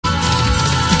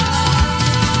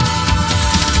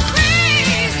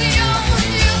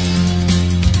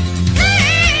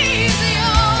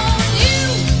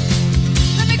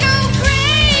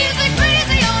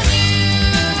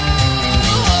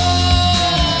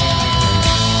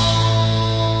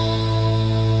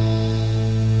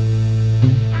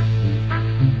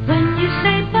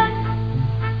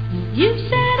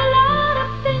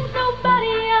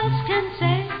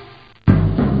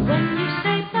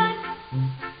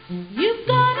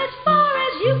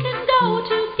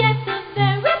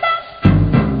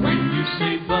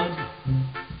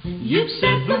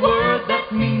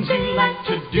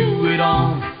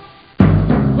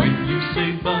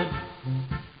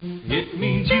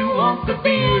you want the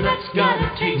beer that's got a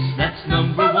taste, that's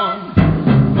number one.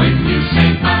 When you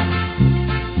say Bud,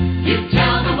 you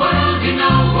tell the world you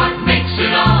know what makes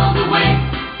it all the way.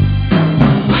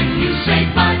 When you say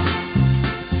Bud,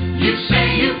 you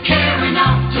say you care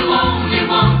enough to only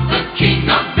want the king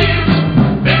of beers.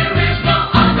 There is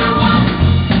no other one,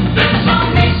 there's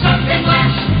only something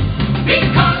less,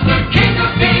 because the king of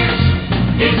beers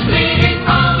is leading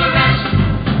all the rest.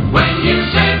 When you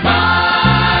say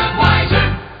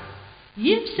Budweiser,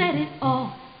 you've said it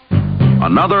all.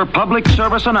 Another public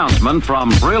service announcement from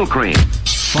Brill Cream.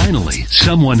 Finally,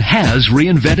 someone has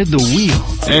reinvented the wheel.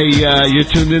 Hey, you're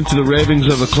tuned into the Ravings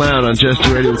of a Clown on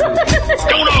Jester Radio.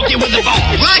 Don't argue with the ball.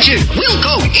 Roger, we'll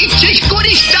go. It's as good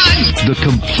as done. The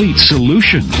complete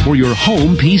solution for your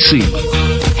home PC.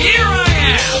 Here I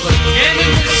am, again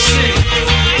in the city,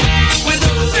 with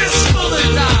a fistful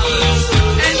of dollars.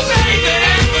 And baby,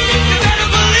 you better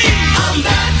believe I'm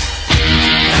back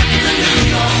in the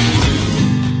New York.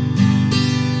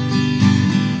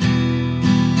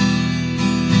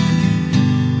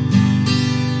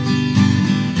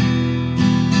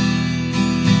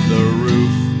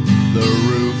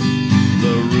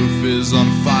 Is on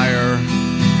fire.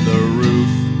 The roof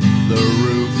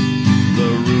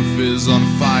is on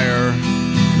fire.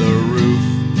 The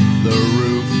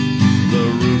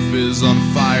roof is on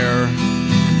fire.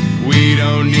 We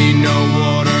don't need no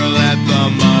water, let the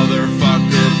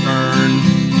motherfucker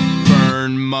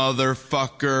burn,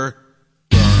 motherfucker.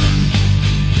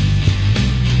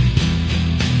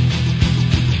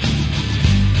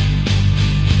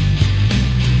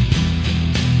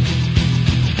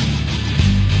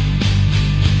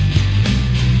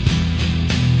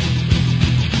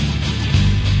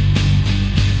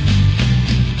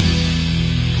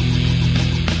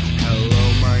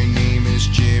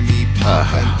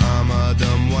 I'm a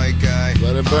dumb white guy.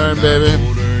 Let it burn, baby.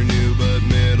 Older, new, but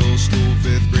middle school,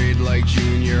 5th grade, like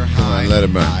junior high. Come on, let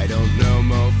it burn. I don't know,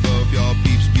 mofo, if y'all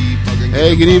peeps be fucking.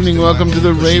 Hey, good evening. Welcome to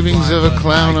the Ravings of a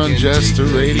Clown on Jester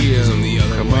Radio.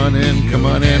 Come on in,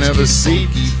 have a seat.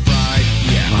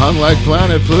 I'm hung like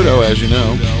Planet Pluto, as you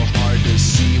know.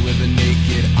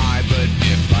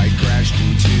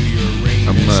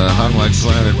 I'm hung like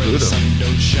Planet Pluto.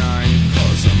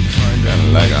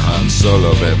 Kinda like a Han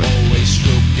Solo, baby.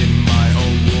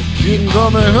 You can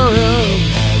call me home.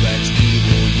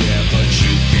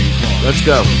 Let's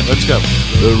go.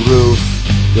 The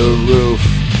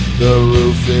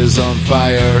roof is on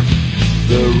fire.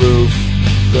 The roof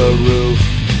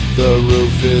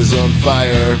is on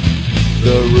fire.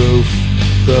 The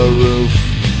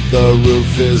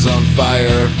roof is on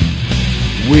fire.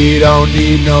 We don't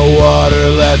need no water,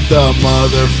 let the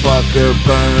motherfucker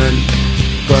burn,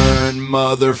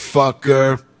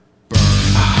 motherfucker, burn.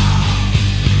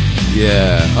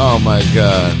 Yeah, oh my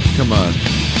God, come on.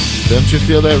 Don't you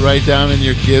feel that right down in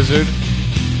your gizzard?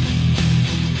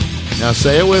 Now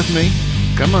say it with me.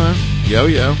 Come on,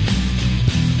 yo.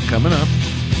 Coming up.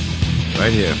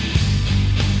 Right here.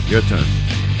 Your turn.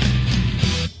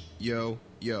 Yo.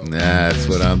 That's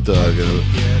what I'm talking about.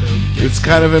 It's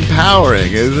kind of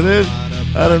empowering, isn't it?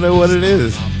 I don't know what it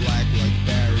is.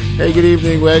 Hey, good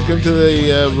evening. Welcome to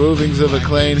the Ravings of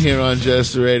Acclaim here on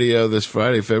Jester Radio this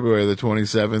Friday, February the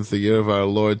 27th, the year of our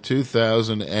Lord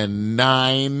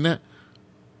 2009.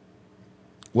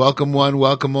 Welcome one,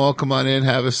 welcome all. Come on in,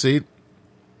 have a seat.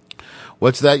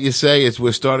 What's that you say?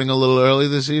 We're starting a little early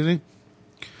this evening?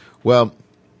 Well,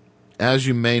 as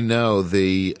you may know,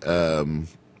 the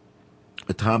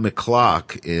atomic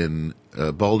clock in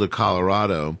Boulder,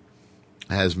 Colorado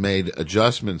has made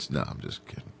adjustments. No, I'm just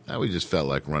kidding. We just felt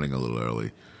like running a little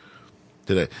early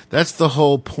today. That's the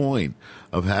whole point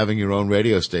of having your own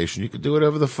radio station. You can do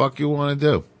whatever the fuck you want to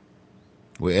do.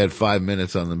 We add 5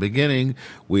 minutes on the beginning.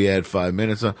 We add 5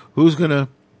 minutes on.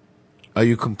 Are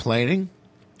you complaining?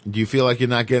 Do you feel like you're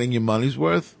not getting your money's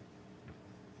worth?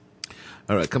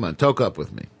 All right, come on, toke up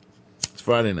with me. It's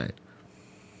Friday night.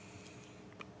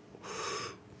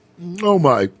 Oh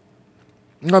my.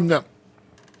 I'm not.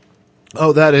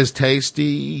 Oh, that is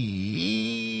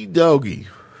tasty doggy.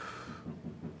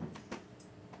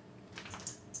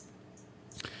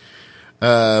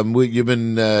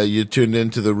 You tuned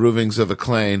into the Ravings of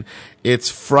Acclaim. It's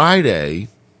Friday,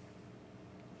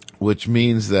 which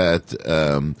means that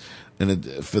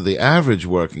for the average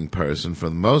working person, for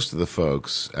most of the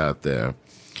folks out there,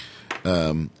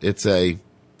 it's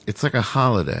like a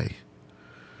holiday.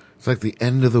 It's like the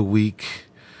end of the week,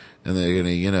 and they're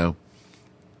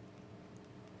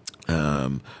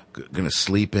gonna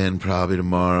sleep in probably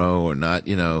tomorrow, or not,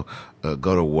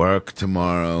 go to work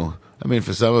tomorrow. I mean,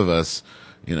 for some of us,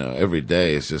 every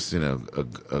day is just,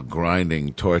 a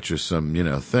grinding,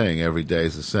 torturesome, thing. Every day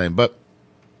is the same. But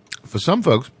for some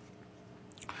folks,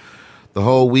 the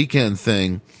whole weekend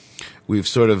thing, we've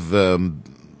sort of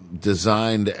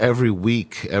designed every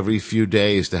week, every few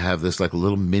days to have this like a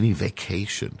little mini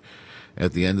vacation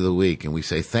at the end of the week. And we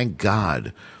say, thank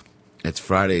God it's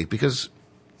Friday, because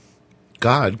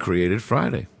God created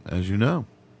Friday, as you know.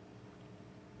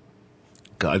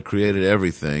 God created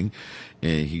everything,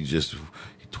 and he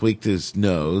tweaked his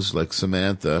nose like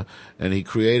Samantha, and he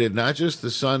created not just the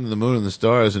sun and the moon and the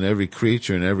stars and every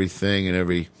creature and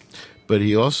everything but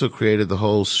he also created the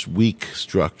whole week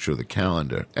structure, the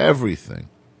calendar, everything.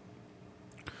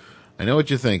 I know what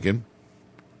you're thinking.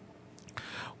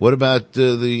 What about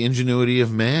the ingenuity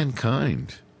of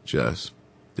mankind, Jess?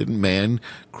 Didn't man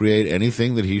create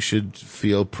anything that he should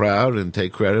feel proud and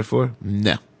take credit for?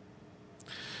 No.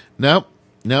 No,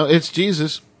 it's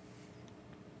Jesus.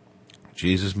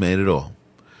 Jesus made it all.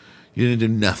 You didn't do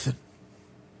nothing.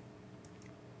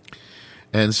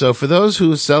 And so for those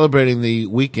who are celebrating the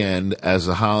weekend as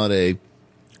a holiday,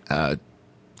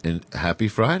 happy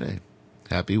Friday.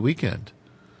 Happy weekend.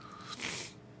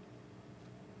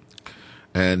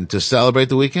 And to celebrate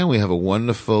the weekend, we have a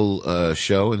wonderful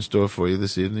show in store for you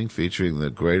this evening featuring the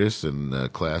greatest in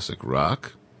classic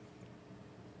rock.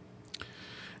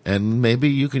 And maybe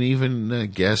you can even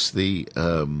guess the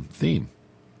theme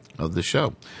of the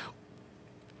show.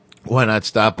 Why not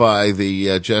stop by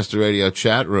the Jester Radio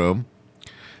chat room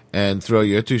and throw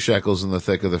your 2 shekels in the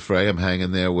thick of the fray? I'm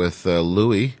hanging there with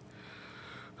Louie,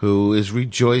 who is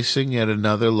rejoicing at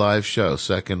another live show,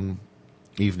 second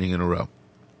evening in a row.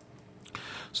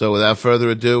 So without further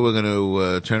ado, we're going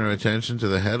to turn our attention to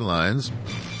the headlines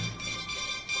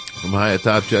from high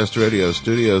atop Jester Radio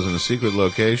studios in a secret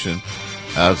location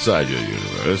outside your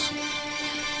universe.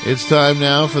 It's time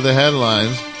now for the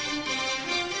headlines.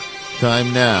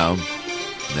 Time now.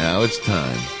 Now it's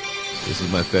time. This is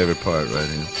my favorite part right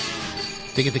here.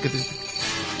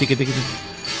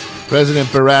 President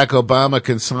Barack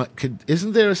Obama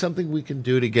isn't there something we can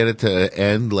do to get it to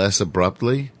end less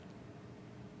abruptly?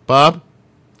 Bob?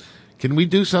 Can we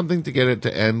do something to get it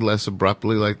to end less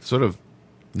abruptly? Like, sort of,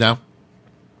 no?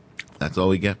 That's all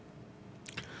we get?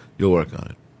 You'll work on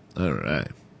it. All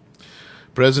right.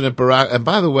 President Barack, and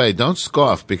by the way, don't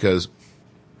scoff, because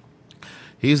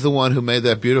he's the one who made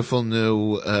that beautiful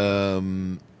new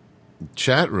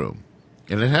chat room.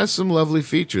 And it has some lovely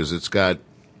features. It's got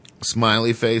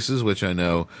smiley faces, which I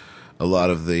know a lot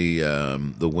of the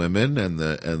women and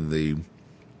the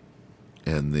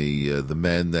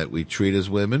men that we treat as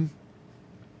women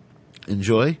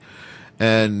enjoy.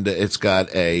 And it's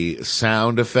got a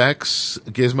sound effects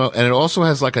gizmo, and it also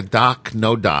has like a dock,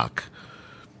 no dock.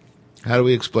 How do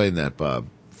we explain that, Bob?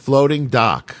 Floating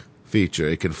dock feature.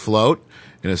 It can float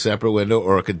in a separate window,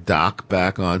 or it could dock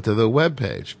back onto the web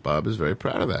page. Bob is very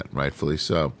proud of that, rightfully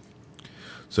so.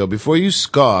 So before you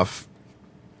scoff,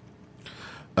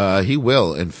 he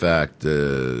will, in fact,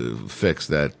 fix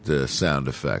that sound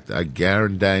effect. I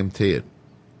guarantee it.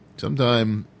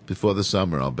 Sometime before the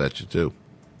summer, I'll bet you, too.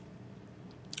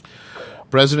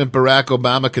 President Barack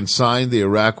Obama consigned the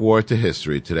Iraq War to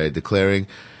history today, declaring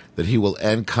that he will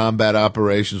end combat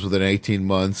operations within 18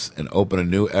 months and open a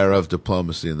new era of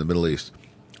diplomacy in the Middle East.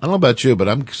 I don't know about you, but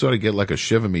I'm sort of get like a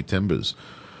shiver me timbers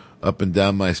up and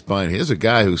down my spine. Here's a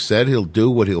guy who said he'll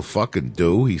do what he'll fucking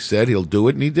do. He said he'll do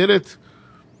it, and he did it.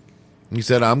 He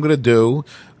said, I'm going to do,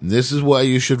 this is why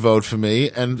you should vote for me,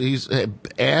 and his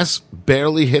ass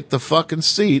barely hit the fucking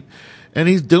seat, and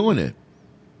he's doing it.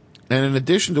 And in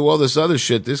addition to all this other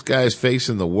shit, this guy's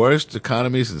facing the worst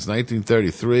economy since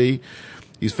 1933.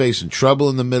 He's facing trouble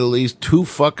in the Middle East, 2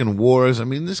 fucking wars. I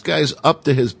mean, this guy's up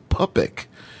to his puppick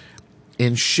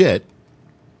in shit.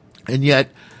 And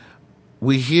yet,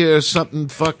 we hear something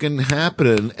fucking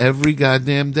happening every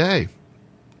goddamn day.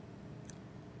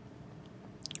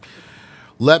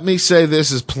 Let me say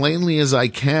this as plainly as I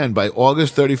can. By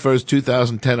August 31st,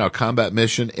 2010, our combat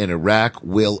mission in Iraq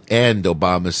will end,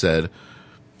 Obama said.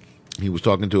 He was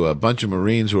talking to a bunch of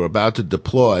Marines who were about to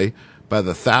deploy by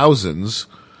the thousands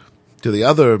to the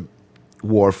other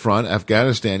war front,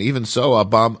 Afghanistan. Even so,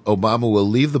 Obama will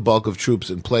leave the bulk of troops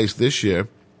in place this year,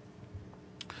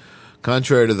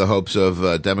 contrary to the hopes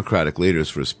of Democratic leaders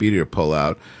for a speedier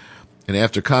pullout. And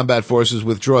after combat forces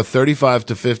withdraw, 35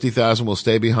 to 50,000 will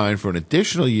stay behind for an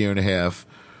additional year and a half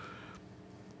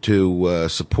to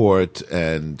support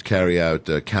and carry out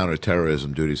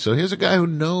counterterrorism duties. So here's a guy who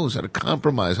knows how to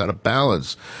compromise, how to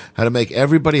balance, how to make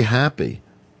everybody happy.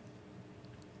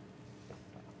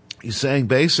 He's saying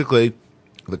basically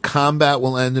the combat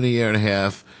will end in a year and a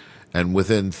half, And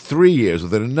within 3 years,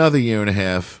 within another year and a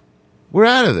half, we're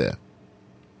out of there.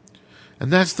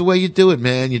 And that's the way you do it,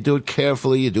 man. You do it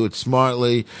carefully. You do it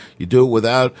smartly. You do it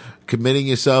without committing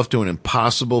yourself to an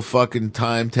impossible fucking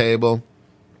timetable.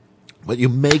 But you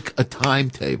make a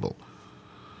timetable.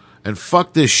 And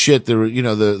fuck this shit.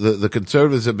 The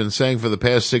conservatives have been saying for the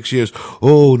past 6 years,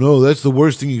 oh, no, that's the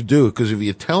worst thing you do. Because if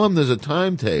you tell them there's a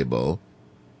timetable,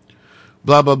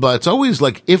 blah, blah, blah. It's always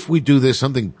like, if we do this,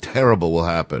 something terrible will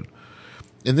happen.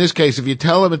 In this case, if you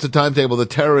tell them it's a timetable, the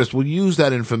terrorists will use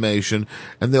that information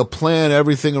and they'll plan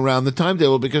everything around the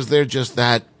timetable because they're just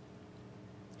that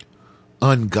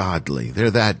ungodly.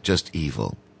 They're that just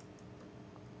evil.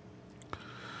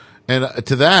 And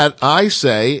to that, I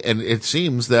say, and it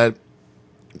seems that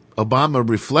Obama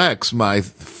reflects my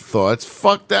thoughts,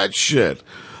 fuck that shit.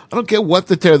 I don't care what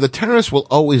the terrorists will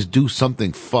always do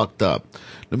something fucked up.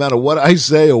 No matter what I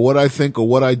say or what I think or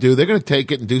what I do, they're going to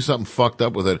take it and do something fucked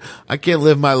up with it. I can't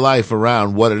live my life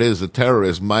around what it is the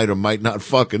terrorists might or might not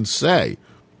fucking say.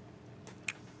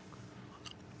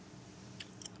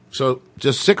 So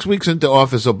just 6 weeks into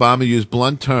office, Obama used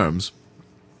blunt terms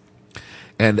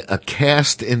and a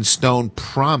cast-in-stone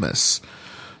promise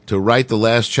to write the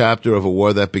last chapter of a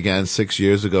war that began 6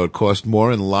 years ago. It cost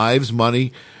more in lives,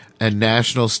 money, and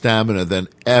national stamina than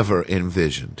ever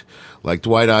envisioned. Like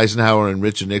Dwight Eisenhower and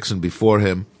Richard Nixon before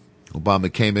him,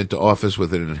 Obama came into office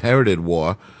with an inherited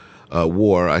war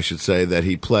that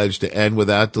he pledged to end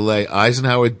without delay.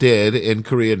 Eisenhower did in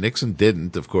Korea. Nixon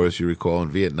didn't, of course, you recall, in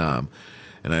Vietnam.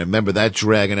 And I remember that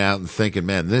dragging out and thinking,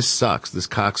 man, this sucks. This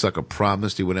cocksucker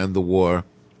promised he would end the war,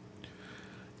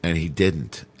 and he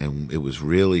didn't. And it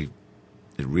really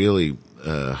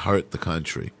hurt the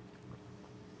country.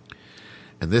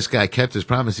 And this guy kept his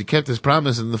promise. He kept his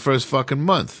promise in the first fucking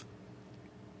month.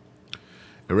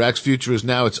 Iraq's future is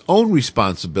now its own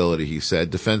responsibility, he said.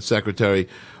 Defense Secretary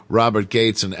Robert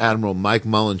Gates and Admiral Mike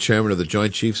Mullen, chairman of the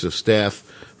Joint Chiefs of Staff,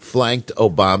 flanked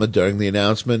Obama during the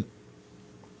announcement.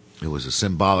 It was a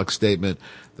symbolic statement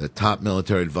that top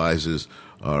military advisors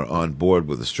are on board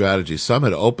with the strategy. Some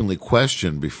had openly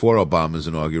questioned before Obama's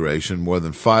inauguration. More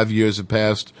than 5 years had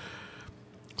passed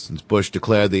since Bush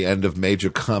declared the end of major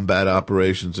combat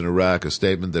operations in Iraq, a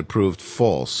statement that proved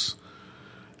false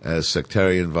as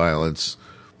sectarian violence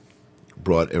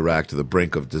brought Iraq to the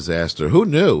brink of disaster. Who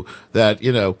knew that,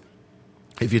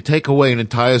 if you take away an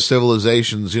entire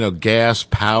civilization's, gas,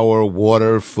 power,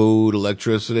 water, food,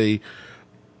 electricity,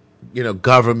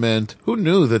 government, who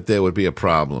knew that there would be a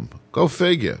problem? Go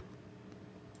figure.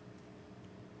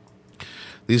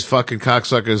 These fucking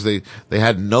cocksuckers, they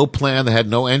had no plan, they had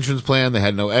no entrance plan, they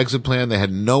had no exit plan, they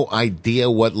had no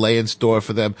idea what lay in store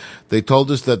for them. They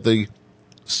told us that the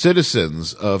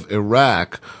citizens of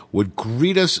Iraq would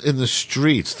greet us in the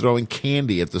streets throwing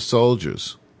candy at the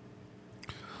soldiers.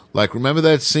 Like, remember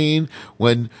that scene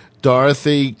when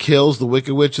Dorothy kills the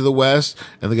Wicked Witch of the West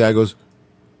and the guy goes,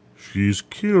 she's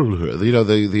killed her. The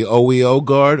OEO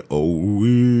guard,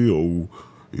 OEO.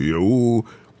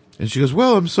 And she goes,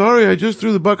 well, I'm sorry, I just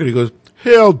threw the bucket. He goes,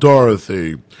 hail,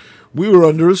 Dorothy. We were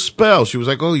under a spell. She was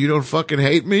like, oh, you don't fucking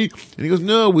hate me? And he goes,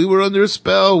 no, we were under a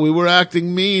spell. We were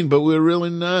acting mean, but we were really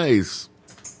nice.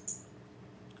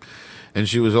 And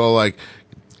she was all like,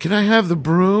 can I have the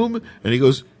broom? And he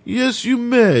goes, yes, you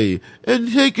may,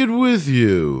 and take it with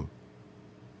you.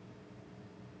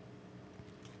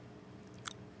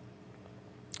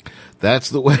 That's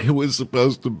the way it was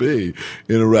supposed to be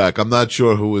in Iraq. I'm not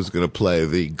sure who was going to play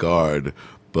the guard,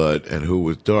 and who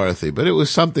was Dorothy, but it was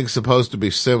something supposed to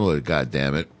be similar,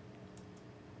 goddammit.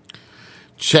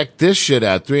 Check this shit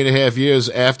out. 3.5 years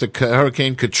after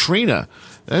Hurricane Katrina.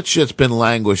 That shit's been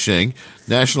languishing.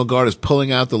 National Guard is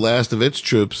pulling out the last of its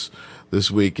troops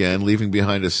this weekend, leaving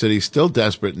behind a city still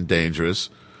desperate and dangerous.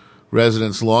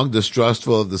 Residents, long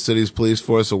distrustful of the city's police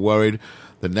force, are worried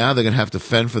that now they're going to have to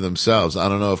fend for themselves. I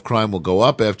don't know if crime will go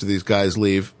up after these guys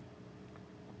leave,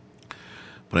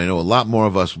 but I know a lot more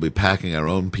of us will be packing our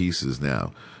own pieces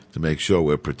now to make sure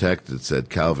we're protected, said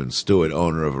Calvin Stewart,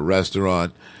 owner of a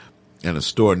restaurant and a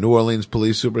store. New Orleans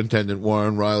Police Superintendent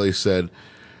Warren Riley said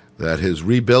that his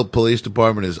rebuilt police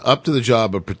department is up to the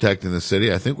job of protecting the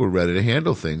city. I think we're ready to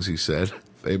handle things, he said.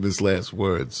 Famous last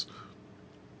words.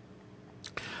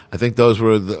 I think those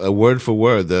were word for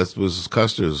word. That was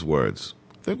Custer's words.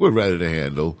 I think we're ready to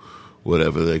handle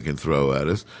whatever they can throw at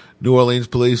us. New Orleans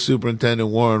Police Superintendent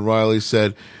Warren Riley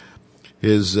said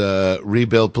his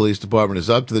rebuilt police department is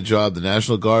up to the job. The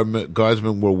National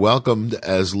Guardsmen were welcomed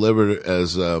as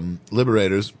liberators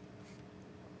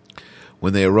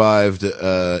when they arrived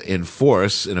in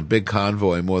force in a big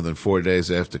convoy more than 4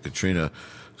 days after Katrina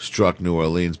struck New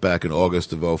Orleans back in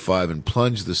August of '05 and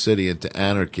plunged the city into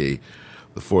anarchy.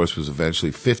 The force was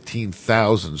eventually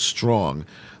 15,000 strong.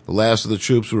 The last of the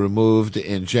troops were removed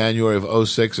in January of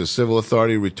 '06 as civil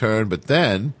authority returned, but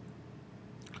then,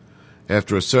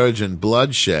 after a surge in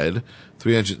bloodshed,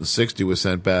 360 was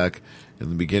sent back in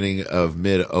the beginning of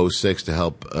mid-'06 to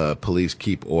help police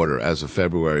keep order. As of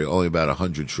February, only about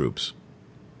 100 troops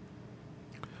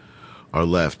are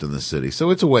left in the city. So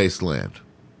it's a wasteland.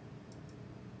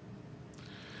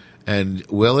 And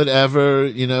will it ever,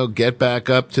 get back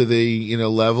up to the,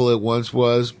 level it once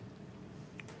was?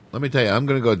 Let me tell you, I'm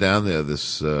going to go down there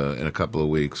in a couple of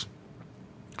weeks,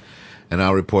 and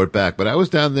I'll report back. But I was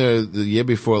down there the year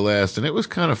before last, and it was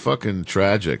kind of fucking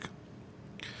tragic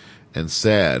and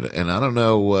sad. And I don't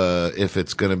know if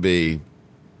it's going to be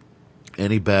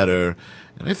any better.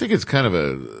 And I think it's kind of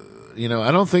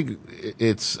I don't think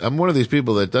I'm one of these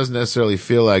people that doesn't necessarily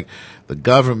feel like the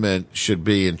government should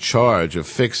be in charge of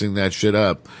fixing that shit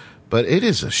up. But it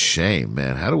is a shame,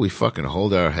 man. How do we fucking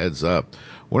hold our heads up?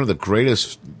 One of the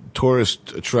greatest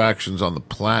tourist attractions on the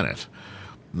planet,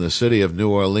 the city of New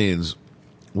Orleans,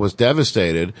 was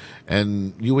devastated.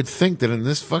 And you would think that in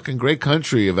this fucking great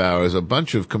country of ours, a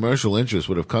bunch of commercial interests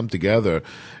would have come together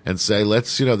and say,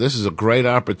 let's, this is a great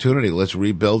opportunity. Let's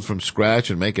rebuild from scratch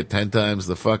and make it 10 times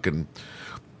the fucking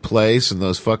place. And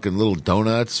those fucking little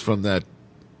donuts from that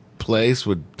place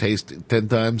would taste 10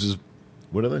 times as,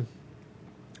 what are they?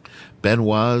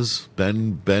 Benoits,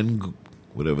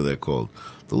 whatever they're called.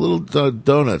 The little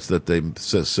donuts that they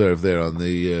serve there on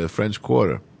the French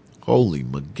Quarter. Holy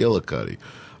McGillicuddy.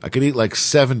 I could eat like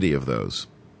 70 of those.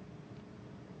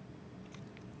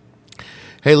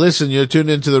 Hey, listen, you're tuned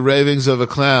into the Ravings of a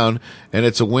Clown, and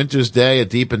it's a winter's day, a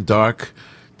deep and dark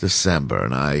December,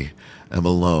 and I am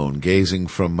alone, gazing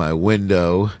from my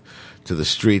window to the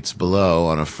streets below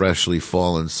on a freshly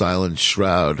fallen silent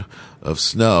shroud of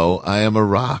snow. I am a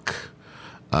rock.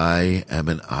 I am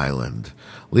an island.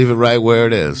 Leave it right where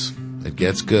it is. It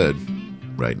gets good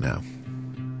right now.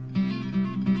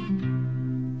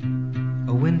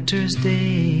 A winter's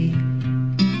day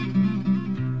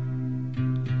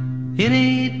in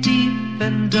a deep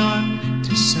and dark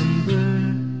December.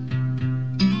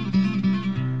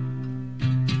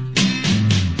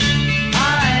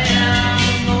 I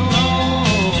am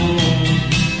alone,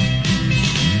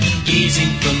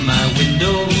 gazing from my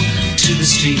window to the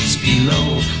streets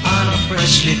below on a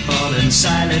freshly fallen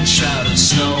silent shroud of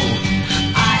snow.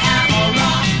 I am a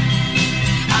rock.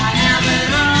 I am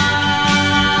an island.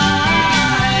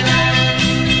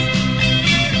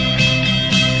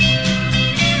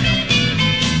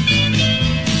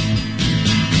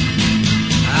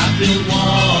 I built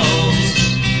walls,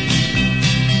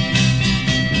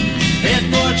 a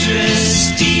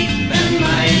fortress deep and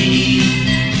mighty,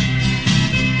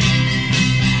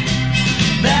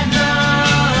 that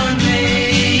none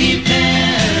may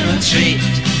penetrate.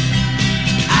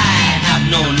 I have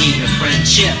no need of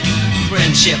friendship.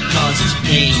 Friendship causes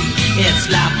pain. It's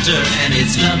laughter and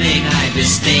it's loving I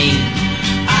disdain.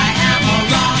 I am a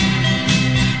rock.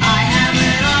 I am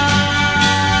an island.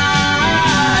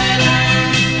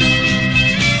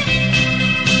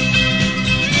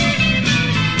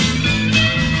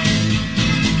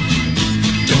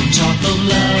 Don't talk of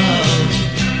love.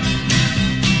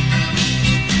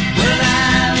 Well,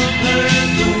 I've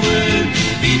heard the word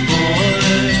before.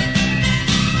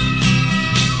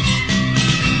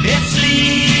 It's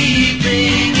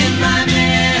sleeping in my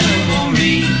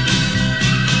memory.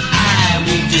 I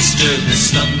won't disturb the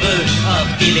slumber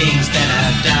of feelings that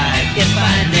have died. If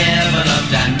I never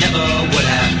loved, I never would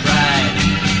have tried.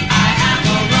 I am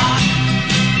a rock.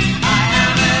 I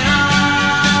am an island.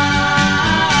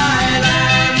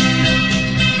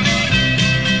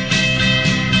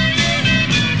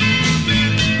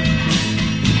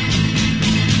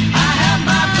 I have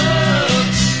my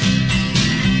books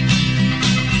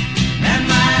and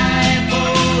my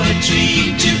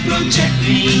poetry to protect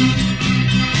me.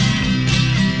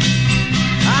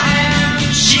 I am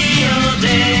shielded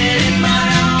in my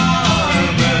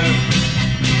armor,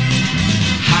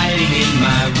 hiding in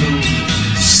my room,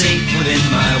 safe within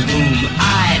my womb.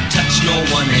 I touch no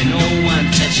one and no one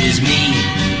touches me.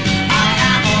 I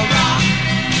am a rock.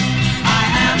 I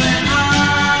am an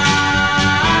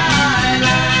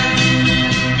island.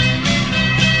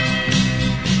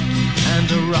 And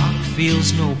a rock feels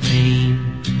no pain,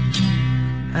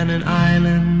 and an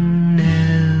island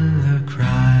never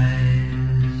cries.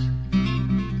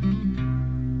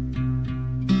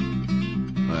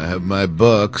 I have my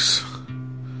books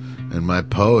and my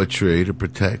poetry to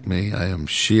protect me. I am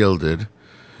shielded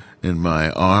in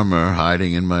my armor,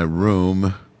 hiding in my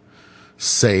room,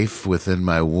 safe within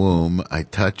my womb. I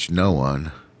touch no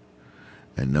one,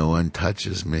 and no one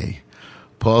touches me.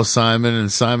 Paul Simon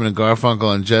and Simon and Garfunkel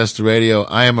on Just Radio.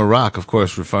 I Am a Rock, of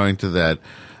course, referring to that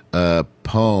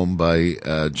poem by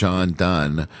John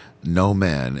Donne, No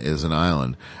Man is an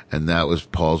Island. And that was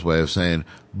Paul's way of saying,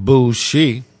 boo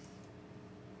she.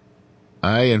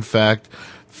 I, in fact,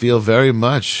 feel very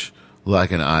much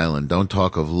like an island. Don't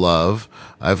talk of love.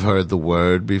 I've heard the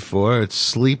word before. It's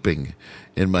sleeping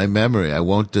in my memory. I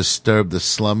won't disturb the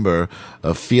slumber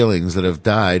of feelings that have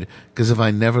died, because if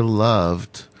I never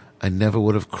loved, I never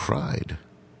would have cried.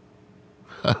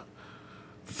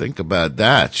 Think about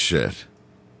that shit.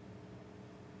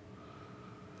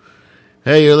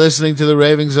 Hey, you're listening to the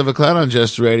Ravings of a Clown on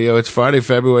Just Radio. It's Friday,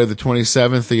 February the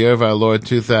 27th, the year of our Lord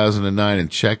 2009,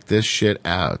 and check this shit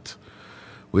out.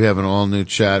 We have an all-new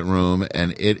chat room,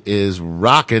 and it is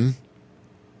rocking.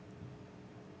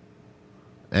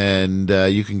 And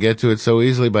you can get to it so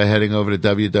easily by heading over to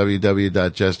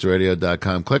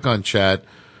www.justradio.com. Click on chat,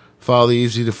 follow the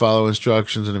easy-to-follow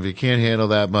instructions, and if you can't handle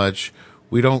that much,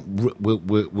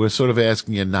 we're sort of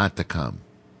asking you not to come.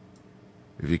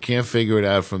 If you can't figure it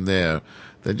out from there,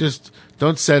 then just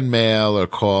don't send mail or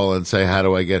call and say, how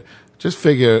do I get... Just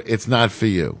figure it's not for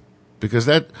you. Because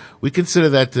we consider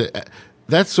that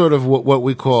that's sort of what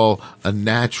we call a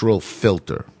natural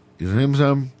filter. You know what I'm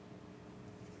saying?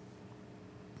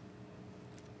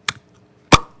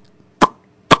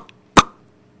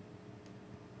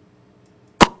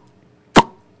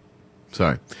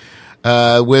 Sorry.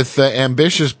 With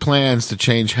ambitious plans to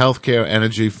change healthcare,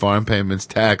 energy, farm payments,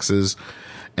 taxes,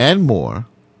 and more,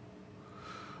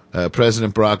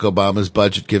 President Barack Obama's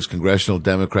budget gives congressional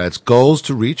Democrats goals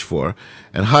to reach for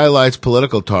and highlights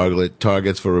political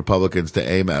targets for Republicans to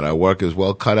aim at. Our work is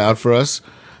well cut out for us,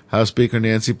 House Speaker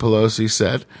Nancy Pelosi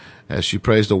said, as she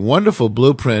praised a wonderful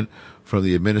blueprint from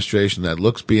the administration that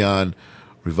looks beyond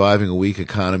reviving a weak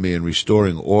economy and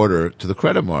restoring order to the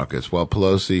credit markets, while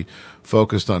Pelosi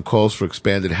focused on calls for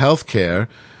expanded health care,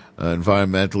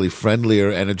 environmentally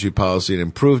friendlier energy policy, and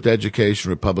improved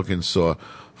education. Republicans saw,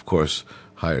 of course,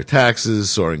 higher taxes,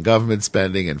 soaring government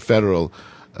spending, and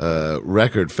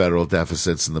record federal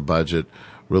deficits in the budget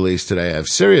released today. I have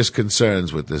serious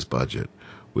concerns with this budget,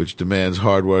 which demands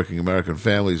hardworking American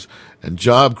families and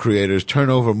job creators turn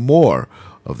over more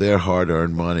of their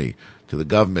hard-earned money to the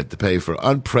government to pay for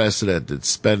unprecedented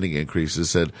spending increases,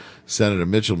 said Senator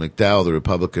Mitchell McDowell, the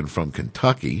Republican from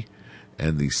Kentucky,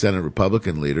 and the Senate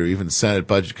Republican leader. Even Senate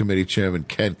Budget Committee Chairman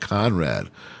Kent Conrad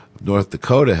of North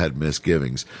Dakota had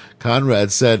misgivings.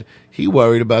 Conrad said he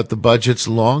worried about the budget's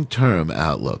long-term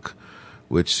outlook,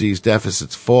 which sees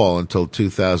deficits fall until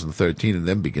 2013 and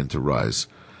then begin to rise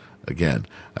again.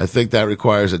 I think that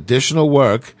requires additional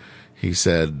work, he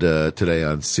said today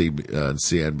on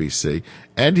CNBC,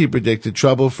 and he predicted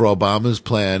trouble for Obama's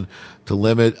plan to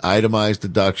limit itemized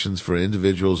deductions for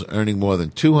individuals earning more than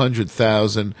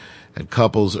 $200,000 and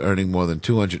couples earning more than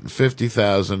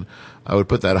 $250,000. I would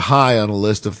put that high on a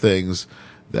list of things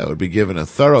that would be given a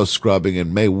thorough scrubbing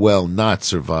and may well not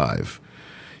survive,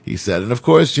 he said. And of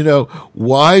course,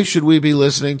 why should we be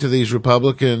listening to these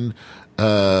Republican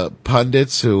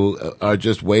pundits who are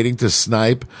just waiting to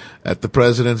snipe at the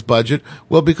president's budget?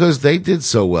 Well, because they did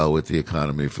so well with the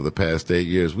economy for the past 8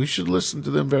 years. We should listen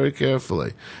to them very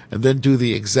carefully and then do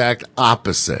the exact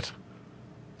opposite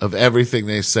of everything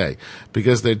they say,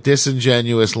 because they're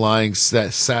disingenuous, lying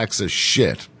sacks of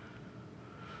shit.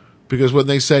 Because when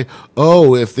they say,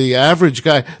 if the average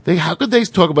guy, how could they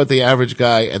talk about the average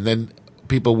guy and then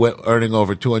people earning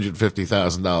over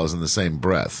 $250,000 in the same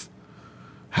breath?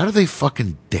 How do they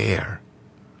fucking dare?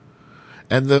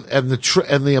 And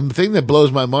the thing that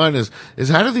blows my mind is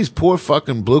how do these poor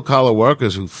fucking blue collar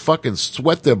workers who fucking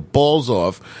sweat their balls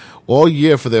off all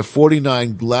year for their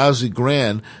 49 lousy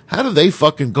grand, how do they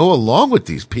fucking go along with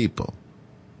these people?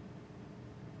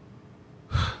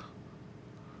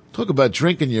 Talk about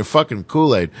drinking your fucking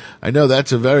Kool-Aid. I know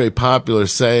that's a very popular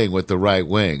saying with the right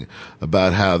wing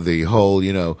about how the whole,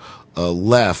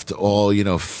 left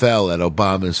all, fell at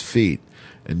Obama's feet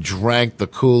and drank the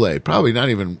Kool-Aid, probably not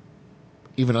even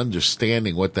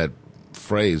understanding what that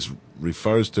phrase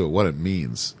refers to, what it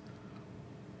means.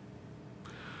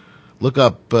 Look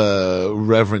up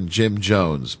Reverend Jim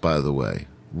Jones, by the way.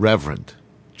 Reverend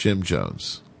Jim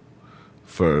Jones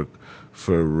for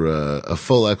a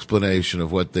full explanation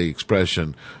of what the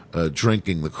expression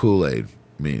drinking the Kool-Aid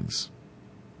means.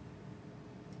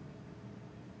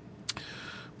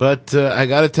 But I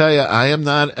got to tell you, I am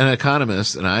not an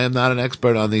economist, and I am not an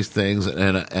expert on these things,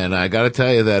 and I got to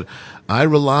tell you that I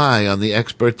rely on the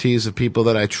expertise of people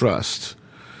that I trust.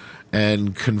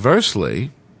 And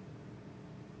conversely,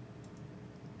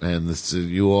 and this,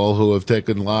 you all who have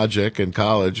taken logic in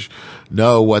college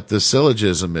know what the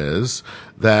syllogism is,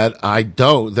 that I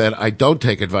don't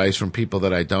take advice from people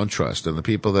that I don't trust, and the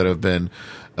people that have been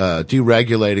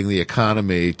deregulating the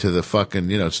economy to the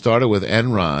fucking, it started with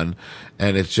Enron,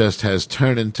 and it just has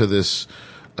turned into this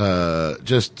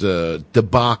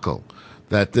debacle.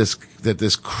 That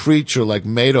this creature like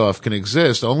Madoff can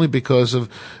exist only because of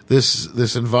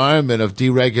this environment of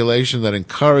deregulation that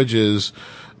encourages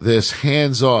this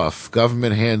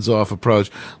government hands-off approach.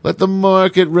 Let the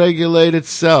market regulate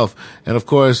itself. And of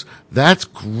course, that's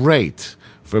great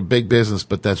for big business,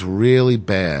 but that's really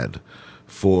bad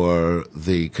for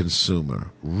the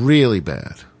consumer. Really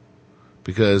bad.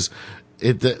 Because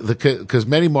because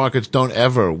many markets don't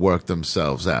ever work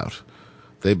themselves out.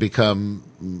 They become,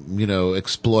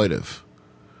 exploitive,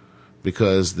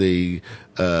 because the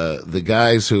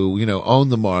guys who, own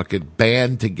the market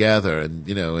band together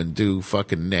and do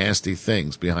fucking nasty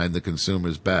things behind the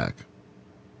consumer's back.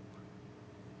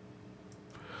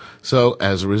 So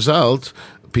as a result,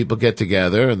 people get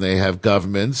together and they have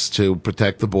governments to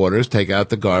protect the borders, take out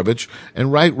the garbage,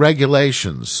 and write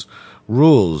regulations,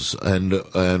 rules and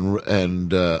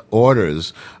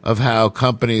orders of how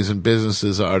companies and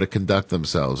businesses are to conduct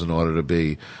themselves in order to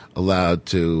be allowed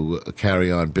to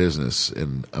carry on business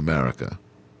in America.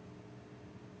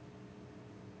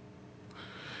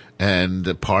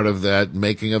 And part of that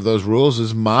making of those rules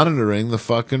is monitoring the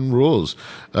fucking rules.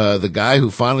 The guy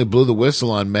who finally blew the whistle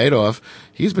on Madoff,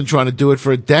 he's been trying to do it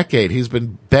for a decade. He's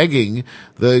been begging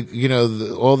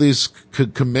all these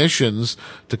commissions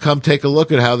to come take a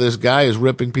look at how this guy is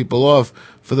ripping people off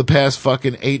for the past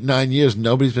fucking 8-9 years.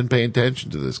 Nobody's been paying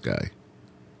attention to this guy.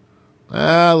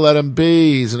 Let him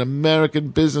be. He's an American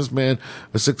businessman,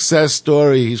 a success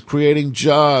story. He's creating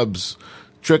jobs.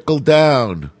 Trickle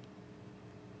down.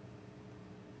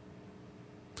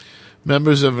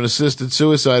 Members of an assisted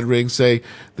suicide ring say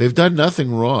they've done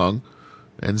nothing wrong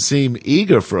and seem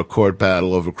eager for a court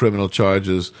battle over criminal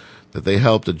charges that they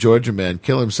helped a Georgia man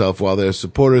kill himself, while their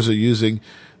supporters are using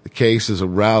the case as a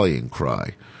rallying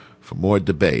cry for more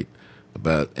debate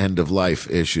about end-of-life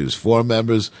issues. 4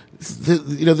 members,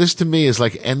 this to me is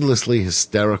like endlessly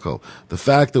hysterical. The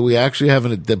fact that we actually have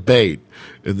a debate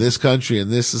in this country,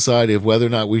 in this society, of whether or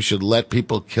not we should let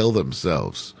people kill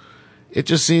themselves. It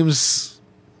just seems...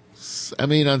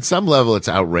 on some level it's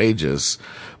outrageous,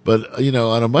 but,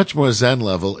 on a much more zen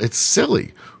level, it's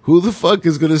silly. Who the fuck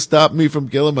is going to stop me from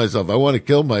killing myself? I want to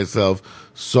kill myself.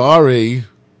 Sorry.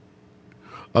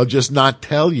 I'll just not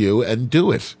tell you and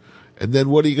do it. And then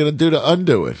what are you going to do to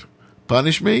undo it?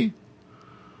 Punish me?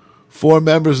 4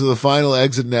 members of the Final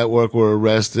Exit Network were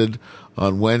arrested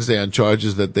on Wednesday on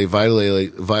charges that they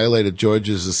violated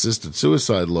Georgia's assisted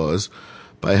suicide laws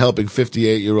by helping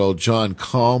 58-year-old John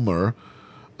Selmer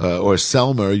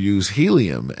use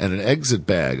helium and an exit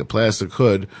bag, a plastic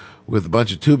hood with a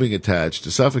bunch of tubing attached, to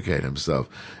suffocate himself.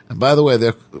 And by the way,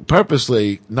 they're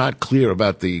purposely not clear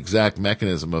about the exact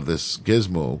mechanism of this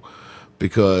gizmo,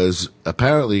 because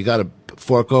apparently you got to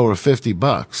fork over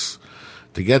 $50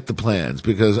 to get the plans,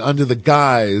 because under the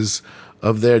guise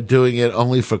of they're doing it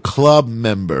only for club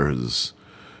members,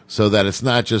 so that it's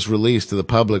not just released to the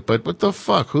public. But what the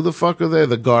fuck? Who the fuck are they?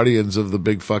 The guardians of the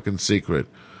big fucking secret.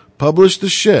 Publish the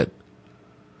shit.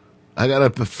 I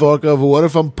gotta fork over. What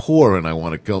if I'm poor and I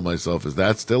want to kill myself? Is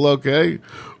that still okay?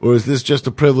 Or is this just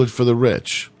a privilege for the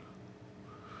rich?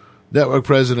 Network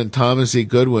President Thomas E.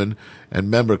 Goodwin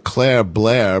and member Claire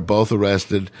Blair, both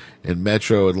arrested in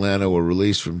Metro Atlanta, were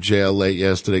released from jail late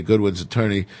yesterday. Goodwin's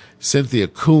attorney, Cynthia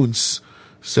Kuntz,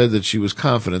 said that she was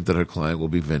confident that her client will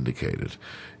be vindicated.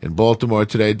 In Baltimore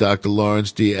today, Dr.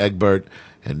 Lawrence D. Egbert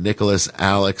and Nicholas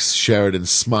Alex Sheridan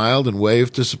smiled and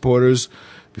waved to supporters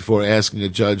before asking a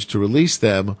judge to release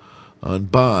them on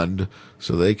bond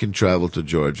so they can travel to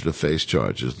Georgia to face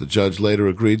charges. The judge later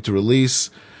agreed to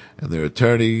release, and their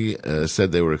attorney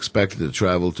said they were expected to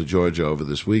travel to Georgia over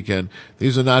this weekend.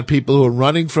 These are not people who are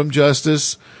running from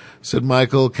justice, said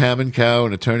Michael Kamenkow,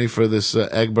 an attorney for this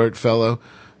Egbert fellow,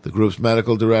 the group's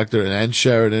medical director, and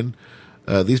Sheridan.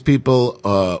 These people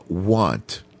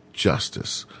want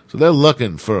justice. So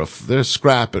they're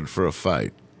scrapping for a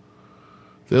fight.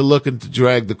 They're looking to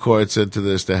drag the courts into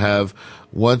this, to have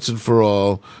once and for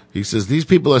all. He says these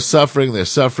people are suffering,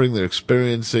 they're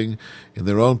experiencing in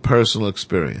their own personal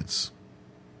experience.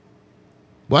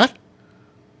 What?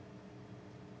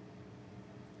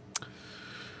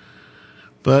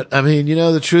 But,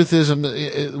 the truth is,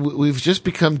 we've just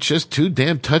become just too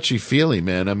damn touchy-feely,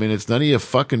 man. It's none of your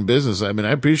fucking business. I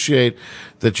appreciate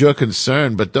that you're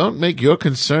concerned, but don't make your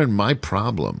concern my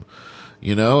problem.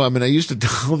 You know, I mean, I used to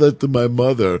tell that to my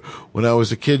mother when I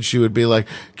was a kid. She would be like,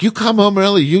 "You come home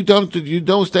early. You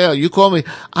don't stay out. You call me.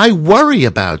 I worry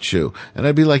about you." And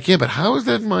I'd be like, "Yeah, but how is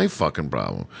that my fucking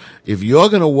problem? If you're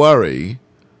going to worry,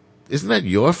 isn't that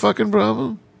your fucking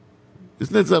problem?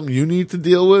 Isn't that something you need to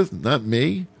deal with, not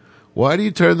me? Why do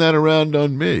you turn that around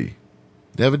on me?"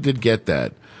 Never did get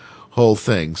that whole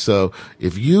thing. So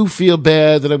if you feel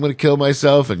bad that I'm going to kill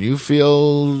myself, and you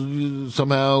feel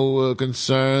somehow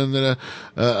concerned that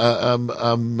I'm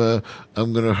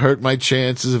going to hurt my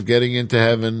chances of getting into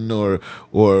heaven, or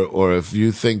if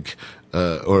you think,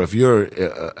 or if you're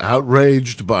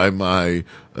outraged by my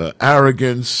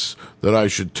arrogance that I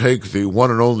should take the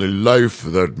one and only life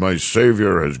that my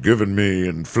Savior has given me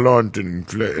and flaunt and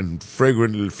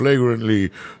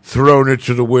flagrantly thrown it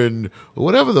to the wind, or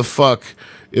whatever the fuck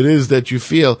it is that you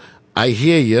feel, I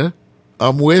hear you.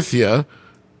 I'm with you.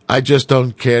 I just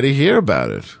don't care to hear about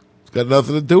it. It's got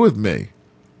nothing to do with me.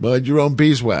 Mind your own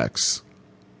beeswax.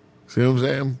 See what I'm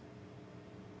saying?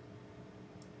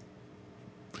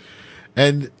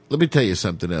 And let me tell you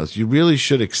something else. You really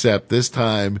should accept this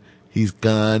time he's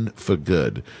gone for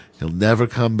good. He'll never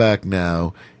come back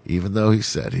now, even though he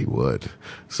said he would.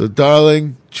 So,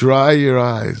 darling, dry your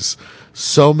eyes.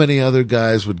 So many other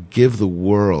guys would give the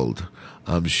world,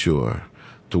 I'm sure,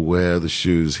 to wear the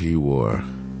shoes he wore.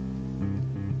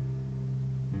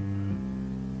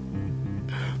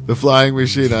 The Flying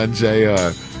Machine on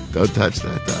JR. Don't touch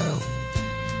that dial.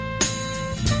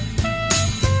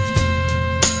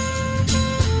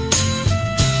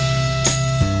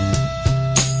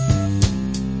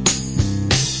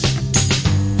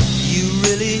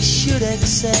 Should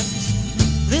accept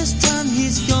this time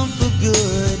he's gone for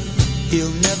good.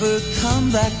 He'll never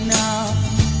come back now,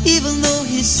 even though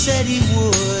he said he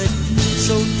would.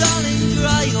 So darling,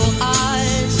 dry your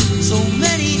eyes. So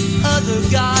many other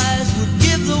guys would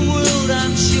give the world,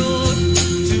 I'm sure,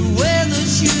 to wear the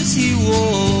shoes he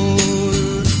wore.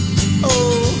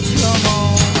 Oh, come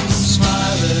on,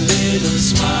 smile a little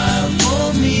smile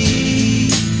for me,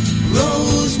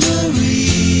 Rosemary.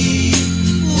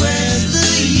 Where's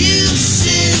the use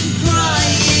in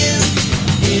crying?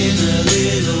 In a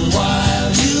little while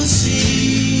you'll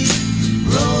see,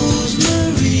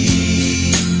 Rosemary,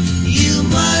 you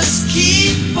must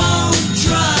keep on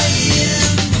trying.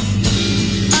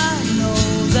 I know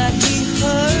that he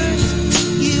hurt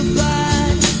you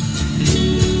bad.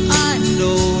 I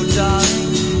know,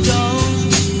 darling, don't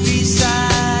be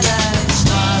sad, and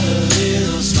smile a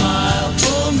little smile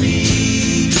for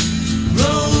me,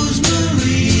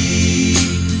 Rosemary.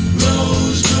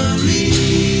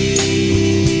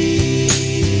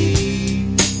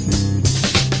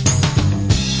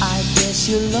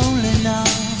 You're lonely now,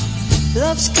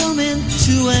 love's coming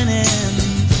to an end.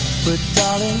 But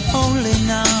darling, only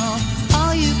now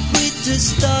are you free to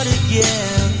start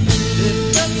again.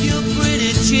 Lift up your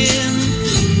pretty chin,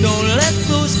 don't let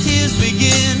those tears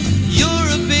begin. You're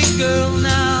a big girl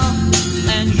now,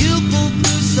 and you'll pull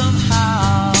through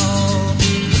somehow.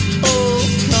 Oh,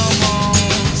 come on,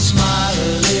 smile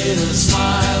a little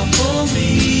smile for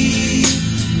me,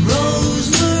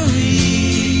 Rosemary.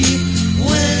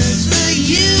 Where's the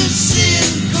use in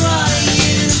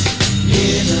crying?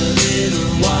 In a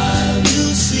little while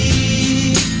you'll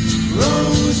see,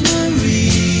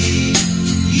 Rosemary,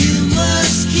 you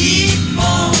must keep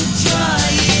on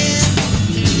trying.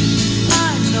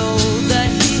 I know that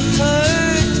he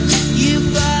hurt you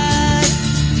bad.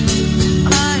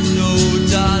 I know,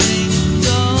 darling,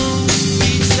 don't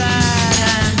be sad,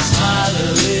 and smile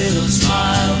a little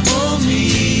smile for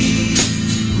me,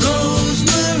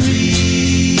 Rosemary.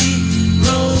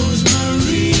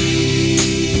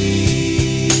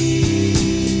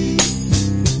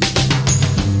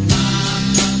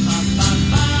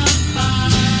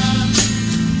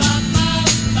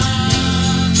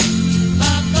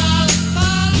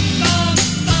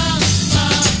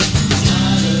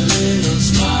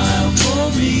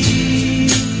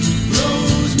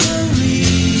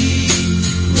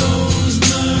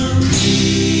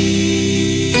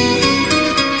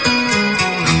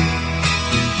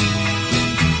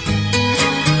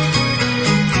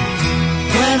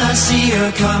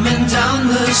 Coming down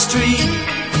the street,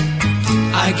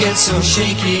 I get so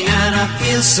shaky and I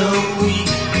feel so weak.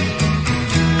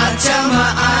 I tell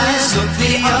my eyes, look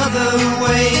the other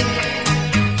way,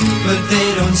 but they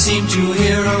don't seem to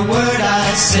hear a word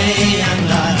I say. And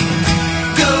I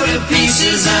go to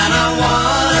pieces and I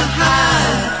wanna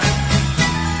hide,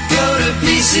 go to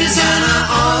pieces and I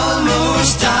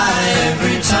almost die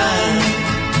every time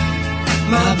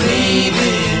my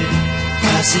baby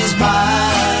passes by.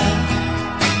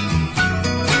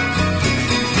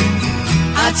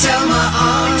 I tell my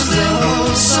arms they'll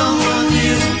hold someone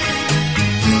new.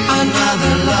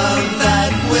 Another love that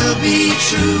will be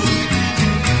true.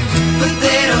 But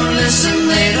they don't listen,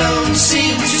 they don't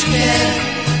seem to care.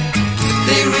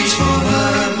 They reach for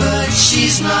her, but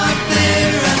she's not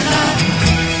there. And I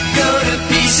go to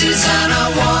pieces and I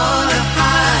wanna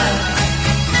hide.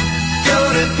 Go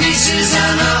to pieces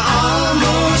and I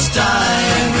almost die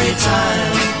every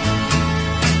time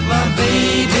my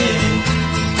baby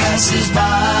passes by.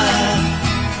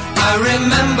 I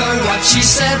remember what she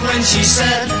said when she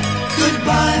said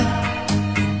goodbye,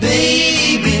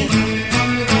 baby.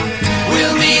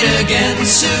 We'll meet again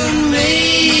soon,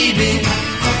 maybe.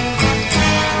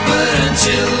 But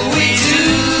until we do,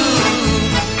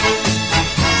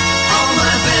 all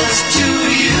my best to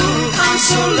you. I'm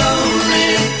so lonely,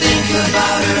 think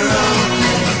about her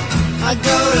only. I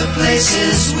go to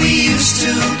places we used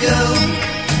to go,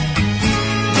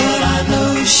 but I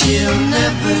know she'll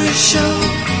never show.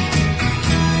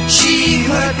 She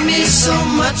hurt me so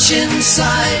much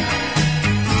inside.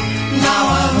 Now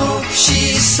I hope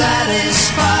she's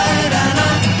satisfied. And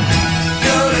I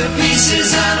go to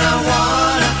pieces and I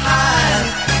wanna hide.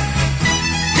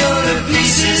 Go to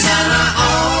pieces and I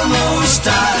almost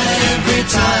die every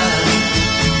time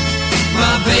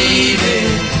my baby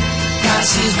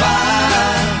passes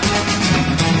by.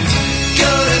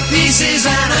 Go to pieces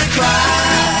and I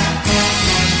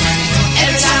cry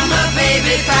every time my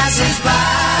baby passes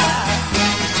by.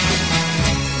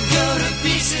 Go to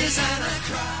pieces and I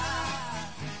cry.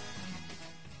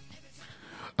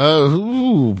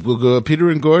 We'll go Peter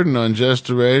and Gordon on Just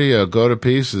the Radio. Go to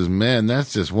Pieces. Man,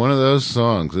 that's just one of those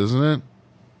songs, isn't it?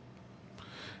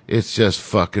 It's just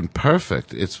fucking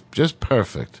perfect. It's just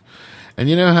perfect. And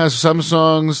you know how some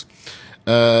songs,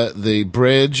 the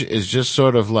bridge is just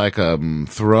sort of like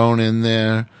thrown in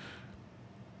there,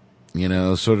 you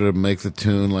know, sort of make the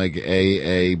tune like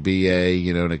A, B, A,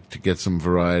 you know, to get some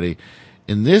variety.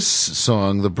 In this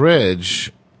song, the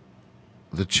bridge,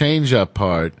 the change-up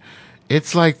part,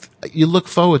 it's like you look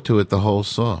forward to it the whole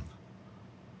song.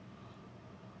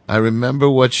 I remember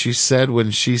what she said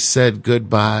when she said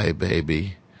goodbye,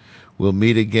 baby. We'll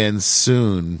meet again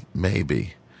soon,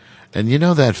 maybe. And you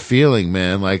know that feeling,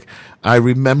 man, like I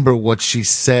remember what she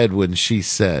said when she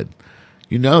said.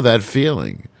 You know that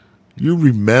feeling. You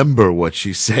remember what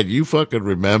she said. You fucking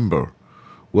remember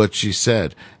what she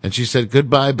said. And she said,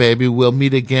 goodbye, baby. We'll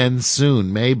meet again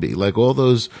soon, maybe. Like all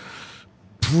those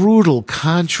brutal,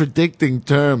 contradicting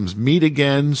terms. Meet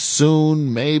again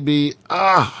soon, maybe.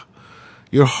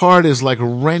 Your heart is like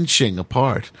wrenching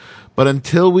apart. But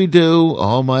until we do,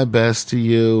 all my best to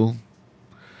you.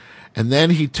 And then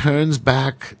he turns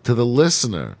back to the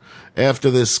listener after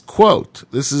this quote.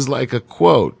 This is like a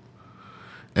quote.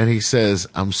 And he says,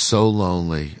 I'm so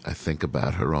lonely, I think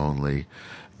about her only.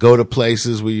 Go to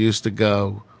places we used to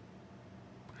go,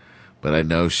 but I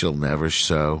know she'll never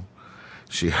show.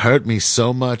 She hurt me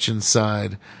so much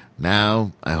inside.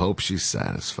 Now I hope she's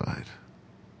satisfied.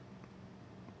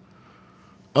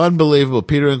 Unbelievable.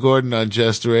 Peter and Gordon on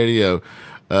Just Radio.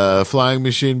 Flying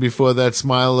Machine before that.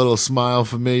 Smile, a little smile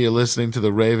for me. You're listening to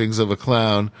the Ravings of a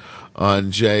Clown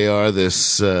on JR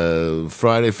this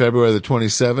Friday, February the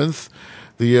 27th,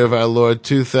 the year of our Lord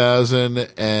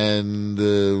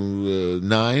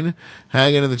 2009.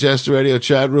 Hanging in the Just Radio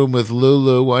chat room with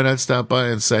Lulu. Why not stop by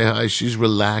and say hi? She's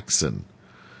relaxing.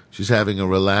 She's having a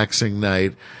relaxing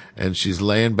night, and she's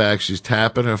laying back. She's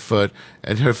tapping her foot,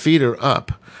 and her feet are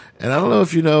up. And I don't know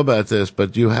if you know about this,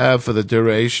 but you have, for the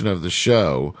duration of the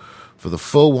show, for the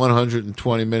full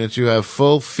 120 minutes, you have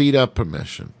full feet up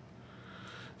permission.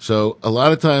 So a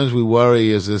lot of times we worry,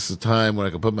 is this a time when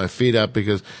I can put my feet up?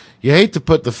 Because you hate to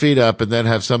put the feet up and then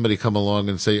have somebody come along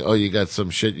and say, oh, you got some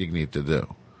shit you need to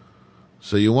do.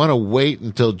 So you want to wait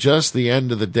until just the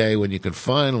end of the day when you can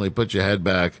finally put your head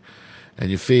back and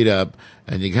your feet up,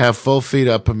 and you have full feet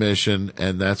up permission,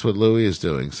 and that's what Louie is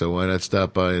doing. So why not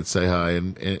stop by and say hi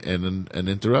and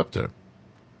interrupt her?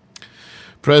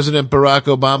 President Barack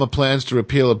Obama plans to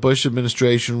repeal a Bush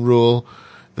administration rule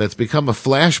that's become a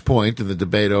flashpoint in the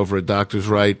debate over a doctor's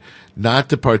right not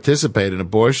to participate in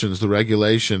abortions. The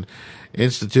regulation,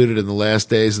 instituted in the last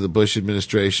days of the Bush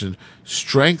administration,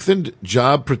 strengthened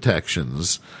job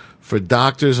protections for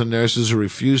doctors and nurses who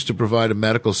refuse to provide a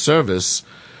medical service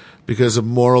because of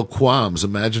moral qualms.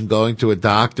 Imagine going to a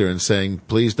doctor and saying,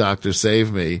 please, doctor,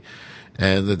 save me.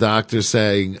 And the doctor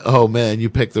saying, oh, man,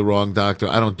 you picked the wrong doctor.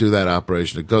 I don't do that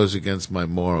operation. It goes against my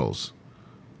morals.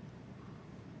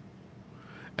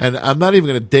 And I'm not even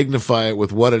going to dignify it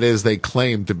with what it is they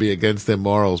claim to be against their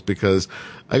morals, because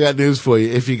I got news for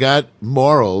you. If you got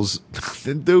morals,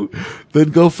 then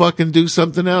go fucking do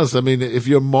something else. I mean, if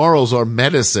your morals are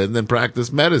medicine, then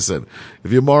practice medicine.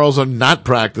 If your morals are not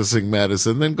practicing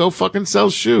medicine, then go fucking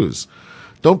sell shoes.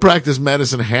 Don't practice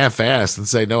medicine half-assed and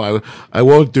say, no, I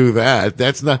won't do that.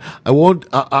 That's not,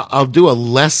 I'll do a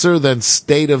lesser than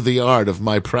state of the art of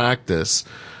my practice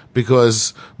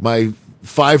because my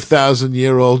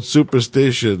 5,000-year-old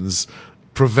superstitions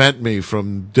prevent me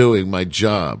from doing my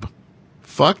job.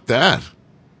 Fuck that.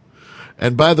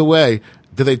 And by the way,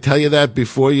 do they tell you that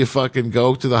before you fucking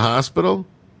go to the hospital?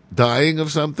 Dying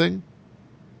of something?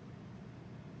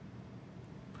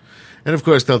 And of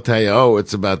course they'll tell you, oh,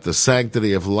 it's about the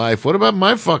sanctity of life. What about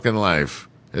my fucking life?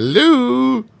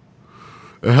 Hello?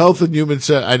 Health and human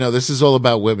I know this is all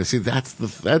about women. See, that's the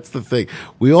thing.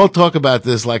 We all talk about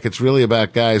this like it's really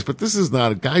about guys, but this is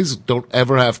not. Guys don't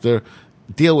ever have to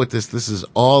deal with this. This is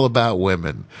all about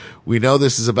women. We know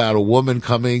this is about a woman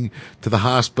coming to the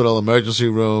hospital emergency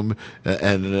room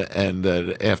and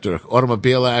after an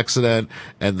automobile accident,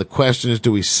 and the question is,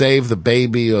 do we save the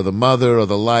baby or the mother or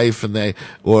the life? And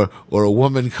or a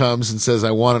woman comes and says,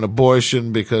 I want an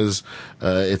abortion because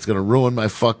it's going to ruin my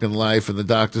fucking life, and the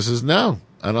doctor says, no,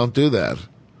 I don't do that.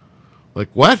 Like,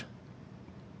 what?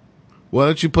 Why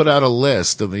don't you put out a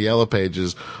list in the Yellow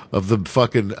Pages of the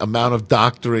fucking amount of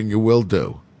doctoring you will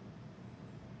do?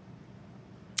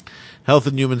 Health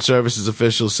and Human Services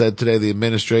officials said today the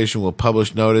administration will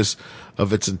publish notice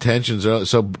of its intentions. So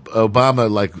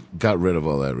Obama, got rid of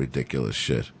all that ridiculous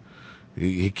shit.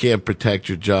 He can't protect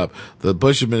your job. The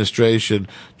Bush administration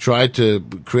tried to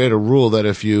create a rule that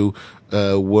if you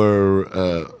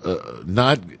were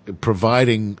not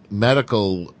providing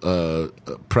medical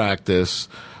practice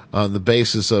on the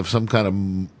basis of some kind of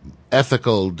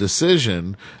ethical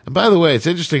decision. And by the way, it's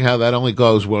interesting how that only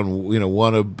goes one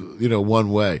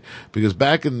way. Because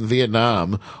back in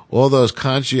Vietnam, all those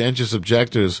conscientious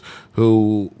objectors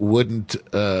who wouldn't,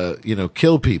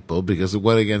 kill people because it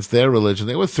went against their religion,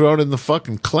 they were thrown in the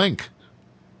fucking clink.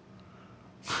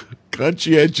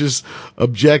 Conscientious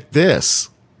object this.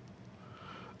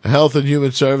 A Health and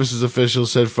Human Services official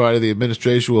said Friday the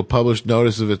administration will publish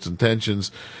notice of its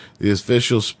intentions. The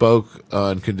official spoke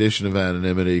on condition of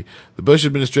anonymity. The Bush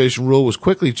administration rule was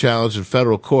quickly challenged in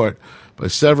federal court by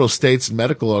several states and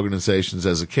medical organizations.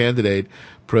 As a candidate,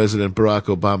 President Barack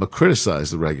Obama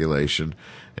criticized the regulation,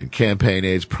 and campaign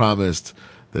aides promised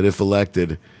that if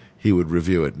elected, he would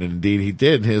review it. And indeed he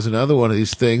did. And here's another one of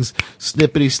these things.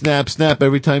 Snippety snap snap.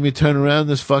 Every time you turn around,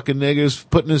 this fucking nigger's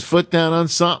putting his foot down on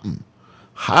something.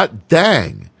 Hot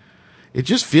dang. It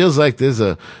just feels like there's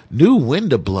a new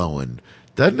wind a-blowing,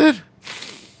 doesn't it?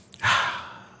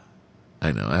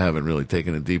 I know, I haven't really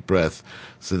taken a deep breath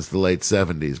since the late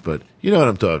 70s, but you know what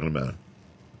I'm talking about.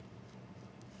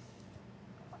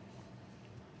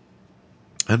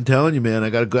 I'm telling you, man,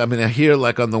 I gotta go. I mean, I hear,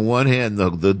 on the one hand,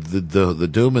 the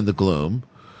doom and the gloom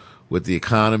with the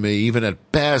economy. Even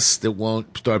at best, it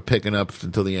won't start picking up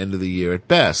until the end of the year, at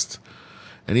best.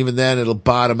 And even then, it'll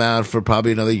bottom out for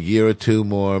probably another year or two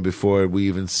more before we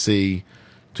even see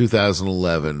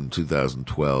 2011,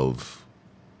 2012.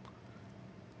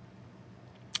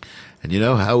 And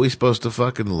how are we supposed to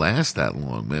fucking last that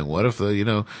long, man? What if,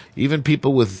 even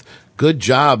people with good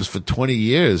jobs for 20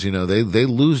 years, they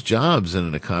lose jobs in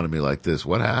an economy like this.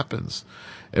 What happens?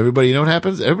 Everybody, you know what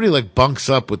happens? Everybody, bunks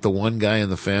up with the one guy in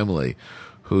the family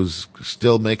who's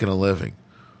still making a living.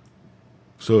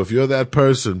 So if you're that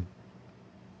person,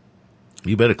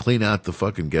 you better clean out the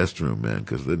fucking guest room, man,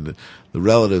 because then the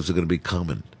relatives are going to be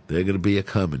coming. They're going to be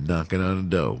a-coming, knocking on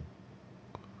the door.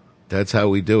 That's how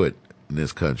we do it in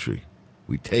this country.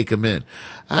 We take them in.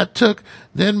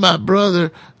 Then my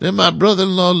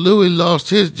brother-in-law Louis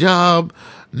lost his job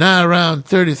now around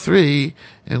 33,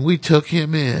 and we took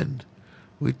him in.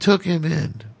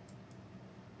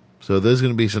 So there's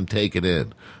going to be some taking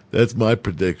in. That's my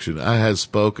prediction. I have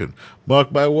spoken.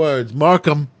 Mark my words. Mark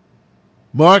them.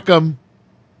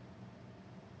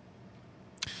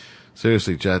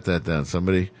 Seriously, jot that down.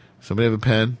 Somebody have a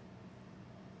pen?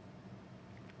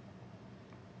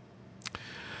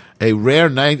 A rare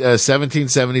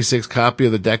 1776 copy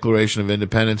of the Declaration of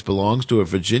Independence belongs to a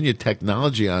Virginia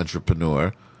technology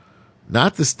entrepreneur,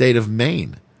 not the state of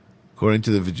Maine. According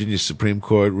to the Virginia Supreme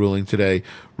Court ruling today,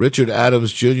 Richard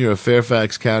Adams Jr. of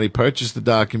Fairfax County purchased the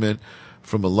document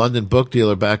from a London book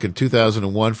dealer back in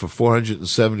 2001 for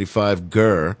 475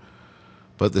 gur.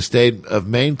 But the state of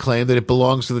Maine claimed that it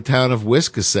belongs to the town of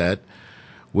Wiscasset,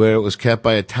 where it was kept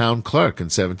by a town clerk in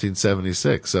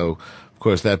 1776. So, of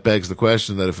course, that begs the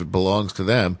question that if it belongs to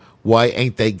them, why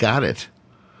ain't they got it?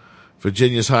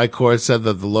 Virginia's High Court said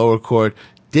that the lower court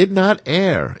did not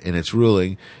err in its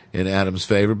ruling in Adams'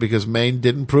 favor because Maine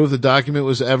didn't prove the document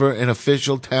was ever an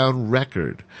official town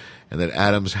record and that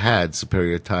Adams had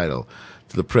superior title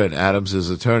to the print. Adams'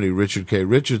 attorney, Richard K.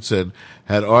 Richardson,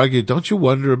 had argued, don't you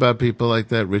wonder about people like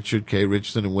that, Richard K.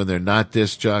 Richardson, and when they're not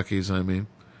disc jockeys,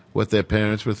 what their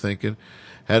parents were thinking,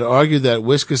 had argued that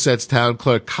Wiscasset's town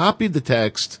clerk copied the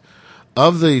text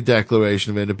of the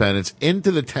Declaration of Independence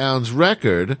into the town's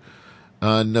record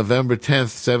on November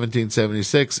 10th,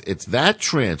 1776. It's that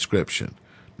transcription,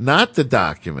 not the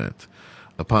document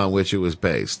upon which it was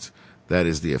based, that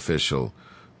is the official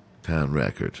town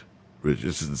record,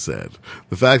 Richardson said.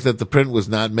 The fact that the print was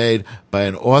not made by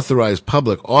an authorized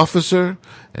public officer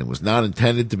and was not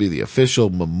intended to be the official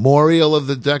memorial of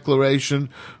the Declaration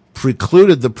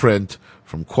precluded the print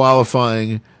from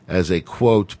qualifying as a,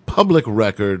 quote, public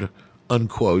record,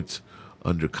 unquote,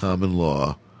 under common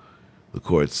law, the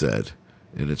court said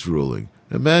in its ruling.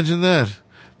 Imagine that.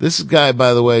 This guy,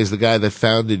 by the way, is the guy that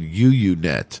founded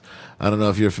UUNet. I don't know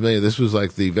if you're familiar. This was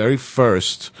like the very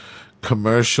first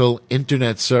commercial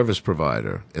internet service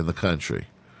provider in the country.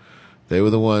 They were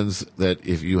the ones that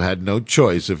if you had no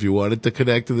choice, if you wanted to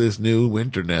connect to this new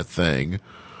internet thing,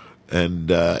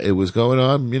 and it was going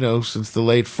on, since the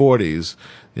late 40s,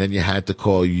 then you had to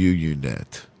call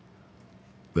UUNet.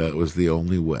 That was the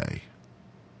only way.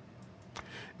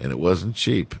 And it wasn't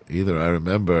cheap either. I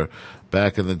remember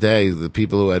back in the day, the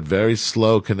people who had very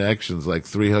slow connections, like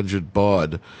 300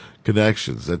 baud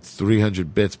connections, that's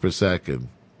 300 bits per second.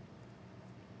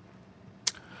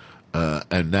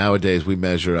 And nowadays we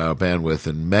measure our bandwidth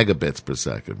in megabits per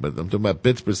second, but I'm talking about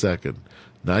bits per second,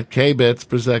 not kbits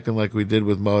per second like we did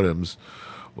with modems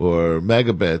or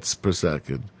megabits per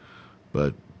second,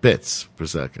 but bits per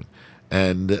second.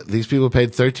 And these people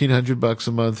paid $1,300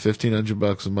 a month,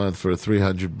 $1,500 a month for a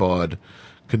 300 baud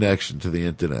connection to the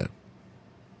internet.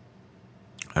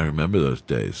 I remember those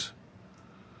days.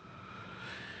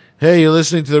 Hey, you're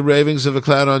listening to the Ravings of a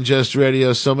Clown on Just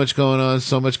Radio. So much going on,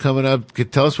 so much coming up.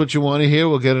 Tell us what you want to hear.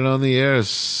 We'll get it on the air.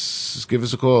 Give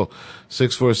us a call.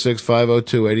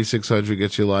 646-502-8600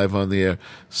 gets you live on the air.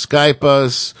 Skype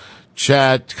us,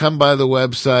 chat, come by the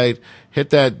website,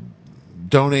 hit that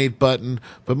donate button.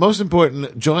 But most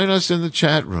important, join us in the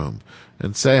chat room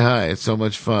and say hi. It's so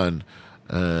much fun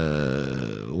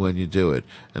when you do it.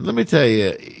 And let me tell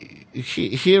you,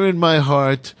 here in my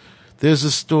heart, there's a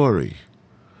story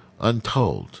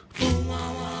untold.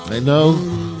 I know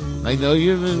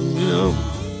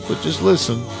but just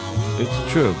listen.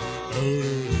 It's true.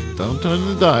 Don't turn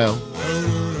the dial.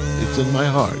 It's in my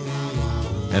heart.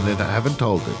 And I haven't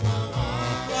told it.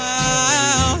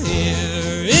 Well,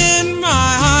 here in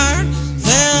my heart,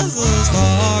 there's a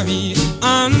story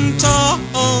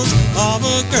untold of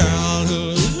a girl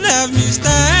who left me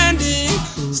standing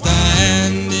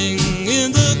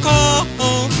in the cold,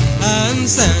 and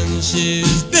since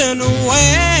she's been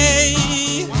away,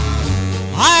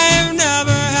 I've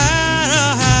never had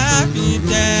a happy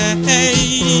day.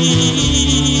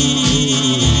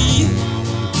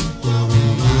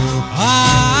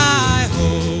 I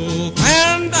hope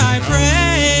and I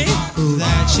pray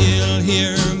that she'll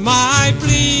hear my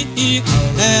plea,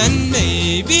 and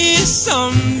maybe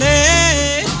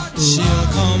someday she'll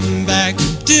come back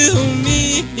to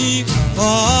me.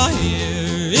 For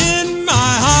here in my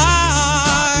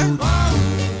heart,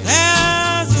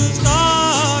 there's a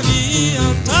story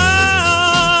untold.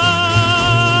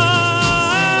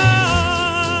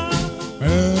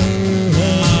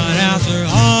 But after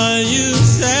all you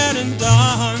said and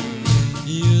done,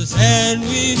 you said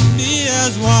we'd be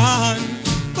as one.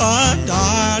 But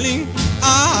darling,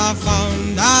 I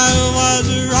found I was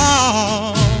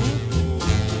wrong.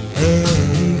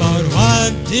 But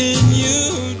what did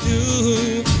you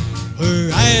do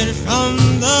right from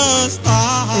the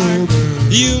start?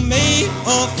 You made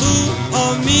a fool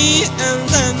of me and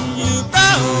then you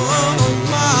broke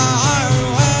my heart.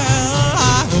 Well,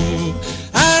 I hope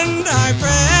and I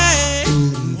pray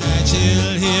that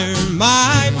you'll hear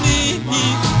my plea,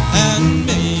 and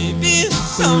maybe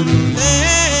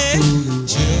someday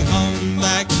she'll come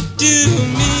back to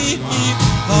me.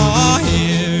 For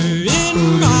here in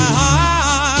my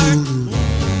heart,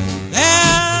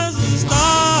 there's a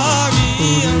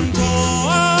story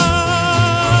untold.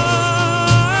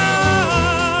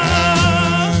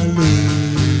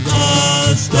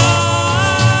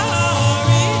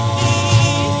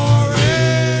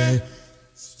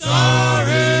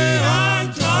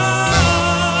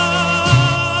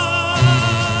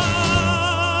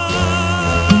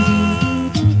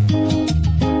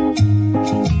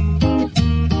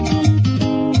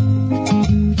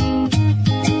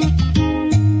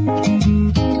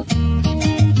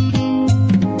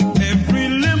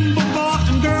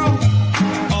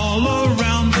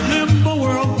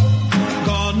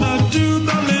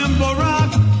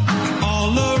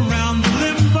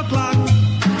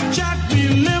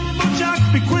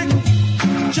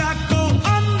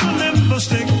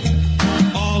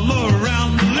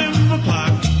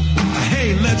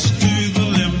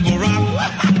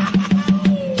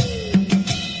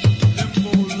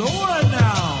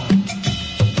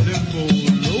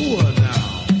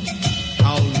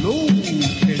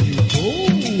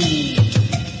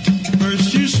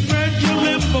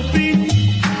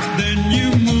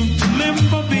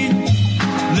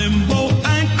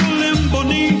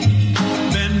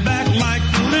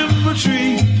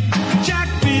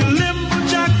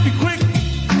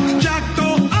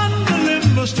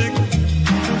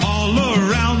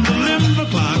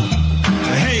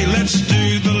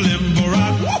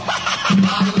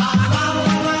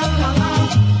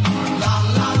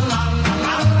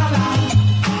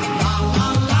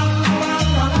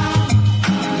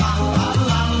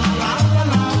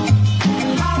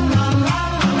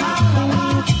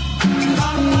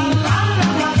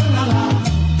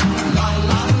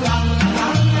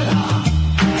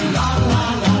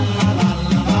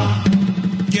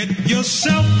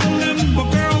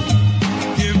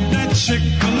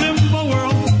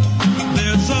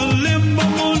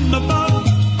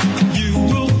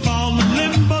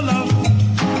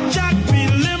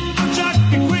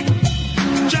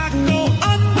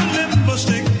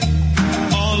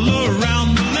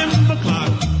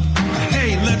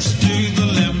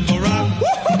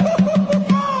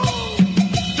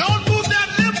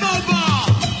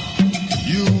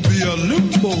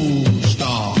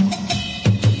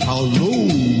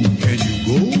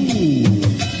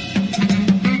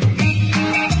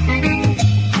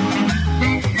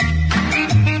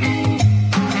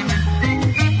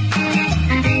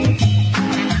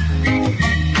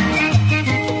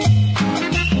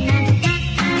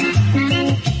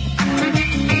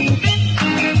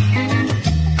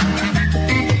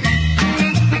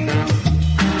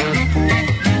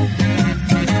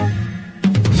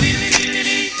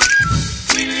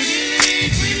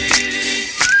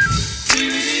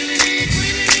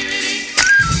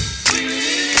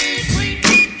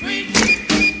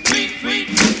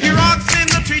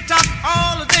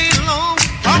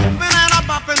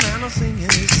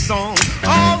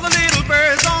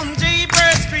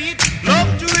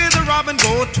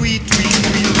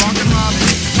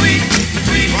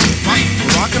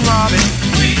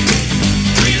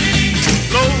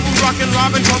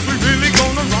 Robin, 'cause we're really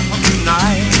gonna rock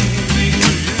tonight.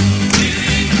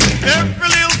 Every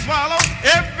little swallow,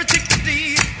 every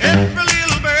chickadee, every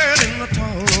little bird in the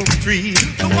tall oak tree,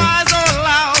 the wise or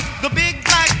loud, the big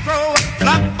black crow,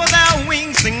 flap of their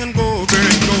wings, singing go,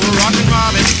 bird, go, rockin'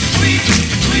 Robin,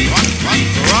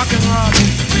 rockin' Robin,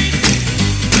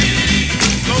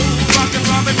 go, rockin'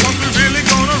 Robin, 'cause we're really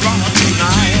gonna rock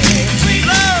tonight.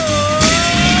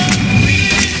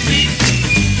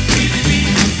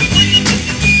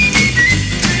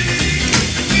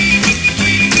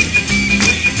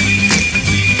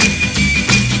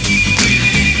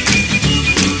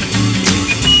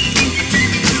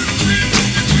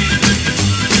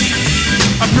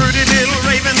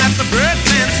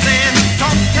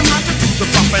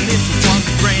 And it was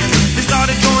grand. They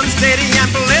started going steady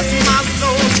and bless my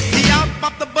soul. He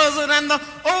outpopped the buzzard and the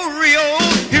Oreo.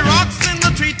 He rocks in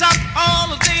the treetop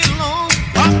all day long,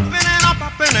 hopping and a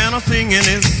popping and a singing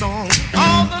his song.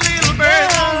 All the little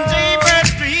birds on Jaybird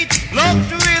Street love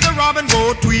to hear the robin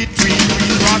go tweet, tweet,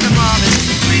 tweet. Rockin' Robin,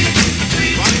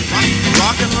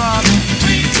 rockin' Robin,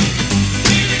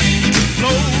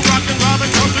 slow rockin' Robin,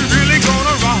 'cause we're really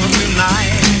gonna rock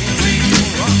tonight.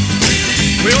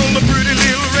 Well, the pretty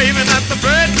little raven at the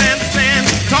Birdman stand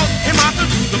taught him how to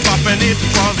do the pop, and it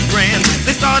was grand.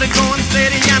 They started going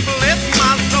steady and bless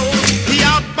my soul. He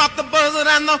outpopped the buzzard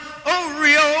and the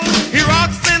Oreo. He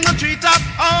rocks in the treetop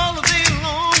all day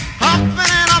long, hopping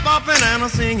and a bopping and a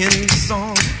singing his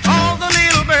song. All the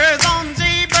little birds on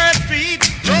Jaybird Street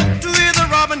love to hear the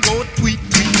robin go tweet,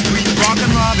 tweet, tweet. Rockin'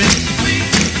 Robin,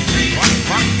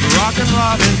 rockin'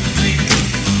 Robin,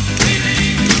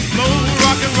 slow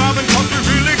rockin' Robin, 'cause we're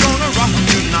really gonna rock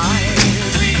tonight.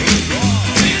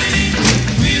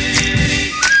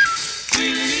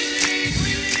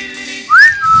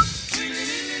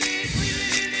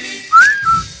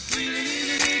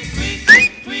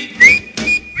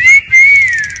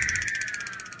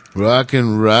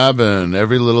 Rockin' Robin,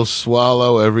 every little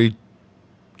swallow, every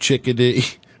chickadee,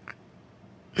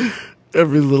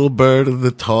 every little bird in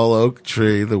the tall oak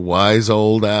tree, the wise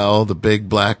old owl, the big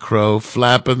black crow,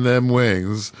 flapping them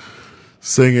wings,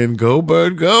 singing, go,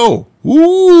 bird, go.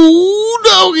 Ooh,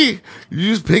 doggy.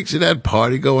 You just picture that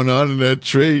party going on in that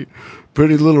tree.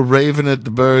 Pretty little raven at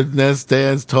the bird's nest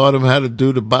dance taught him how to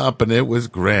do the bop, and it was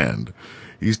grand.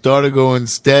 He started going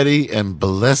steady, and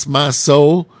bless my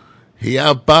soul, he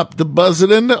outbopped the buzzard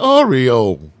and the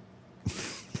Oreo.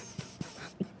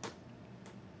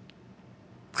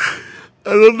 I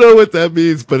don't know what that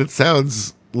means, but it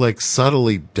sounds like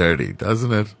subtly dirty,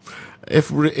 doesn't it?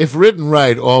 If written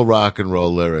right, all rock and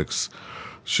roll lyrics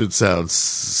should sound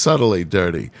subtly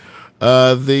dirty.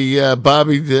 The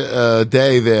Bobby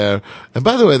Day there. And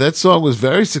by the way, that song was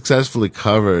very successfully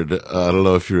covered. I don't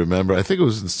know if you remember. I think it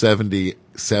was in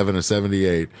 77 or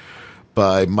 78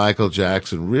 by Michael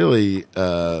Jackson. Really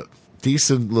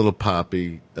decent little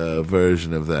poppy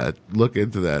version of that. Look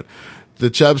into that. The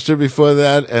Chubster before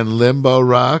that, and Limbo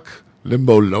Rock.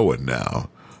 Limbo lower now.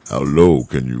 How low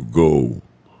can you go?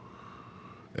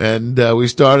 And we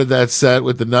started that set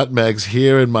with the Nutmegs.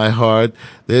 Here in my heart,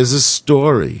 there's a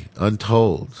story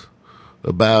untold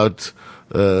about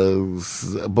a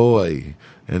boy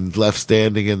and left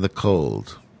standing in the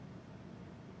cold.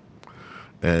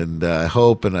 And I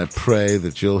hope and I pray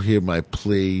that you'll hear my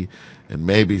plea, and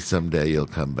maybe someday you'll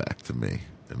come back to me.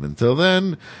 And until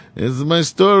then, this is my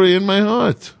story in my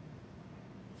heart.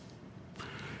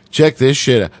 Check this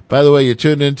shit out. By the way, you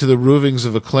tuned into the Ravings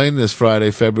of Acclaim this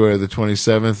Friday, February the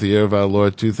 27th, the year of our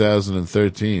Lord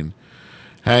 2013.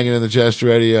 Hanging in the Jest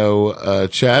Radio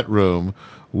chat room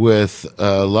with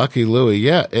Lucky Louie.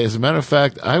 Yeah, as a matter of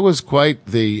fact, I was quite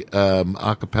the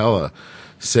a cappella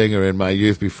singer in my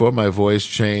youth before my voice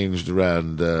changed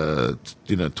around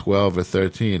 12 or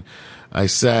 13. I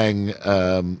sang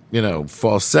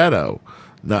falsetto,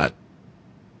 not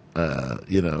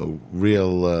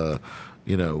real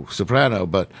soprano,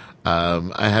 but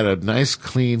I had a nice,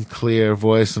 clean, clear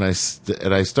voice, and I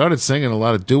started singing a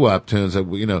lot of doo-wop tunes.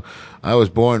 I was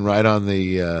born right on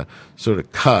the sort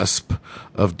of cusp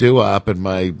of doo-wop, and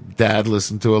my dad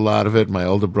listened to a lot of it, my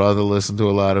older brother listened to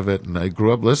a lot of it, and I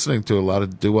grew up listening to a lot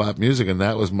of doo-wop music, and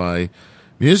that was my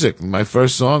music. My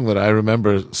first song that I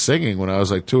remember singing when I was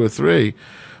like 2 or 3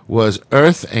 was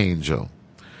Earth Angel.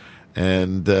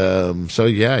 And so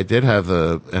yeah, I did have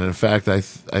and in fact I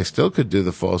still could do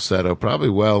the falsetto probably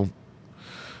well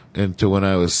into when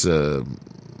I was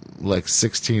like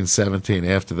 16, 17.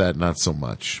 After that, not so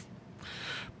much.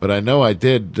 But I know I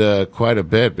did quite a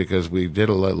bit because we did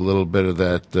a little bit of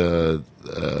that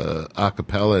a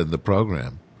cappella in the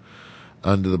program,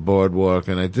 Under the Boardwalk,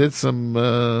 and I did some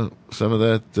of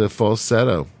that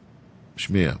falsetto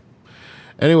Shmia.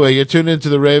 Anyway, you're tuned into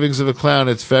the Ravings of a Clown.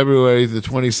 It's February the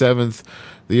 27th,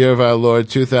 the year of our Lord,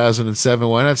 2007.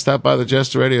 Why not stop by the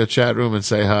Jester Radio chat room and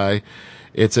say hi?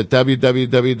 It's at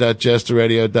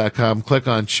www.jesterradio.com. Click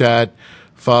on chat.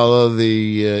 Follow the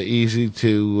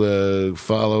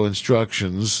easy-to-follow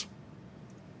instructions.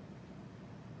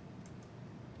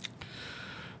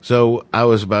 So I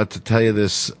was about to tell you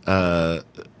this a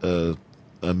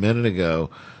minute ago.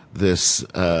 This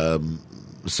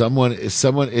someone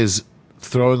is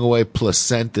throwing away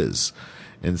placentas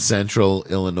in central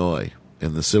Illinois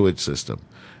in the sewage system,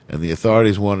 and the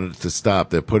authorities wanted it to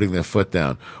stop. They're putting their foot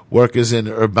down. Workers in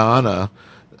Urbana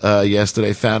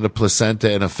yesterday found a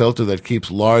placenta in a filter that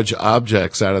keeps large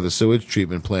objects out of the sewage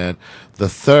treatment plant. The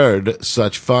third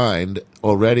such find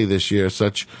already this year,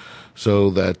 so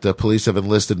that police have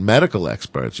enlisted medical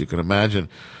experts. You can imagine.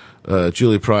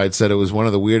 Julie Pride said it was one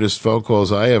of the weirdest phone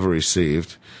calls I ever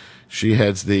received. She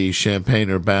heads the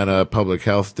Champaign-Urbana Public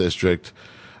Health District.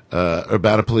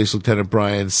 Urbana Police Lieutenant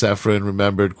Brian Sefrin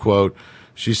remembered, quote,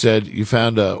 she said, "You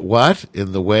found a what?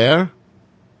 In the where?"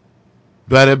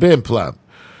 Bada bim plum.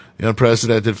 The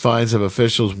unprecedented finds have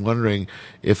officials wondering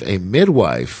if a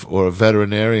midwife or a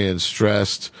veterinarian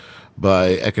stressed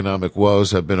by economic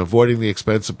woes have been avoiding the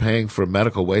expense of paying for a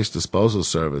medical waste disposal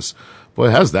service. Boy,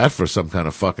 how's that for some kind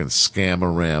of fucking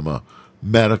scamorama?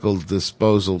 Medical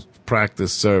disposal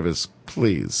practice service,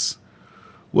 please.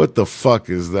 What the fuck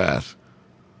is that?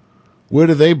 Where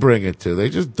do they bring it to? They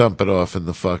just dump it off in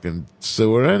the fucking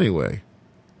sewer anyway.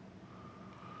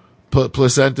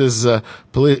 Placentas,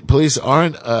 police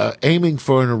aren't aiming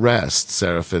for an arrest,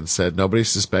 Serafin said. Nobody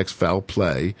suspects foul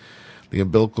play. The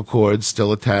umbilical cords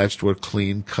still attached were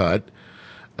clean cut.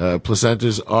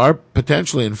 Placentas are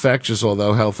potentially infectious,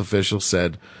 although health officials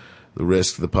said the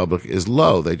risk to the public is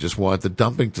low. They just want the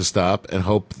dumping to stop and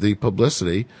hope the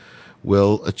publicity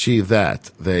will achieve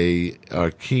that. They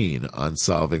are keen on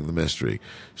solving the mystery.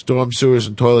 Storm sewers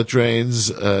and toilet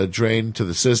drains drain to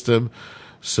the system,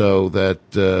 so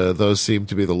that those seem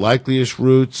to be the likeliest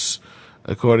routes,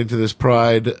 according to this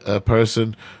Pride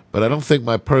person. But I don't think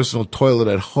my personal toilet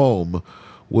at home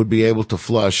would be able to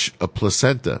flush a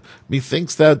placenta.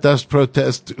 Methinks thou dost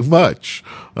protest too much.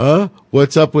 Huh?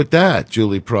 What's up with that,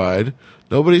 Julie Pride?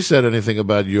 Nobody said anything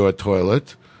about your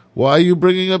toilet. Why are you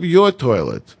bringing up your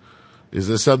toilet? Is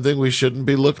there something we shouldn't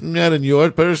be looking at in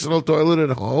your personal toilet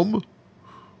at home?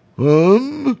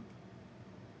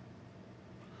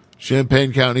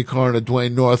 Champaign County Coroner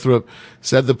Dwayne Northrup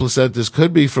said the placentas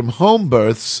could be from home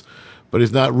births, but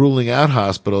he's not ruling out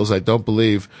hospitals. I don't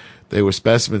believe they were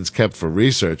specimens kept for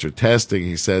research or testing.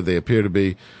 He said they appear to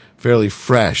be fairly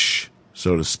fresh,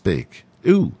 so to speak.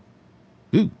 Ooh.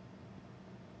 Well,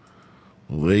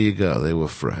 there you go. They were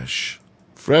fresh.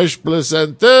 Fresh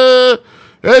placenta.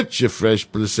 That's your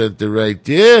fresh placenta right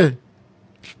there.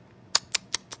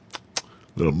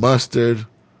 Little mustard.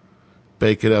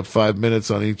 Bake it up 5 minutes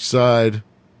on each side.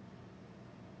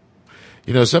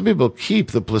 You know, some people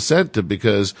keep the placenta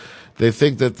because they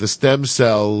think that the stem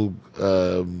cell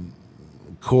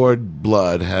cord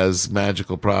blood has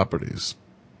magical properties.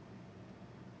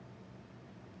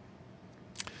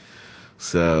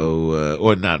 So,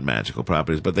 or not magical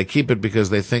properties, but they keep it because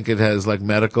they think it has like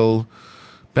medical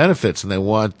benefits, and they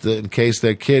want, in case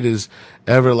their kid is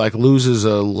ever like loses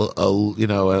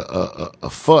a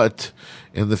foot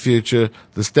in the future,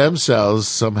 the stem cells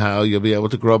somehow you'll be able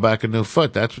to grow back a new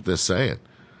foot. That's what they're saying.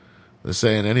 They're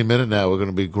saying any minute now we're going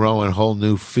to be growing whole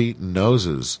new feet and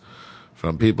noses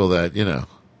from people that,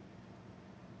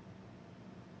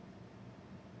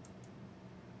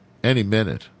 any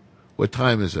minute. What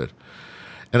time is it?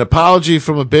 An apology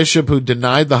from a bishop who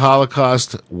denied the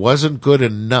Holocaust wasn't good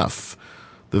enough,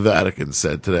 the Vatican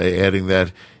said today, adding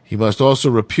that he must also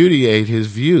repudiate his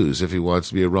views if he wants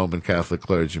to be a Roman Catholic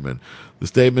clergyman. The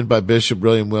statement by Bishop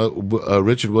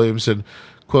Richard Williamson,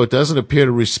 quote, doesn't appear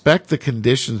to respect the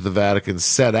conditions the Vatican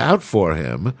set out for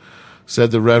him,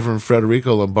 said the Reverend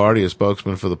Federico Lombardi, a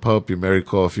spokesman for the Pope. You may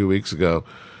recall a few weeks ago,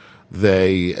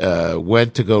 they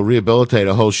went to go rehabilitate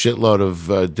a whole shitload of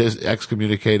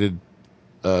excommunicated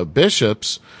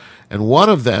bishops, and one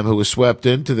of them who was swept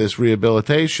into this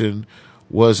rehabilitation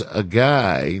was a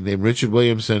guy named Richard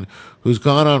Williamson, who's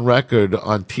gone on record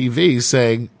on TV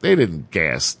saying they didn't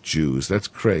gas Jews. That's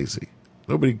crazy.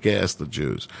 Nobody gassed the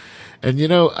Jews. And,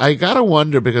 I got to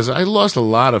wonder, because I lost a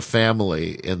lot of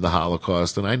family in the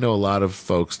Holocaust, and I know a lot of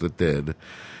folks that did.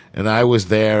 And I was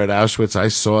there at Auschwitz. I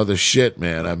saw the shit,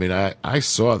 man. I mean, I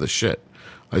saw the shit.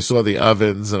 I saw the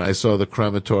ovens, and I saw the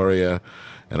crematoria,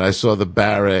 and I saw the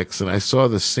barracks, and I saw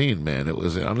the scene, man. It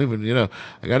was, I don't even,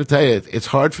 I got to tell you, it's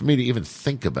hard for me to even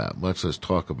think about, much less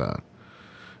talk about.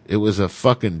 It was a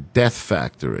fucking death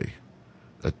factory.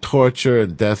 A torture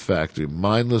and death factory.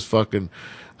 Mindless fucking...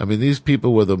 I mean, these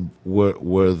people were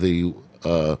the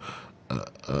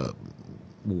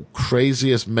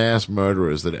craziest mass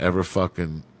murderers that ever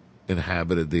fucking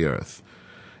inhabited the earth.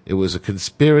 It was a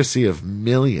conspiracy of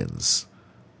millions.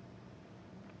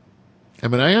 I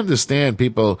mean, I understand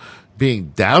people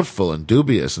being doubtful and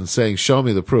dubious and saying, show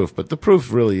me the proof, but the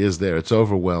proof really is there. It's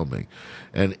overwhelming.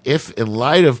 And if, in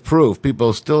light of proof,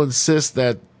 people still insist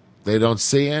that they don't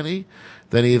see any,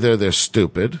 then either they're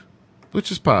stupid,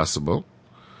 which is possible,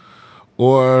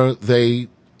 or they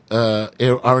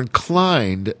are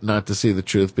inclined not to see the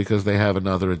truth because they have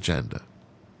another agenda.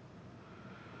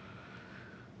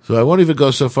 So I won't even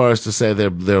go so far as to say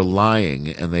they're lying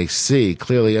and they see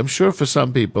clearly. I'm sure for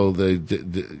some people,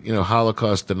 the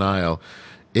Holocaust denial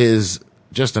is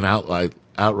just an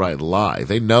outright lie.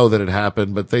 They know that it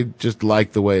happened, but they just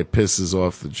like the way it pisses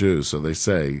off the Jews, so they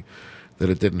say that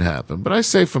it didn't happen. But I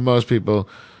say for most people,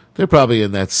 they're probably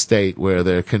in that state where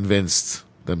they're convinced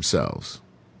themselves.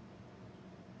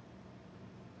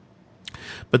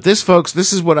 But this, folks,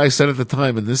 this is what I said at the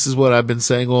time, and this is what I've been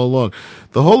saying all along.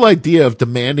 The whole idea of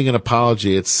demanding an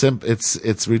apology, it's absurd.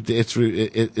 It's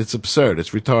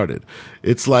retarded.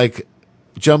 It's like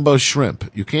jumbo shrimp.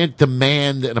 You can't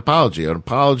demand an apology. An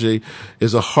apology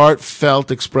is a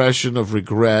heartfelt expression of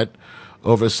regret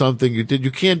over something you did.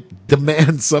 You can't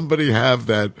demand somebody have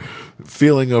that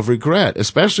feeling of regret,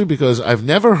 especially because I've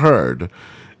never heard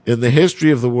in the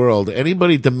history of the world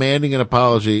anybody demanding an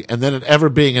apology and then it ever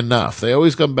being enough. They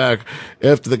always come back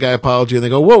after the guy apology and they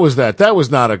go, what was that? That was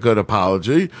not a good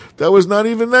apology. That was not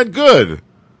even that good.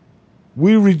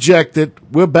 We reject it.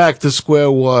 We're back to square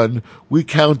one. We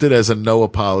count it as a no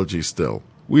apology still.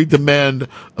 We demand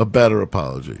a better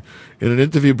apology. In an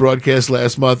interview broadcast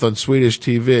last month on Swedish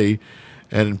TV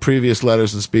and in previous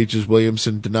letters and speeches,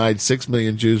 Williamson denied 6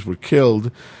 million Jews were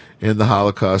killed in the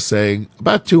Holocaust, saying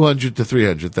about 200 to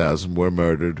 300,000 were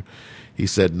murdered. He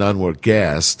said none were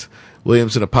gassed.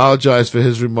 Williamson apologized for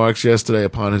his remarks yesterday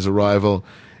upon his arrival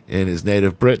in his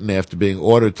native Britain after being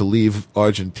ordered to leave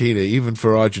Argentina. Even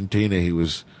for Argentina, he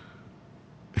was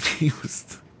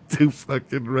too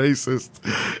fucking racist.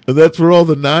 And that's where all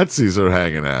the Nazis are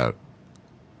hanging out.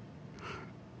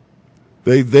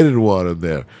 They didn't want him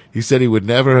there. He said he would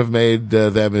never have made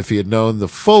them if he had known the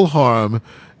full harm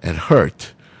and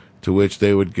hurt to which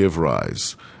they would give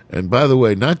rise. And by the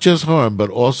way, not just harm,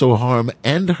 but also harm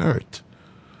and hurt.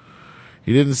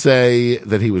 He didn't say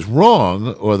that he was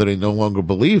wrong or that he no longer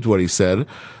believed what he said.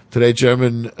 Today,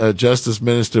 German Justice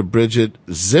Minister Brigitte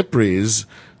Zypries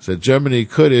said Germany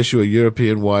could issue a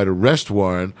European-wide arrest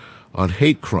warrant on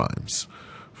hate crimes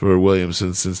for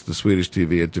Williamson since the Swedish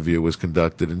TV interview was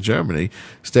conducted in Germany.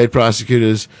 State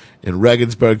prosecutors in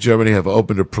Regensburg, Germany, have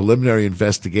opened a preliminary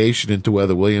investigation into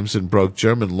whether Williamson broke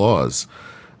German laws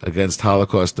against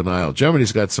Holocaust denial.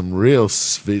 Germany's got some real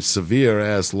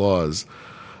severe-ass laws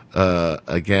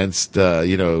against,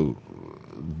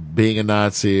 being a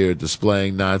Nazi or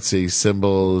displaying Nazi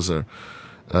symbols or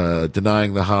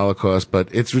denying the Holocaust.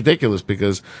 But it's ridiculous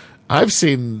because I've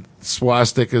seen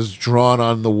swastikas drawn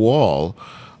on the wall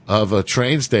of a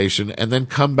train station and then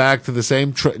come back to the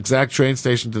same exact train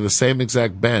station to the same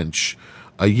exact bench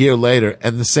a year later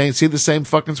and see the same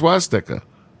fucking swastika.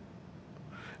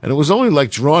 And it was only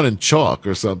like drawn in chalk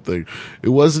or something. It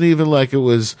wasn't even like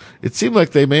it seemed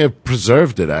like they may have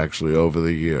preserved it actually over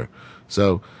the year.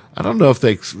 So I don't know if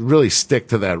they really stick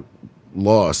to that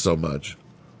law so much.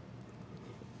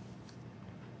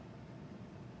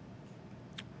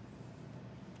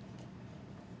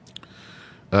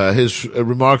 His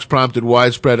remarks prompted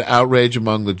widespread outrage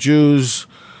among the Jews.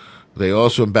 They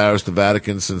also embarrassed the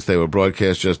Vatican since they were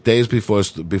broadcast just days before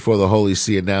the Holy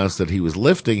See announced that he was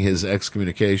lifting his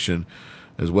excommunication,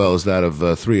 as well as that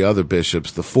of 3 other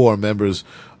bishops. The 4 members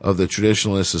of the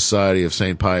Traditionalist Society of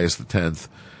St. Pius X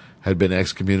had been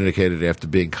excommunicated after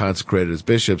being consecrated as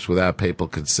bishops without papal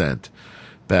consent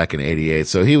back in 1988.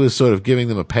 So he was sort of giving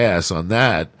them a pass on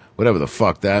that, whatever the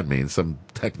fuck that means, some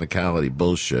technicality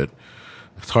bullshit.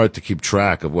 It's hard to keep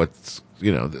track of what's,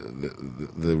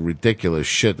 the ridiculous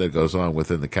shit that goes on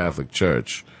within the Catholic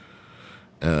Church.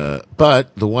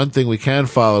 But the one thing we can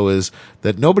follow is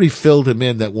that nobody filled him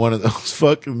in that one of those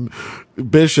fucking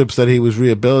bishops that he was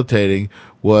rehabilitating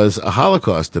was a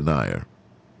Holocaust denier.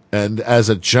 And as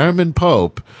a German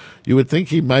pope, you would think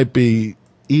he might be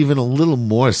even a little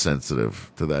more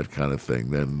sensitive to that kind of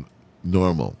thing than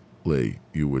normally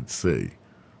you would see.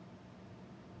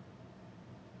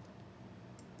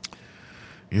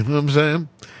 You know what I'm saying?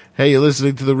 Hey, you're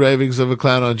listening to the Ravings of a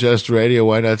Clown on Just Radio.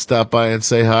 Why not stop by and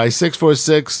say hi?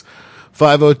 646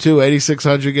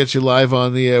 502-8600 gets you live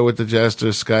on the air with the Jester.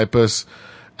 Skype us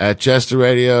at Jester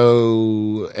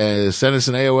Radio. Send us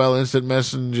an AOL Instant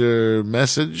Messenger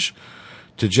message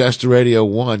to Jester Radio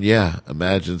 1. Yeah,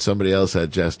 imagine somebody else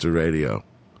had Jester Radio.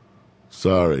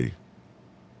 Sorry.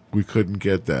 We couldn't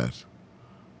get that.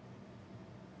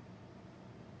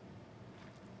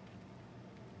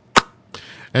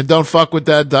 And don't fuck with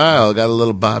that dial. Got a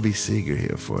little Bobby Seger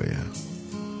here for you.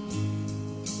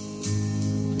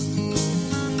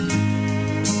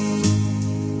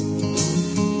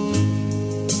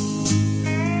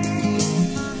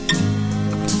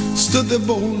 Stood there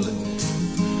boldly,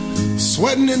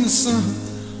 sweating in the sun.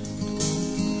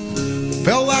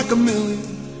 Felt like a million,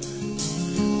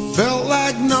 felt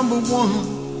like number one.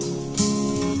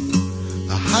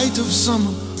 The height of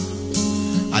summer,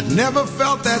 I'd never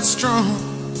felt that strong,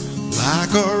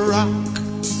 like a rock.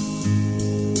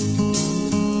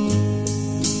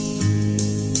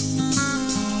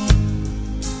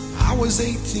 I was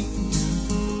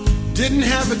 18, didn't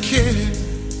have a care,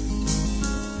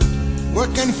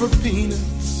 working for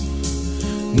peanuts,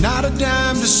 not a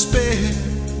dime to spare.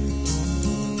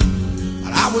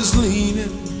 But I was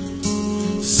leaning,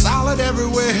 solid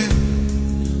everywhere,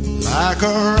 like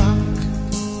a rock.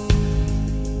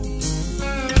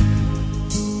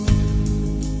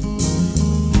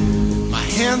 My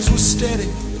hands were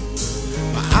steady,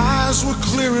 my eyes were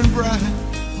clear and bright.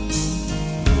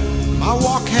 My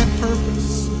walk had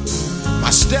purpose,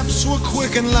 my steps were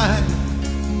quick and light.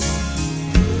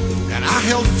 And I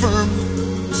held firm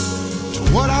to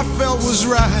what I felt was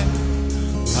right,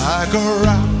 like a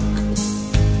rock.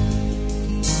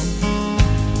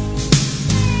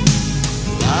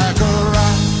 Like a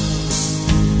rock.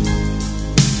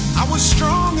 I was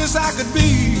strong as I could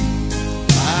be,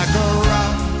 like a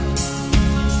rock.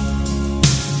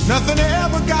 Nothing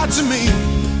ever got to me,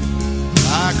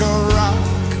 like a rock.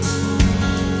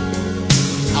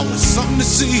 I was something to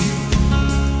see,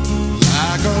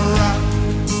 like a rock.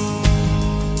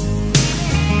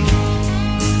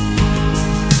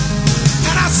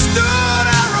 Stood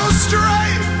arrow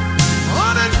straight,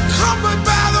 unencumbered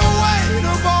by the weight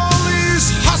of all these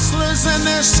hustlers and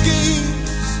their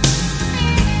schemes.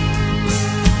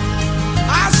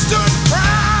 I stood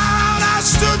proud, I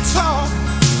stood tall,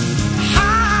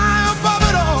 high above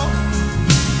it all.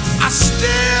 I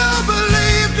still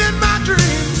believed in my dreams.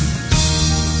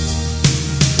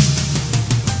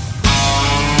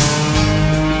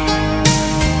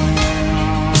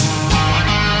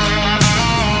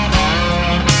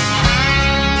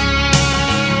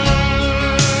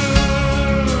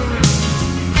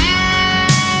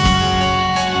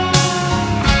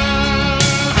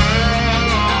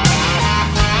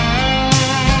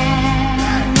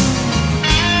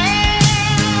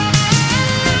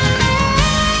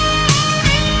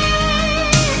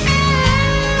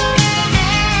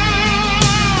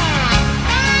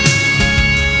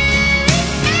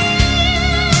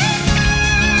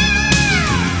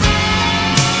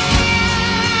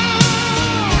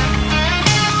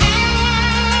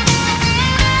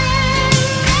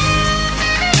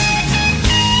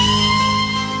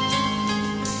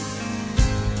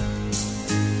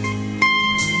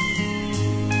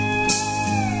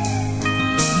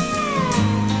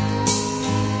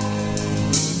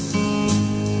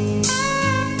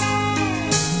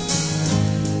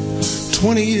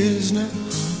 Years now,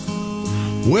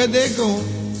 where'd they go?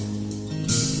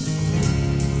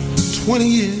 20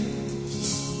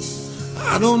 years,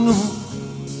 I don't know.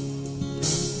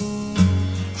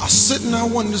 I sit and I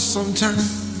wonder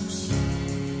sometimes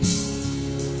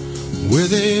where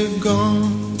they've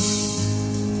gone.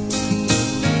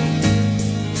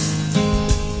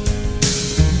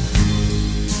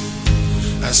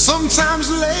 And sometimes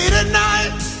late at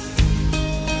night,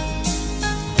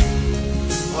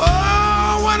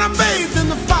 when I'm bathed in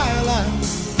the firelight,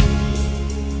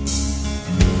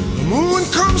 the moon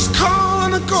comes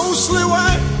calling a ghostly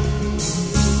way,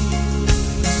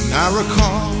 and I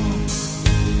recall,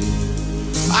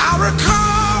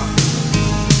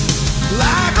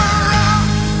 like a rock,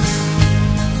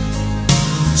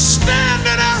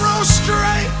 standing arrow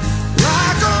straight,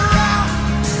 like a rock,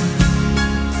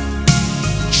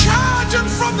 charging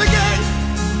from the gate,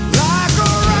 like a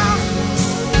rock.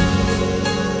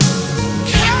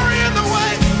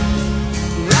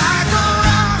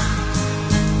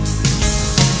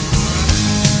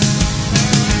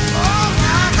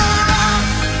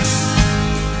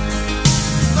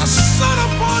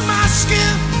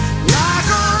 Skin like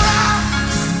a rock,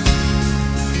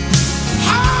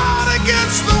 hard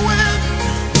against the wind,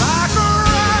 like a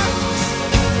rock.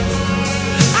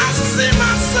 I see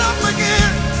myself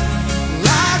again,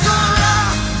 like a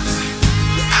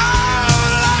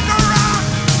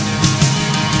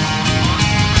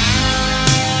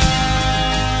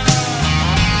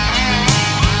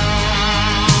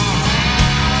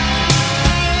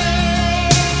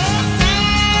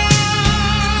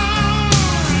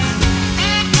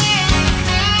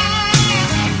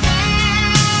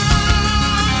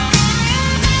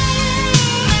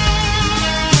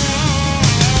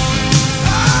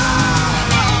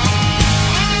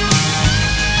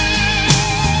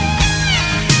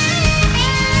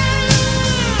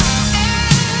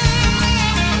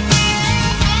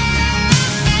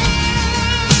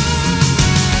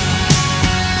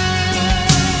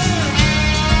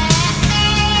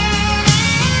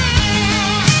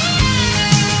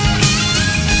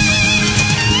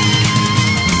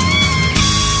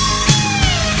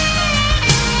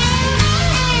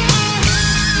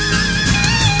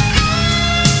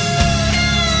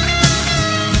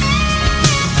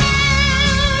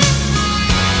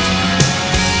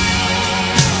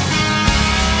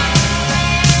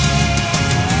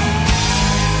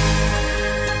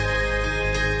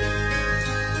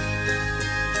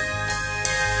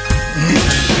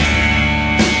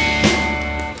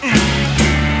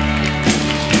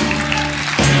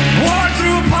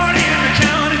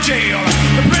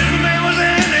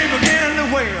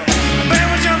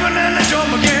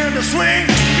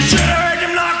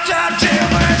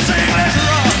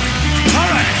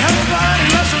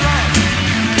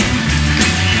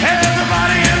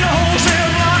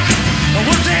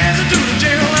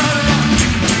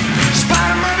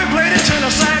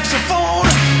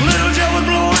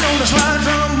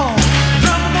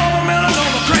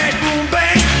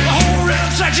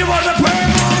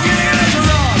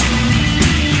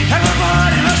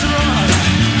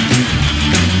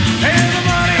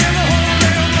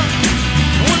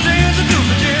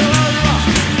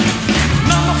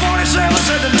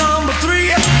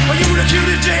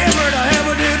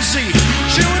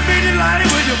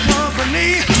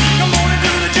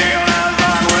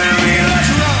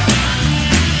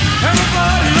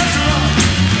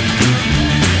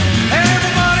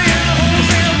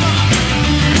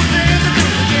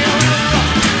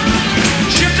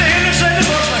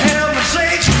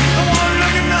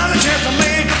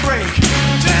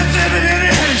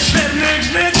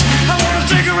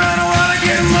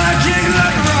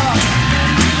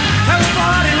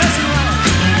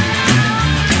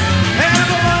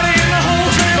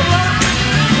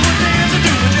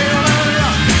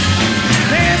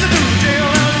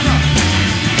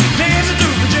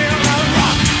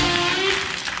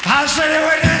I said they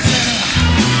were dancing.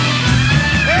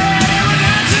 Yeah, they were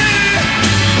dancing.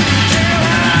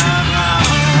 Yeah,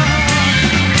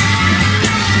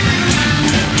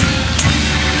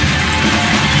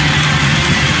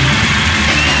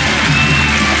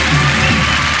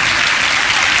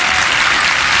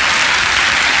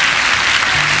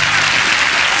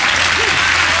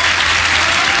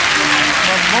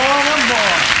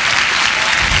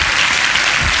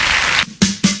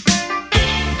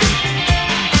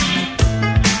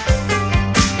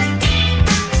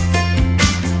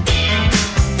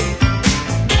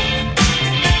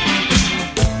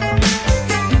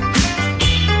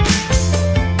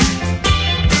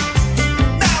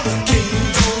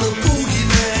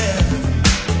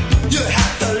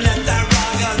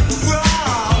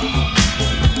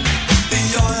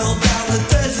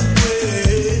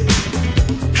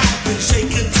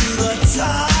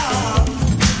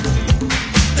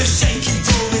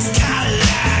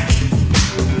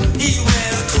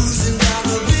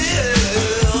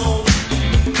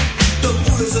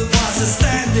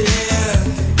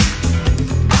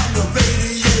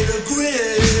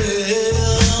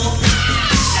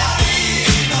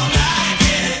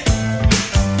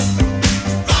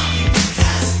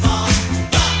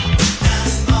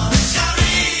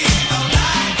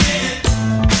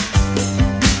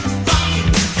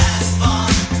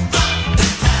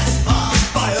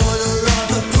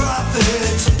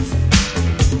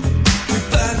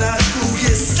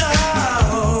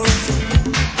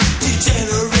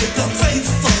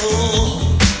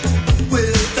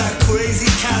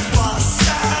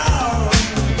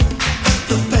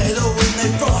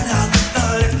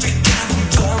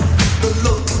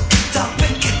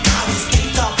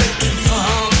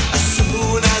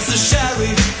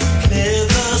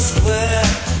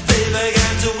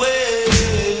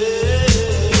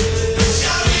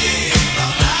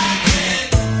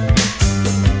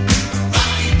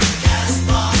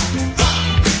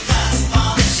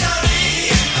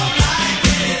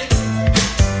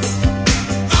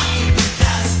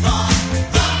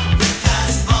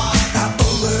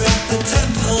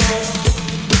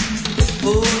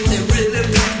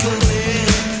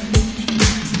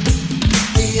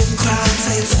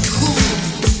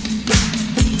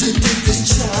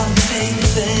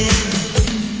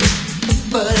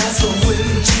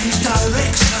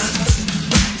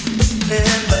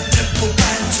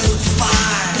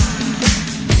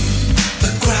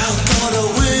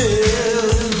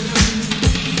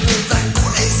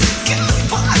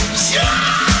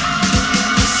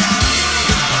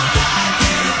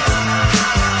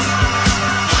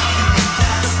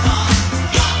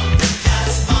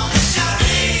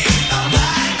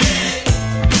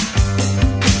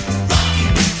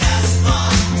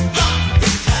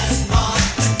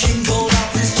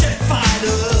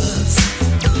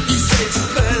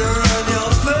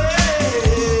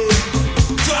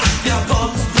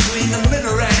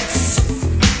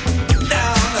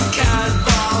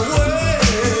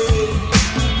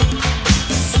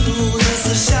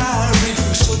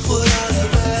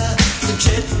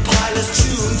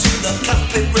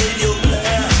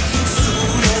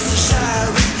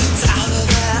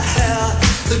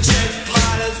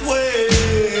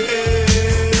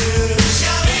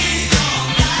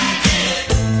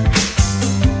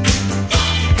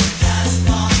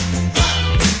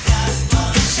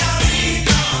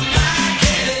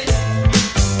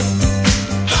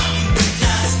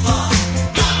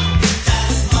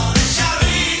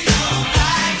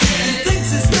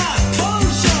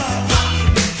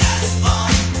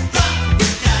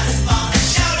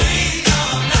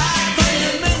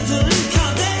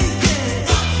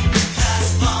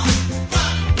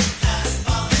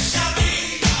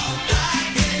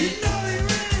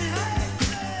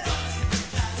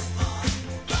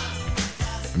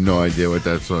 No idea what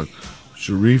that song.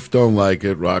 Sharif don't like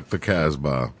it. Rock the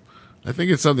Casbah. I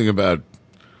think it's something about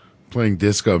playing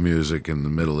disco music in the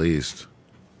Middle East.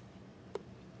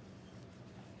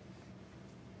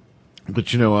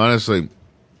 But honestly,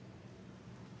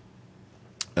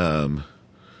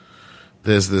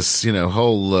 there's this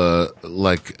whole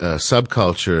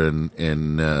subculture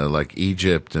in like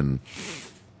Egypt and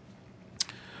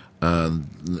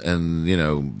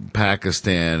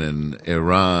Pakistan and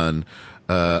Iran.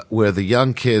 Where the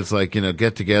young kids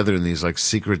get together in these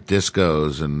secret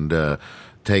discos and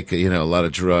take a lot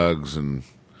of drugs and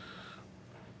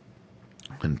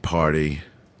party.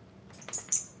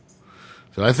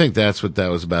 So I think that's what that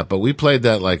was about. But we played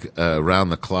that like around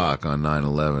the clock on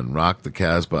 9/11. Rock the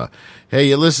Casbah. Hey,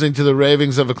 you're listening to the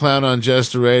Ravings of a Clown on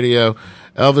Jester Radio.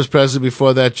 Elvis Presley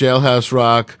before that, Jailhouse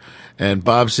Rock. And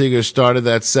Bob Seger started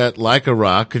that set like a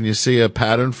rock. Can you see a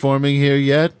pattern forming here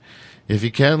yet? If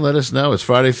you can, let us know. It's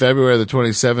Friday, February the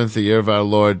 27th, the year of our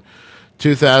Lord,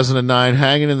 2009.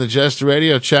 Hanging in the Jester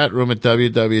Radio chat room at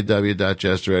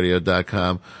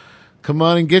www.jesterradio.com. Come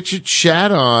on and get your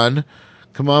chat on.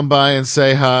 Come on by and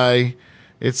say hi.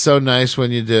 It's so nice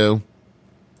when you do.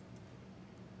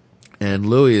 And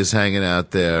Louie is hanging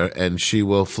out there, and she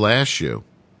will flash you.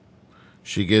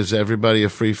 She gives everybody a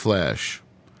free flash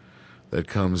that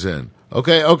comes in.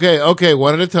 Okay,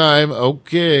 one at a time.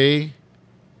 Okay.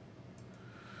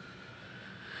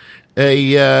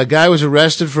 A guy was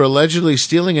arrested for allegedly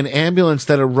stealing an ambulance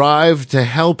that arrived to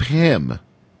help him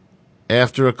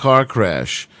after a car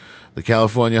crash. The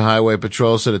California Highway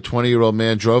Patrol said a 20-year-old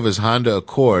man drove his Honda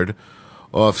Accord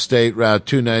off State Route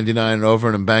 299 and over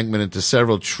an embankment into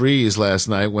several trees last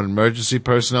night. When emergency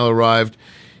personnel arrived,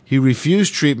 he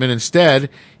refused treatment. Instead,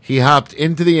 he hopped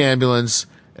into the ambulance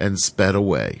and sped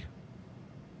away.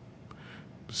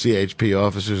 CHP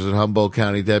officers and Humboldt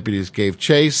County deputies gave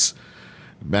chase,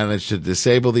 managed to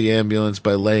disable the ambulance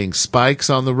by laying spikes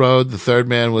on the road. The third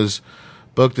man was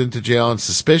booked into jail on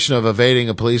suspicion of evading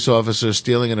a police officer,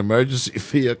 stealing an emergency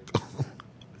vehicle,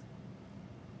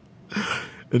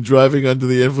 and driving under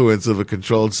the influence of a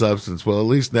controlled substance. Well, at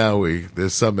least now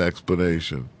there's some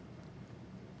explanation.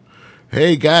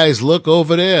 Hey, guys, look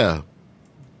over there.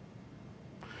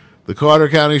 The Carter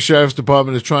County Sheriff's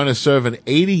Department is trying to serve an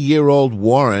 80-year-old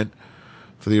warrant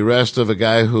for the arrest of a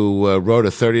guy who wrote a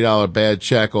 $30 bad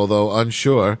check, although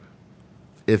unsure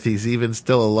if he's even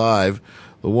still alive.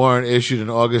 The warrant issued in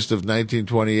August of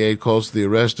 1928 calls for the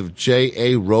arrest of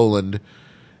J.A. Rowland.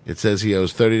 It says he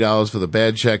owes $30 for the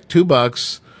bad check,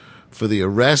 $2 for the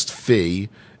arrest fee,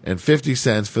 and 50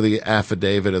 cents for the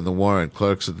affidavit and the warrant.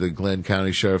 Clerks at the Glenn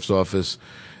County Sheriff's Office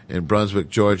in Brunswick,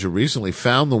 Georgia, recently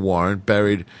found the warrant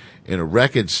buried in a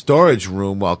record storage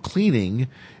room while cleaning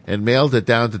and mailed it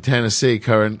down to Tennessee.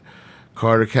 Current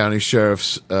Carter County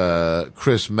Sheriff's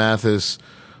Chris Mathis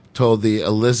told the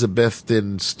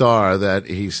Elizabethton Star that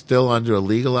he's still under a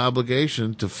legal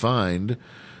obligation to find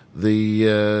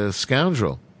the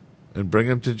scoundrel and bring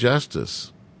him to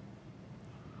justice.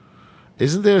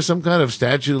 Isn't there some kind of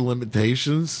statute of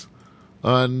limitations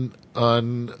on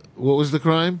what was the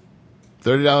crime?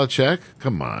 $30 check?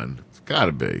 Come on. It's got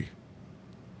to be.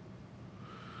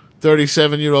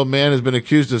 37-year-old man has been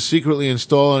accused of secretly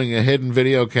installing a hidden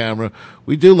video camera.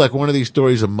 We do like one of these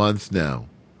stories a month now,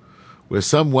 where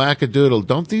some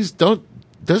wackadoodle,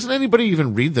 doesn't anybody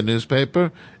even read the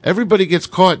newspaper? Everybody gets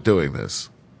caught doing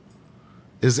this.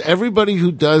 Is everybody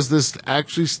who does this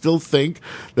actually still think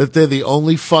that they're the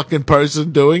only fucking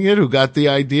person doing it who got the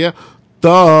idea?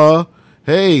 Duh.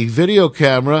 Hey, video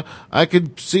camera, I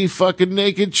could see fucking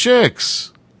naked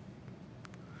chicks.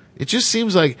 It just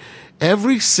seems like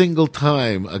every single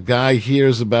time a guy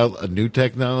hears about a new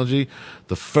technology,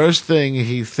 the first thing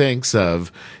he thinks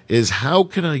of is, how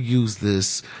can I use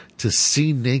this to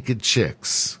see naked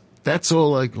chicks? That's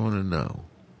all I want to know.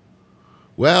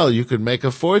 Well, you could make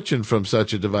a fortune from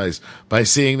such a device by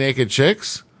seeing naked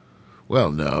chicks?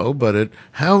 Well, no, but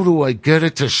how do I get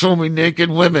it to show me naked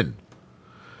women?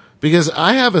 Because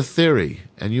I have a theory,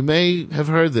 and you may have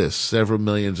heard this several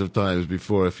millions of times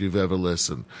before if you've ever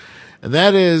listened, and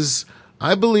that is,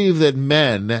 I believe that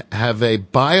men have a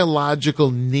biological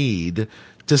need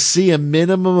to see a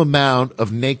minimum amount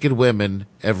of naked women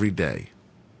every day.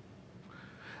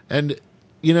 And,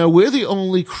 we're the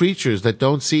only creatures that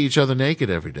don't see each other naked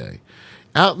every day.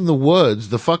 Out in the woods,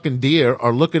 the fucking deer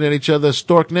are looking at each other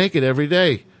stark naked every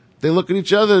day. They look at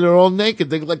each other, they're all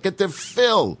naked. They get their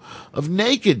fill of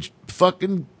naked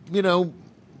fucking,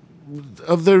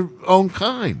 of their own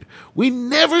kind. We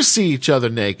never see each other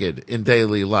naked in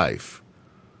daily life.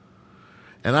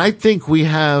 And I think we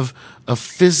have a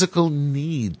physical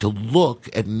need to look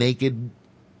at naked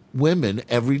women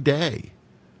every day.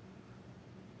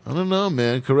 I don't know,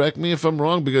 man. Correct me if I'm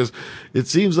wrong, because it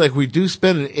seems like we do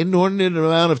spend an inordinate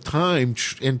amount of time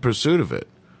in pursuit of it.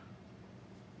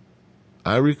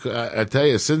 I tell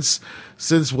you, since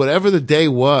whatever the day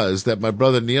was that my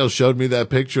brother Neil showed me that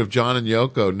picture of John and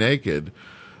Yoko naked,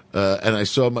 and I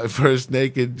saw my first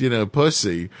naked,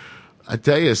 pussy, I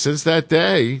tell you, since that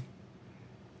day,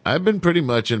 I've been pretty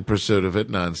much in pursuit of it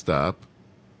nonstop.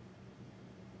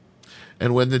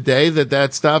 And when the day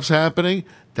that stops happening,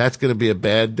 that's going to be a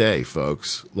bad day,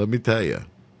 folks. Let me tell you,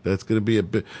 that's going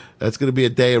to be a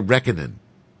day of reckoning.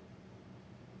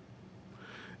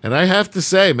 And I have to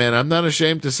say, man, I'm not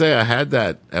ashamed to say I had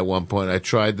that at one point. I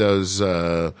tried those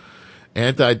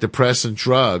antidepressant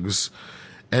drugs.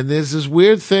 And there's this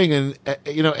weird thing. And,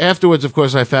 afterwards, of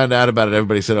course, I found out about it.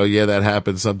 Everybody said, oh, yeah, that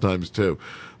happens sometimes, too.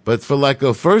 But for like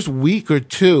the first week or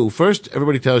two, first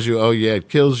everybody tells you, oh, yeah, it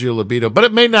kills your libido. But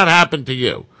it may not happen to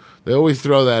you. They always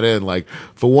throw that in. Like,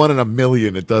 for 1 in a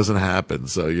million, it doesn't happen.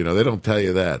 So, they don't tell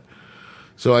you that.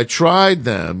 So I tried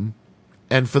them.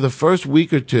 And for the first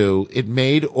week or two, it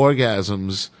made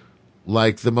orgasms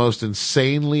like the most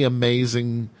insanely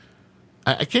amazing.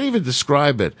 I can't even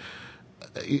describe it.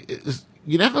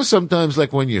 You know how sometimes,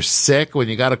 like when you're sick, when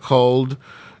you got a cold,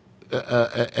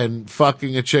 and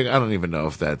fucking a chick, I don't even know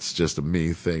if that's just a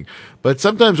me thing. But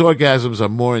sometimes orgasms are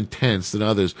more intense than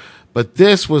others. But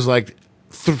this was like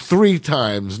 3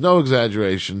 times, no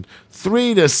exaggeration,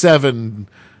 3 to 7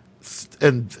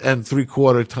 and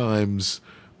 3/4 times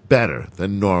better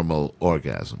than normal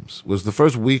orgasms. Was the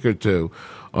first week or two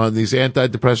on these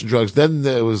antidepressant drugs. Then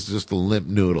there was just a limp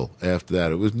noodle after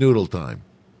that. It was noodle time.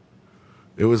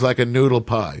 It was like a noodle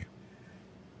pie.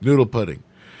 Noodle pudding.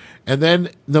 And then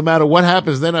no matter what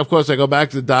happens, then of course I go back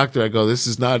to the doctor. I go, this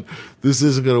isn't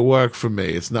going to work for me.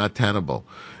 It's not tenable.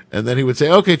 And then he would say,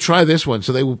 okay, try this one.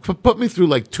 So they would put me through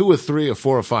like 2 or 3 or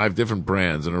 4 or 5 different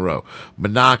brands in a row.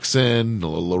 Minoxin,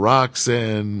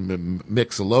 Laroxin,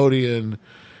 Mixolydian.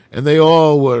 And they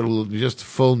all were just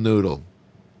full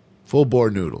bore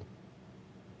noodle.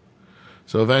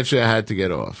 So eventually I had to get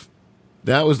off.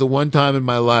 That was the one time in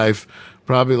my life,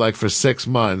 probably like for 6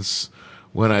 months,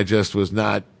 when I just was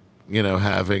not,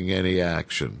 having any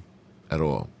action at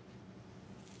all.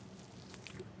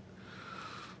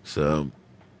 So,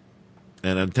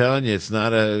 and I'm telling you,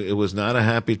 it was not a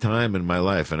happy time in my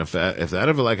life. And if that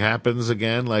ever like happens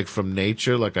again, like from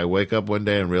nature, like I wake up one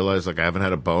day and realize like I haven't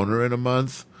had a boner in a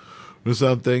month or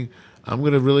something, I'm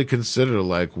going to really consider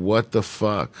like, what the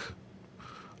fuck?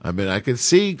 I mean, I could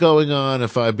see going on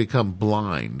if I become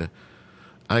blind.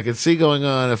 I could see going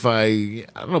on if I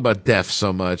don't know about deaf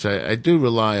so much. I do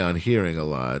rely on hearing a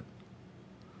lot.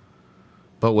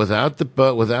 But without the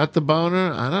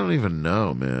boner, I don't even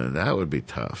know, man. That would be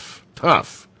tough.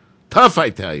 Tough, I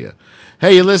tell you.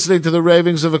 Hey, you're listening to the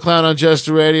Ravings of a Clown on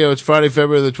Jester Radio. It's Friday,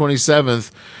 February the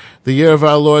 27th, the year of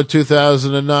our Lord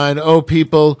 2009. Oh,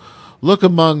 people, look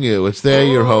among you. It's there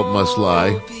your hope must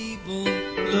lie. Oh, people,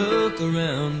 look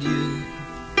around you.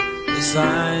 The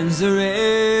signs are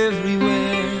everywhere.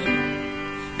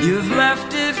 You've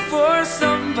left it for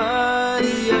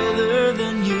somebody other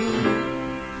than you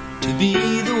to be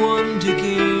the one to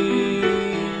care.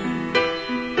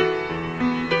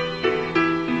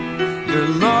 You're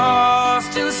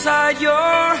lost inside your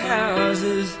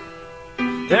houses.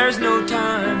 There's no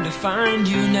time to find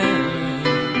you now.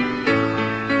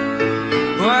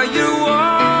 While your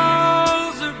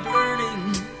walls are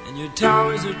burning and your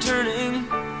towers are turning,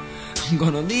 I'm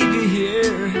gonna leave you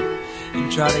here and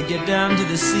try to get down to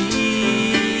the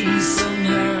sea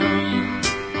somehow.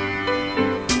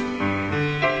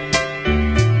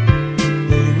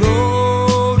 The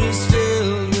road is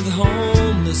filled with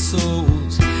homeless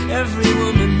souls, every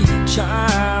woman,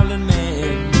 child and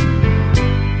man,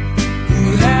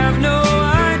 who have no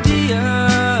idea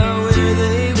where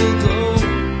they will go,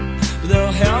 but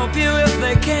they'll help you if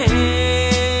they can.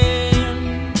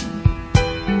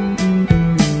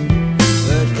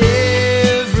 But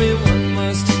everyone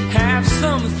must have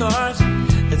some thought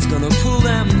that's gonna pull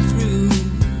them through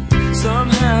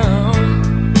somehow.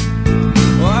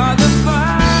 While the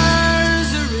fires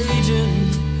are raging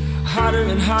hotter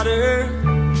and hotter,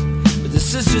 but the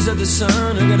sisters of the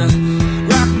sun are gonna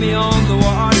rock me on the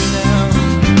water now.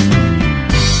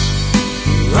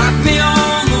 Rock me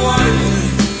on the water,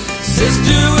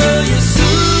 sister, will you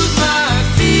soothe my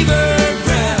fever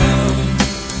brow?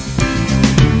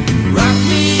 Rock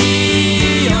me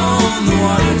on the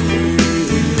water,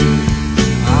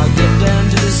 I'll get down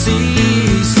to the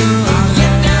sea somehow. I'll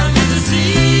get down to the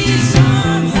sea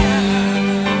somehow.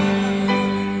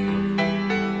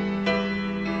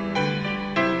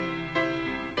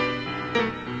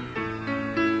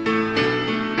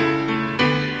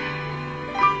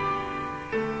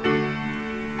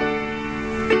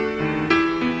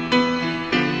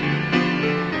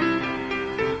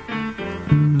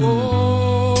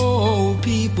 Oh,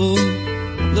 people,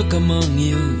 look among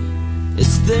you.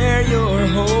 It's there your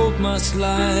hope must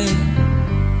lie.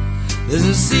 There's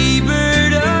a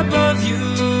seabird above you,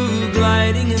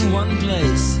 gliding in one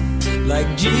place,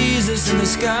 like Jesus in the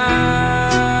sky.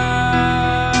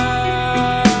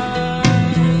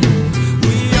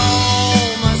 We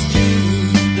all must do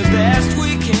the best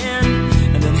we can,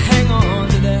 and then hang on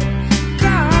to that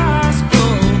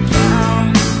gospel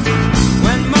plow.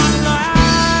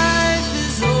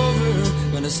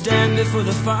 stand before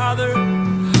the Father,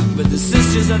 but the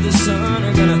sisters of the Son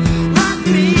are gonna rock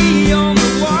me on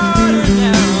the water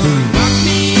now. Rock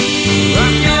me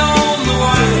on the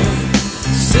water.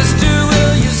 Sister,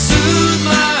 will you soothe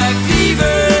my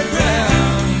fever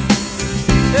ground?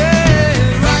 Hey,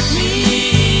 rock me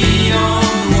on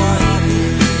the water.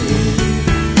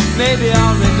 Maybe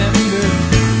I'll remember.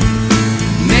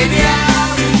 Maybe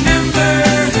I'll remember.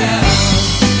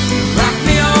 Rock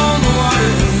me on the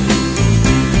water.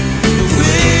 The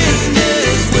wind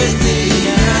is with me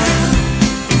now.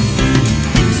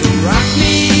 So rock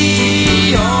me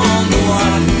on the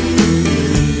water.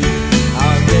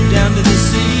 I'll get down to the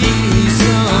sea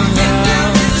somehow.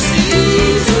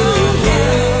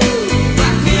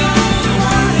 Rock me on the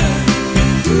water.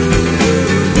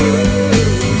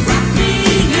 Rock me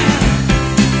now.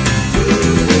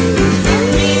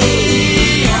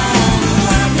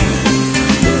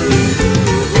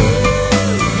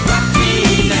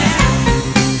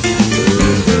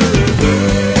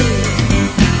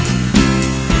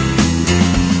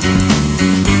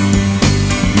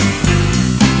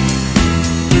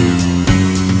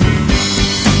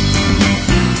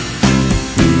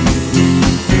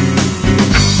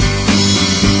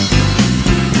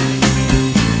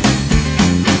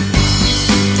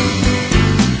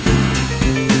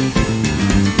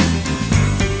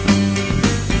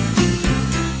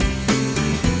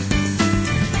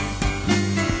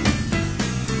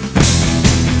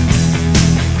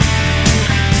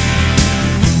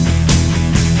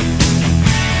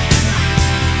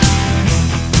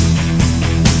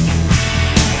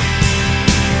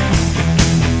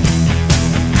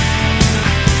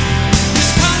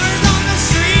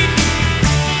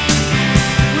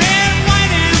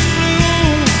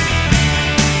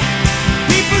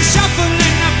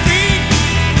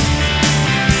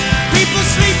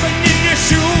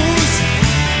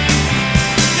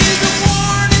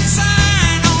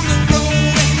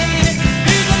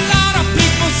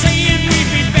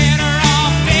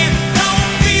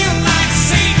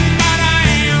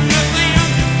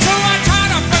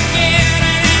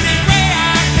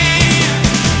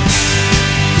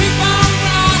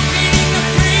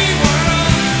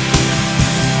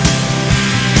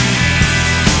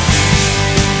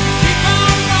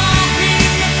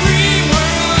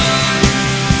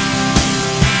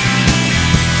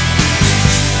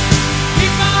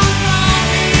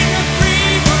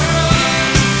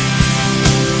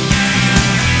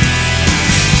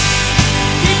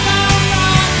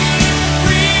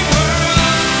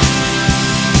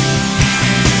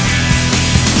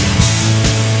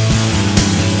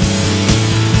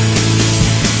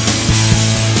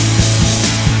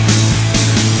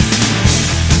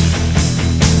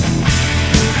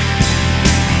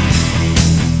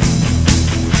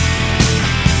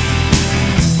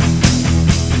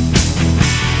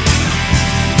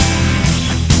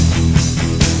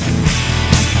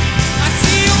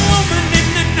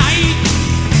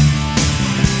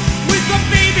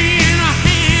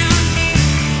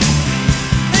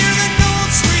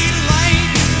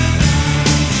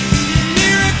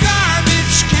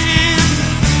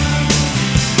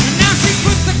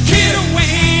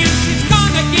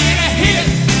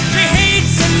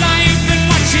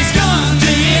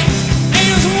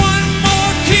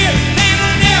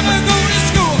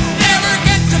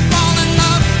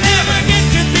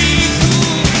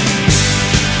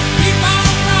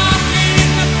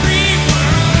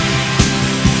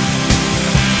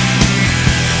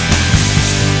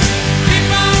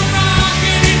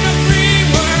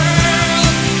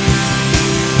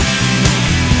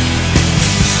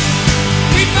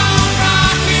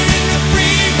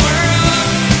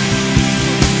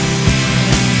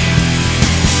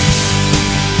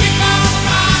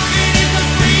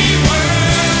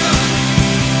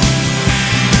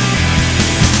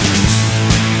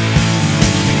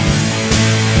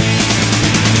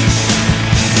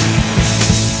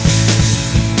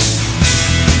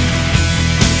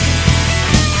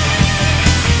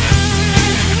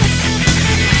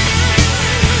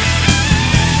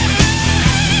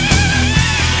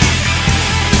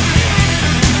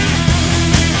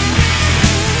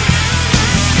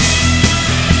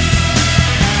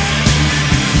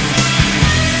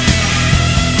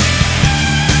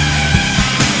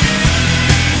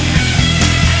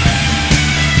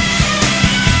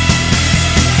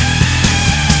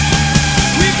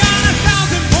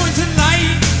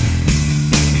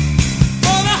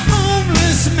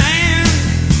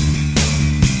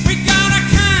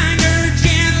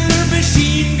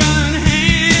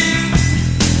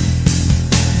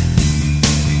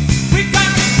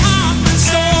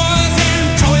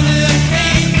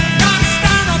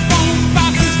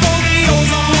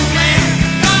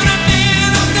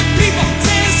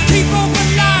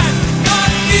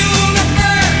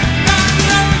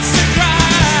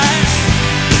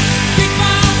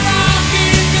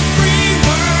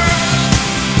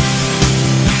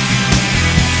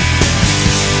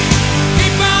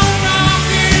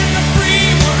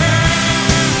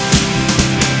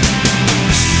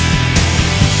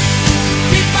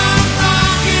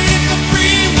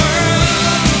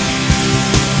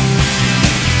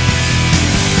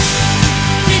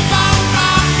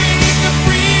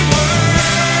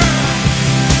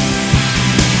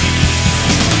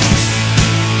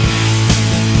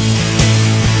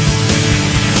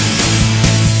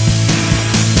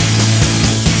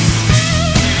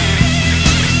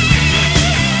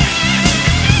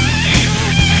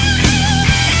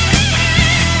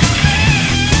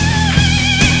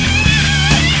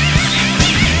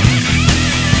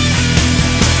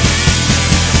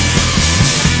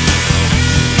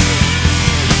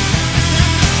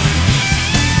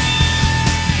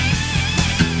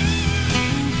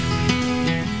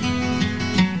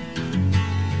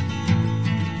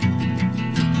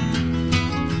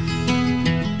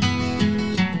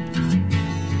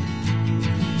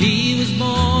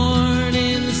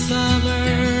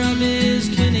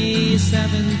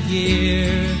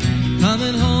 year,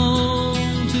 coming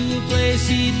home to a place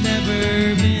he'd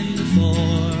never been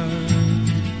before.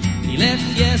 He left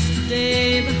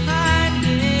yesterday behind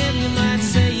him. You might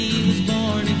say he was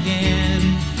born again.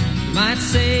 You might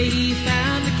say he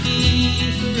found a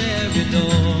key for every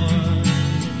door.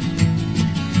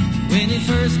 When he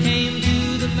first came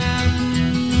to the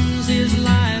mountains, his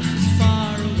life was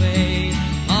far away,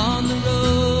 on the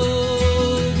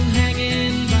road,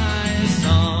 hanging by a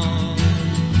song.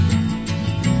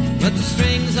 But the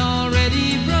string's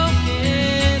already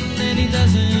broken, and he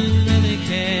doesn't really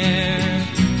care.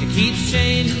 It keeps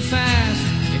changing fast,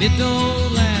 and it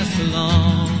don't last for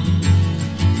long.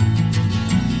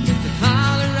 But the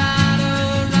Colorado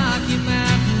Rocky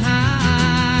Mountain High,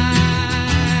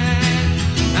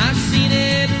 I've seen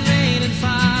it rain and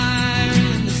fire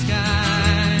in the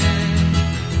sky.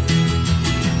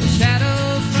 The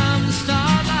shadow from the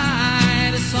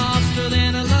starlight is softer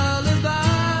than a lullaby.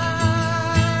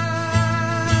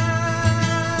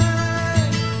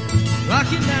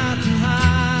 Rocky Mountain High,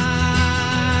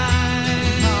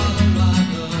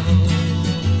 Colorado.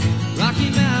 Rocky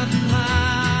Mountain High,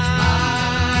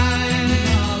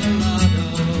 Colorado.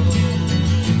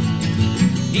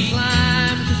 He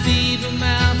climbed Cathedral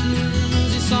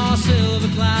Mountains, he saw silver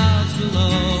clouds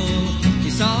below. He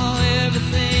saw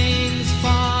everything as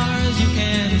far as you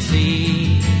can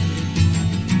see.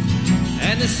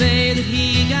 And they say that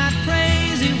he got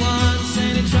crazy once,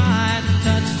 and he tried to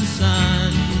touch the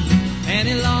sun, and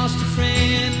he lost a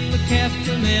friend but kept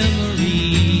a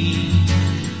memory.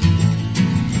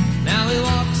 Now he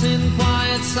walks in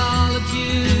quiet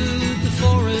solitude, the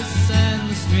forests and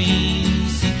the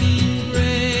streams, seeking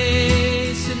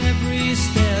grace in every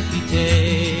step he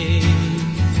takes.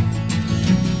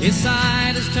 His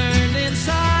side is turned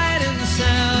inside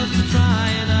himself to try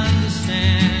and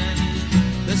understand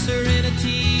the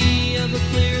serenity of a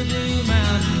clear blue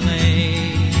mountain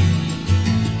lake.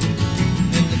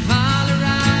 And the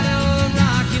Colorado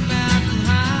Rocky Mountain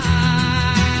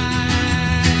High,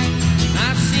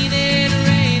 I've seen it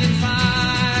rain and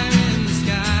fire in the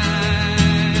sky.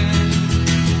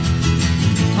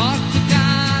 Talk to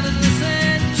God and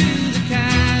listen to the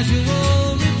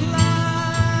casual reply.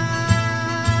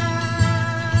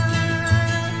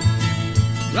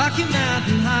 Rocky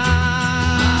Mountain High,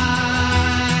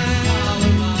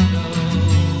 Colorado.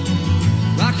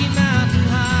 Rocky Mountain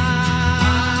High,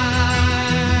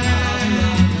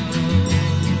 Colorado.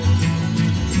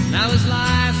 Now his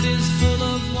life is full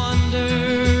of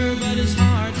wonder, but his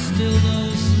heart still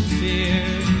knows some fear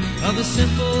of a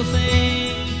simple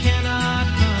thing he cannot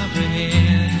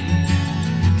comprehend.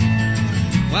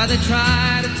 Why they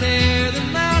try to tear the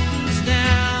mountains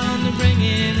down to bring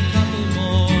in a couple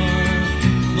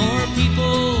more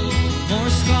people, more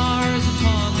scars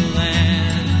upon the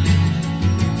land.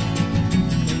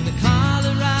 In the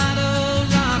Colorado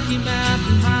Rocky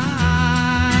Mountain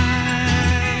High,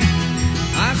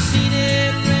 I've seen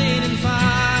it rain and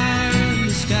fire in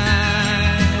the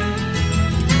sky.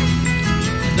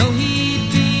 Though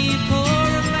he'd be poor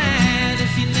and land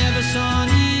if he never saw an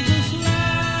eagle fly.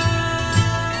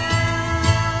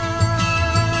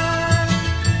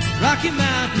 Rocky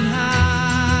Mountain High,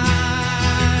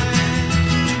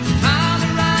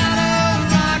 Colorado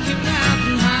Rocky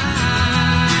Mountain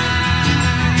High,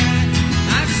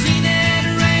 I've seen it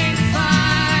rain and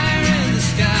fire in the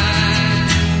sky.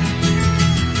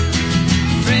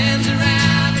 Friends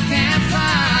around the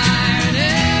campfire and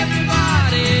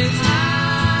everybody's high.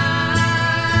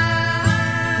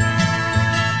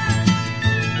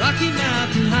 Rocky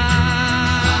Mountain High,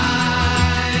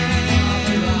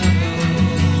 Colorado.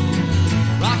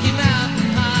 Rocky Mountain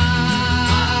High,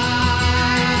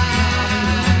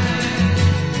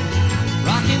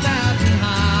 Rocky Mountain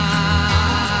High,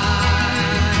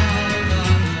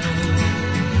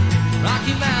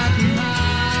 Rocky Mountain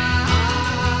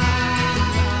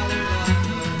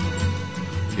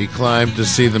High. He climbed to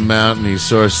see the mountain. He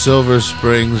saw silver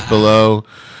springs below.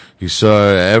 He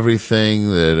saw everything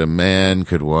that a man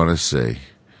could want to see.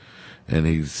 And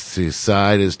his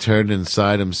side is turned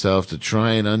inside himself to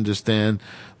try and understand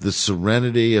the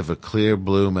serenity of a clear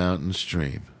blue mountain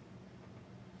stream.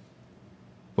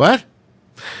 What?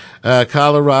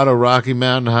 Colorado Rocky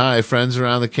Mountain High, friends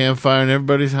around the campfire and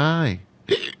everybody's high.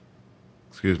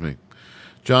 Excuse me.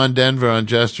 John Denver on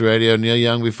Jester Radio. Neil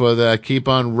Young before that. Keep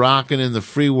on rocking in the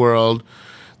free world.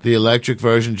 The electric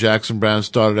version. Jackson Browne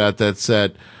started out that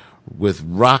set with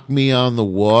Rock Me on the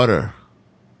Water.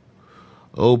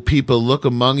 Oh, people, look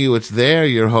among you. It's there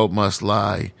your hope must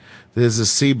lie. There's a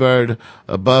seabird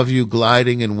above you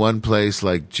gliding in one place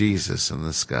like Jesus in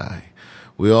the sky.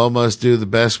 We all must do the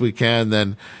best we can,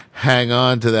 then hang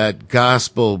on to that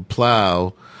gospel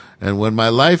plow. And when my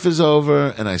life is over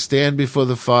and I stand before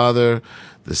the Father,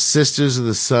 the sisters of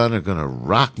the sun are going to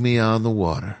rock me on the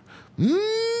water.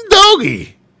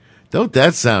 Doggy! Don't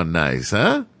that sound nice,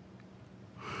 huh?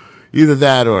 Either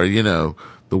that or,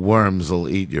 the worms will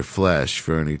eat your flesh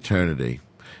for an eternity.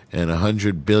 And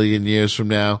 100 billion years from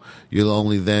now, you'll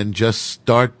only then just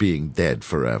start being dead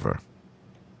forever.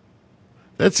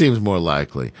 That seems more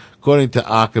likely. According to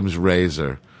Occam's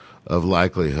razor of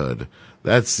likelihood,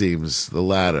 that seems the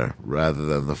latter rather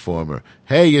than the former.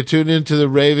 Hey, you're tuned into the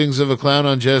Ravings of a Clown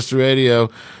on Jester Radio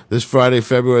this Friday,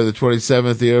 February the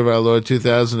 27th, the year of our Lord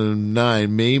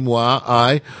 2009. Me, moi,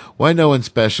 I. Why no one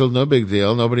special? No big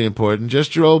deal. Nobody important.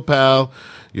 Just your old pal,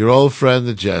 your old friend,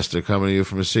 the Jester, coming to you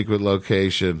from a secret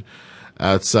location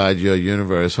outside your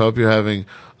universe. Hope you're having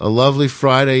a lovely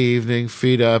Friday evening.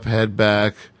 Feet up, head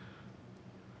back.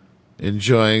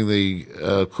 Enjoying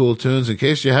the cool tunes. In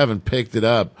case you haven't picked it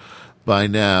up by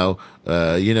now,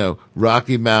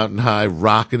 Rocky Mountain High,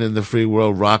 Rockin' in the Free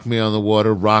World, Rock Me on the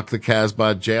Water, Rock the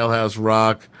Casbah, Jailhouse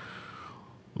Rock,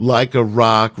 Like a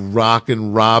Rock,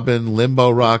 Rockin' Robin, Limbo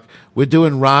Rock. We're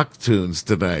doing rock tunes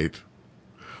tonight.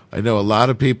 I know a lot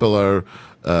of people are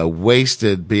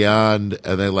wasted beyond,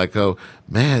 and they're like, oh,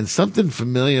 man, something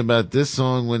familiar about this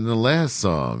song when the last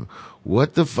song.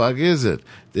 What the fuck is it?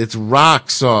 It's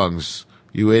rock songs,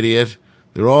 you idiot.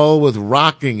 They're all with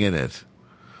rocking in it.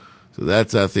 So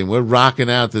that's our thing. We're rocking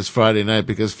out this Friday night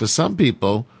because for some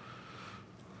people,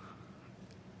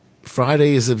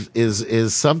 Friday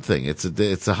is something.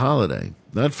 It's a holiday.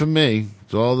 Not for me.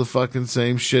 It's all the fucking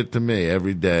same shit to me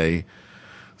every day.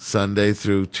 Sunday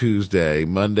through Tuesday,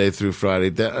 Monday through Friday.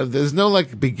 There's no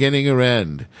beginning or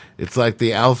end. It's like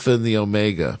the Alpha and the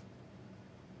Omega.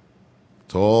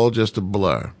 It's all just a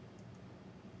blur.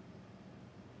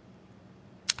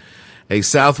 A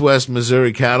Southwest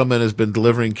Missouri cattleman has been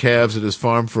delivering calves at his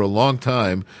farm for a long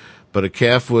time, but a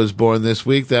calf was born this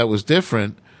week that was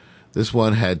different. This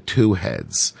one had 2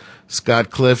 heads.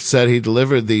 Scott Clift said he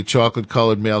delivered the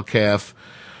chocolate-colored male calf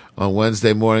on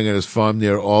Wednesday morning at his farm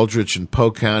near Aldrich in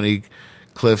Polk County.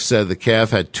 Clift said the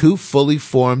calf had 2 fully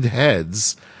formed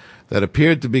heads that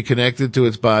appeared to be connected to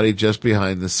its body just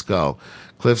behind the skull.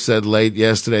 Clift said late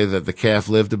yesterday that the calf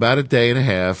lived about a day and a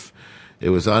half. It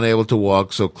was unable to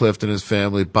walk, so Clift and his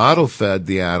family bottle-fed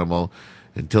the animal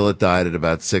until it died at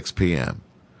about 6 p.m.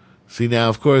 See, now,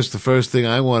 of course, the first thing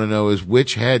I want to know is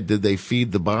which head did they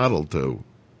feed the bottle to?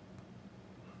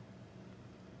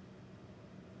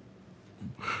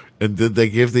 And did they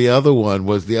give the other one?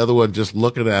 Was the other one just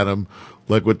looking at him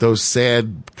like with those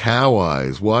sad cow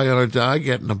eyes? Why aren't I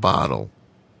getting a bottle?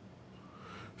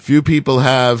 Few people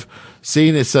have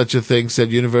seen such a thing,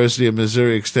 said University of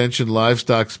Missouri Extension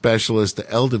livestock specialist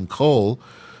Eldon Cole.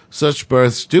 Such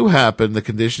births do happen. The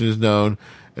condition is known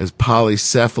as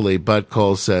polycephaly, but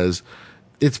Cole says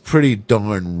it's pretty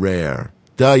darn rare.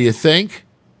 Duh, you think?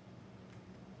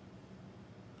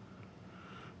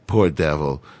 Poor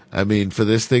devil. I mean, for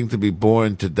this thing to be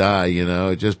born to die,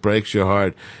 it just breaks your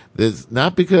heart. There's,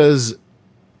 not because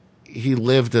he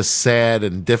lived a sad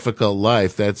and difficult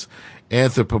life. That's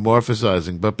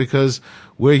anthropomorphizing, but because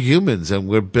we're humans and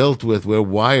we're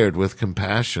wired with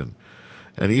compassion.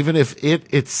 And even if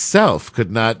it itself could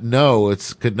not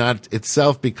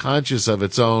itself be conscious of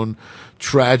its own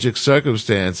tragic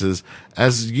circumstances,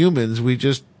 as humans, we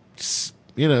just,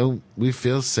 we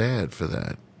feel sad for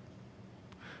that.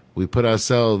 We put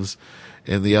ourselves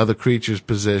in the other creature's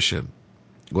position,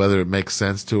 whether it makes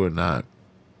sense to or not.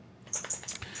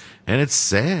 And it's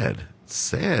sad.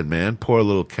 Sad, man. Poor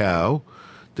little cow.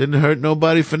 Didn't hurt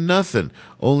nobody for nothing.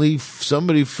 Only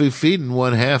somebody feeding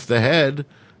one half the head.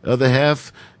 The other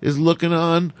half is looking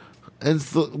on and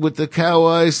with the cow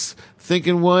eyes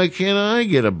thinking, why can't I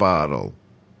get a bottle?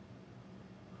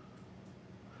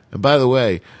 And by the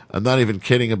way, I'm not even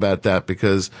kidding about that,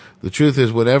 because the truth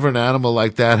is whenever an animal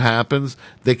like that happens,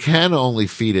 they can only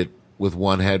feed it with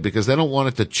one head because they don't want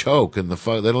it to choke and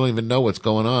they don't even know what's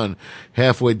going on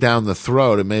halfway down the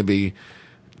throat. It may be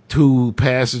 2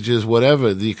 passages,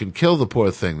 whatever. You can kill the poor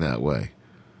thing that way.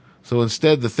 So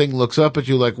instead, the thing looks up at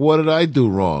you like, what did I do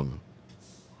wrong?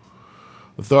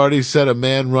 Authorities said a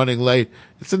man running late.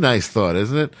 It's a nice thought,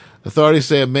 isn't it? Authorities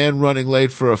say a man running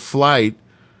late for a flight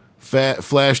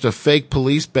flashed a fake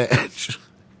police badge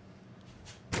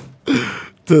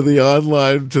to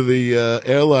the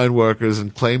airline workers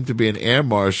and claimed to be an air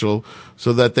marshal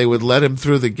so that they would let him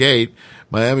through the gate.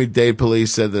 Miami-Dade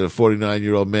police said that a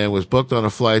 49-year-old man was booked on a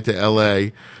flight to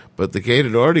L.A., but the gate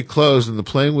had already closed and the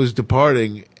plane was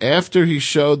departing after he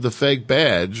showed the fake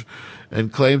badge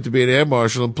and claimed to be an air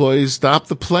marshal. Employees stopped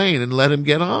the plane and let him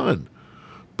get on.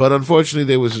 But unfortunately,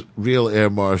 there was real air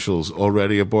marshals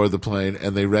already aboard the plane,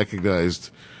 and they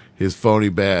recognized his phony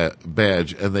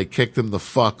badge, and they kicked him the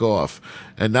fuck off.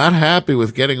 And not happy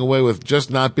with getting away with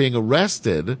just not being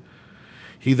arrested,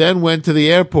 he then went to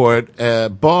the airport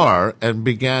bar and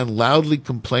began loudly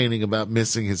complaining about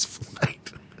missing his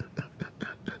flight.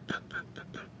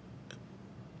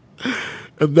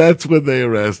 And that's when they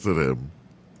arrested him.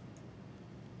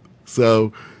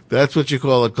 So that's what you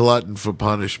call a glutton for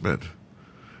punishment.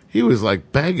 He was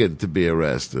like begging to be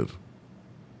arrested.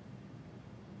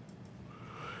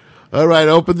 All right,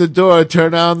 open the door,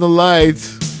 turn on the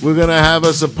lights. We're going to have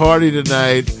us a party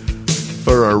tonight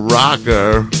for a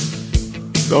rocker.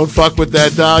 Don't fuck with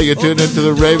that dial. You're tuned into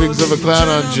the Ravings of a Clown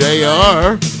on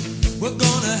JR. We're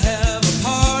gonna have a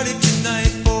party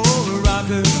tonight for a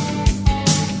rocker.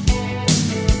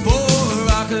 For a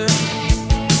rocker.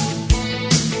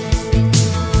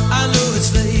 I know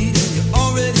it's late and you're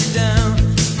already down.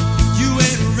 You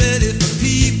ain't ready for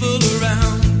people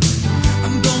around.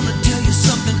 I'm gonna tell you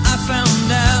something I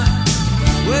found out.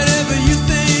 Whatever you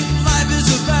think life is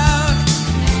about,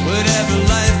 whatever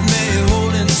life may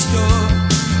hold in store,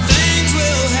 things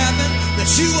will happen that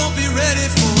you won't be ready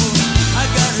for. I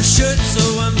got a shirt so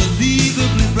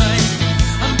unbelievably bright.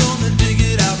 I'm gonna dig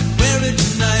it out and wear it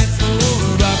tonight for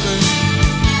a rocker.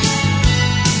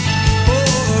 For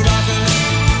a rocker.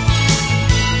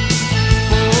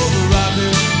 For a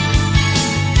rocker.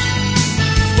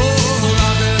 For a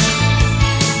rocker.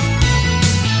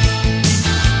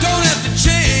 Don't have to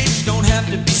change, don't have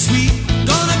to be sweet.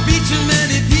 Gonna be too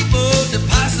many people to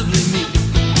possibly meet.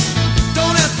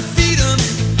 Don't have to feed them,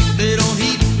 they don't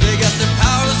eat. They got the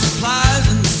power supplies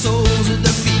and the souls at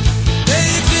their feet. They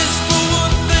exist for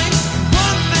one thing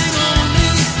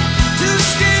only, to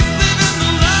escape living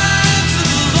the lives of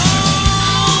the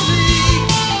lonely.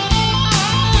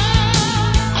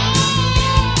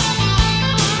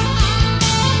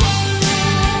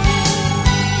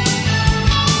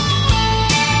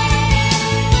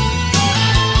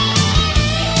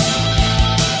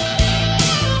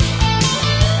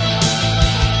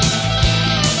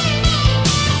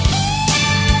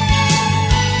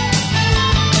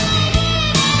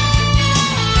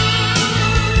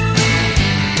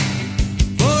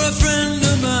 For a friend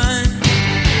of mine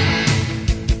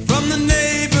from the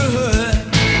neighborhood,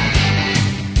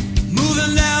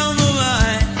 moving down the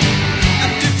line.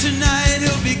 After tonight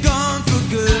he'll be gone for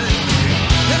good.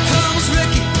 Here comes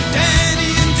Ricky, Danny,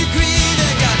 and Degree.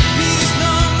 They got Pete's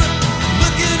number,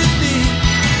 looking at me.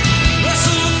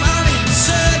 Russell and Bobby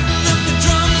setting up the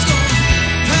drums, going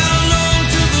pound on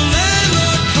till the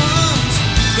landlord comes.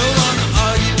 Don't wanna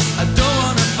argue, I don't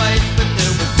wanna fight, but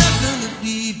there will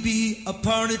definitely be a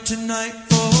party tonight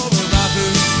for a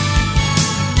rocker.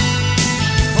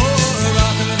 For a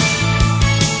rocker.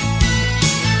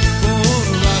 For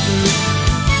a rocker.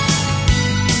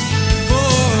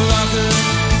 For a rocker.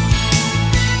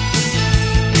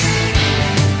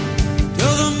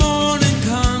 Till the morning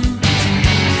comes,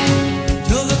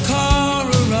 till the car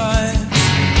arrives,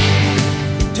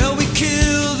 till we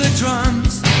kill the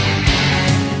drums,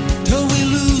 till we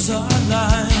lose our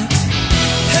lives.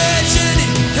 Hey Jenny,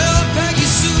 tell Peggy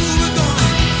Sue we're gonna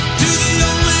do the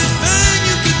only thing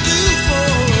you can do for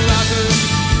a rocker.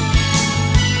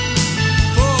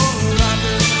 For a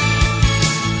rocker.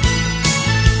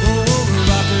 For a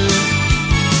rocker.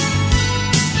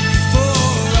 For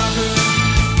a rocker.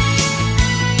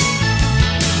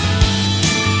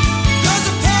 There's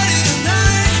a party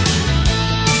tonight.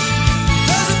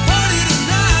 There's a party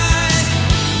tonight.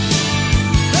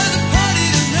 There's a party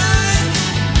tonight.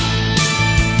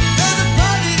 There's a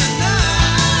party tonight.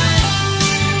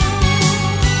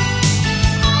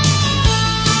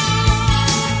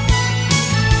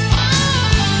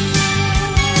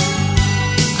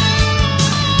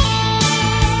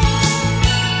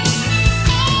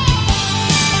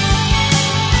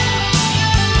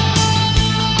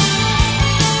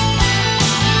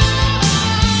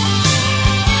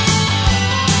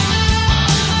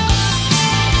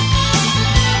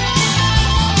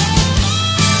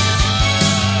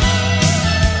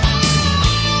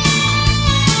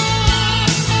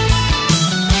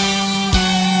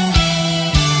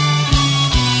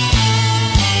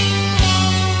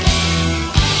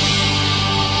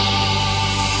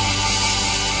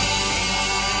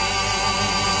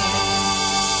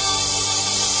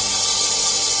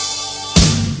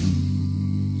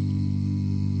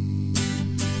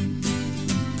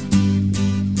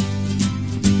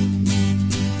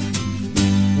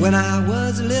 When I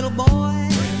was a little boy,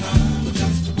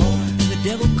 the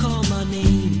devil called my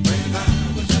name.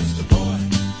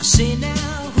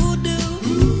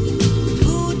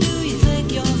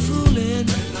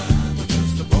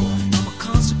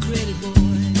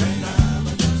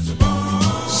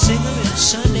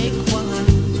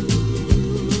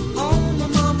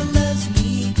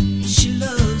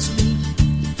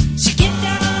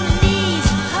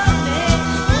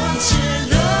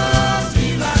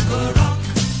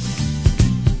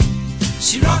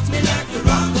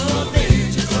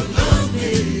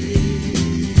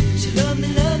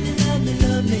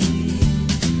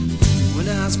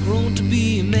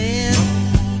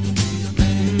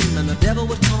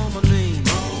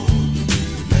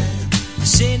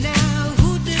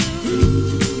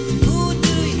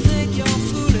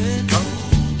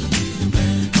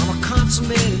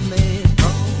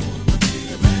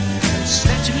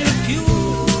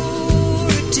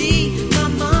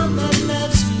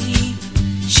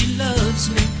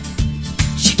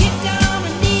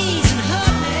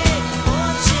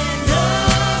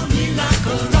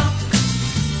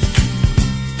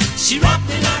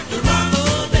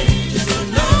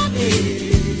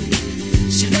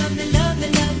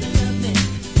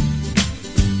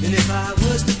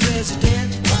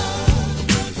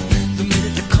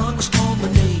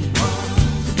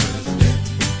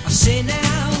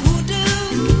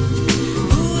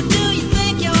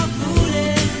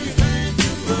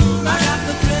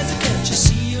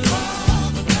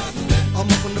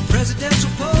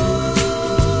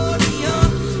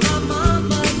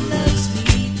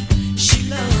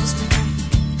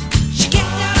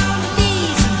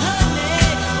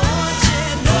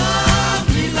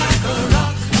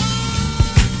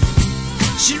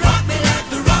 She rocked me like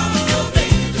the rock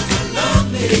angels that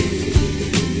love me.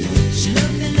 She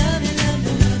loved me, loved me, loved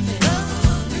me, loved me,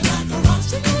 loved me like a rock.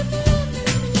 She loved me, loved me,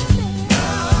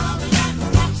 loved me, loved me like a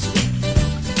rock.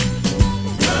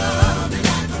 Love me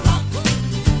like a rock. Love me like a rock.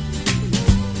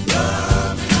 Rock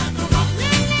me like a rock angel.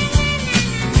 Love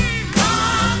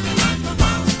me like a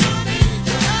rock. Love me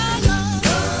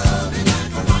like a rock. Rock me like a rock angel. Love me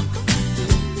like a rock. Love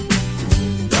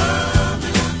me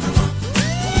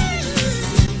like a rock.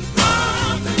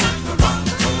 Rock me like a rock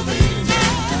angel.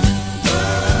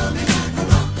 Love me like a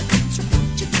rock.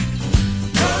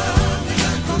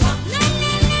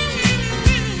 Love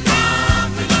me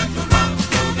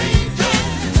like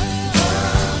a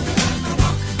rock.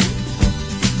 Rock me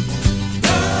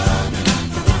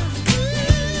like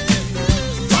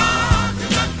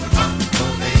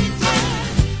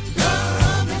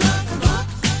a rock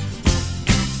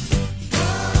angel.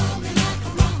 Love me like a rock. Love me like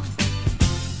a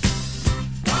rock.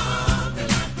 Rock me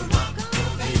like a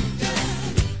rock angel.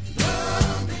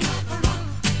 Love me like a rock.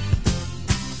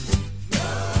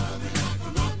 Love me like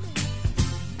a rock.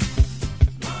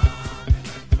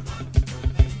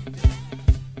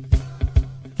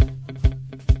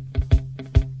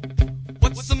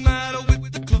 What's the matter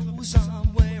with the clothes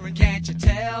I'm wearing? Can't you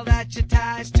tell that your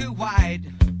tie's too wide?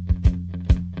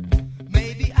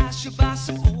 Maybe I should buy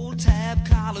some old tab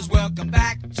collars. Welcome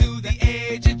back to the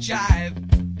age of jive.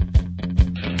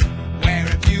 Where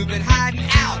have you been hiding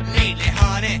out lately,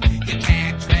 honey? You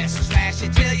can't dress flashy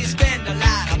till you spend a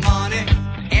lot of money.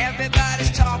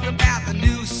 Everybody's talking about the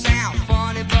new sound,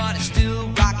 funny, but it's still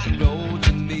rock and roll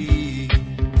to me.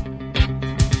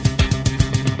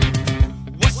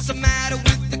 What's the matter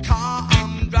with the car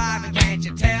I'm driving? Can't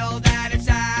you tell that it's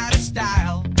out of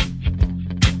style?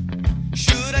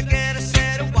 Should I get a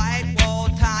set of white wall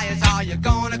tires? Are you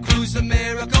gonna cruise the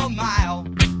Miracle Mile?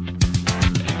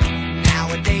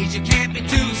 Nowadays you can't be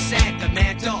too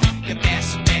sentimental. Your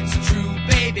best bet's a true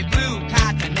baby blue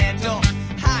Continental.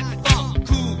 Hot funk,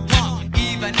 cool punk,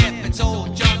 even if it's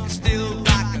old junk, it's still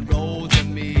rock and roll to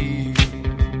me.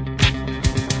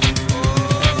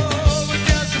 Oh, it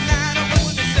doesn't matter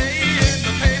what they say in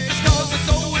the papers, 'cause it's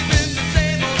always been the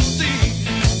same old scene.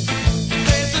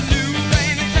 There's a new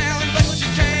rain in town, but you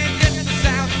can't get the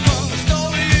sound from a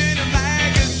story in a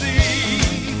magazine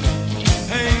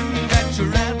aimed at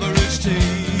your average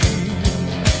teen.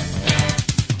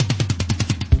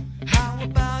 How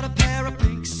about a pair of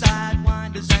pink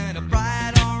sidewinders and a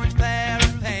bright orange pair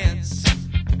of pants?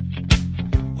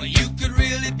 Well, you could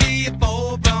really be a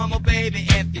Beau Brummel, baby,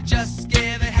 if you just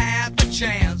give it half a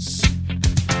chance.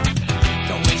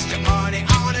 Don't waste your money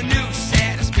on a new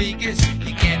set of speakers.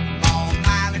 You get more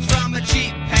mileage from a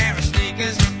cheap pair of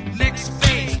sneakers. Next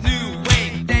phase, new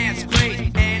wave, dance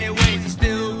great. Anyways, it's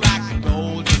still rock and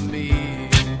roll to me.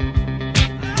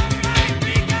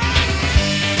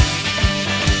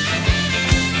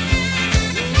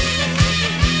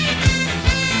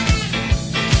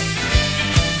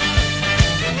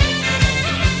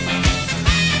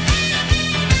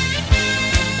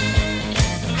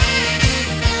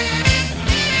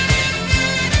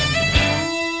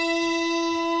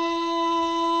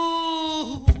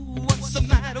 What's the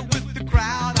matter with the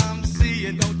crowd I'm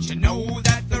seeing? Don't you know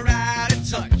that they're out of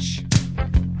touch?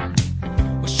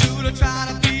 Well, should I try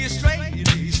to be a straight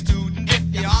A student? If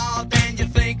you are, then you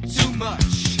think too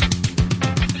much.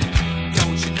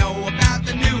 Don't you know about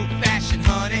the new fashion,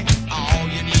 honey? All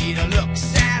you need are looks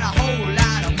and a whole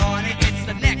lot of money. It's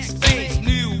the next phase,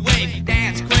 new wave,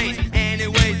 dance craze.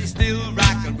 Anyways, it's still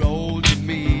rock and roll to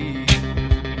me.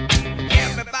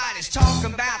 Everybody's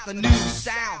talking about the new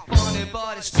sound, funny,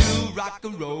 but it's still rock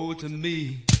and roll to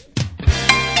me.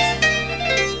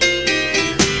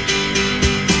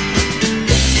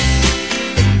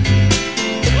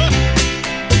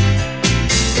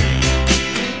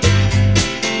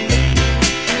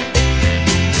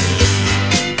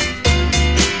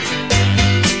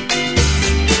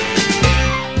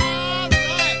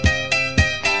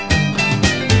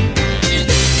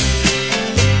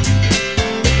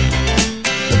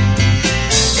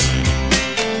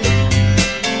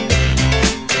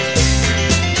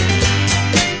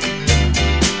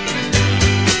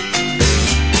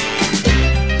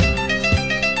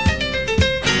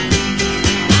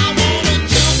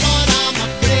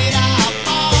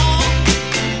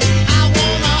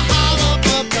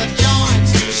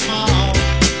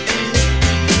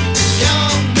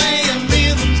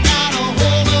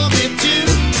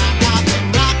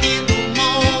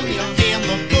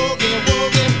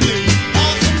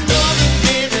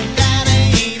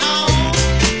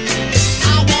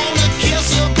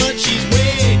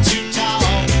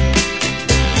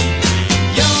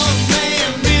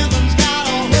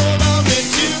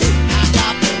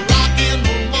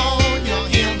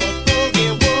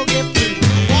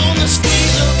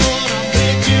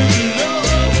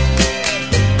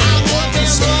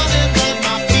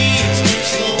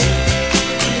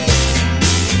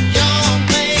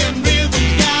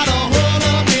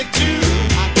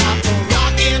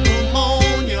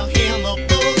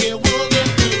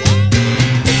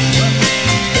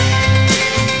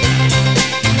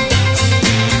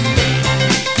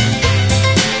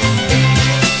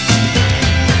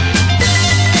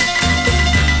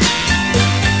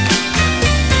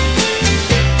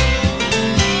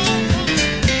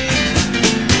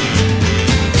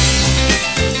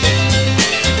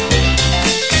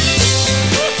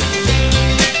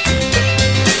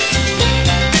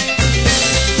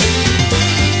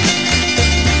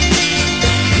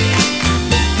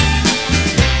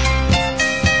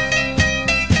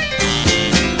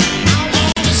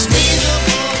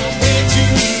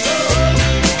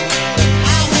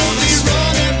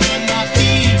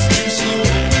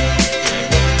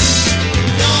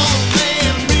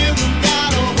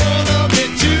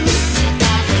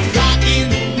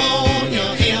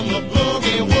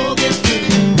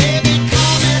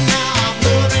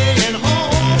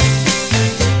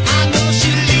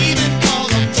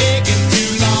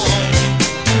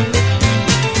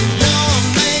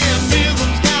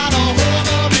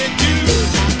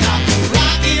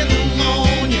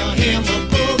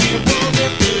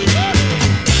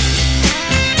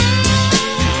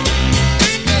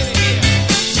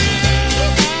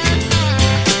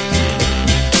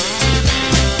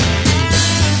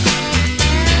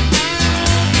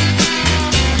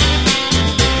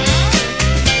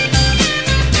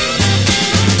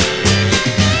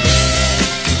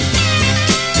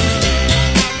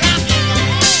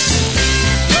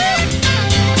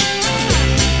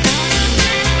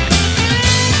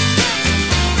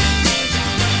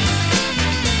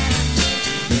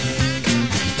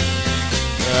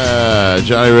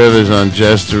 Johnny Rivers on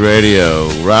Jester Radio.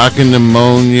 Rockin'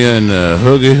 pneumonia and the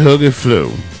hoogie flu.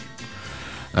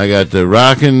 I got the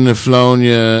rockin'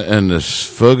 pneumonia and the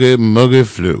foogie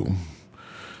flu.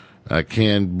 I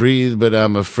can't breathe, but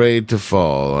I'm afraid to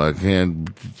fall. I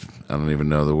don't even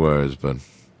know the words, but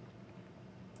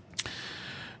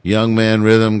Young Man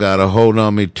Rhythm got a hold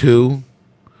on me too.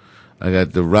 I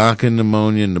got the rockin'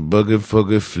 pneumonia and the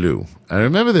boogie flu. I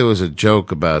remember there was a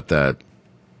joke about that.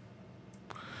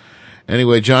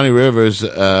 Anyway, Johnny Rivers,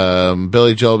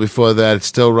 Billy Joel before that, it's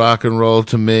still rock and roll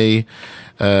to me.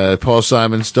 Paul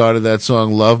Simon started that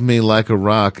song, Love Me Like a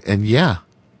Rock. And yeah,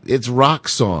 it's rock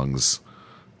songs.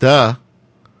 Duh.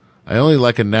 I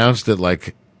only announced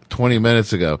it 20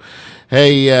 minutes ago.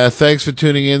 Hey, thanks for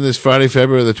tuning in this Friday,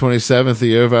 February the 27th, the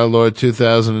year of our Lord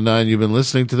 2009. You've been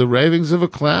listening to the Ravings of a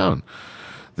Clown.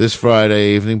 This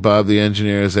Friday evening, Bob the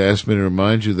engineer has asked me to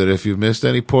remind you that if you've missed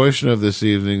any portion of this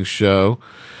evening's show,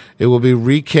 it will be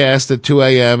recast at 2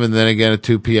 a.m. and then again at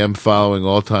 2 p.m. following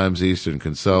all times Eastern.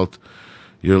 Consult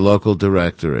your local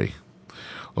directory.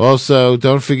 Also,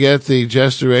 don't forget the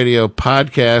Jester Radio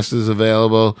podcast is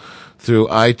available through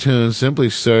iTunes. Simply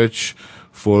search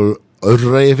for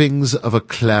Ravings of a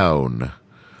Clown.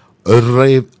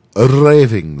 Ravings.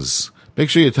 Make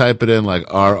sure you type it in like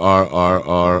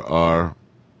R,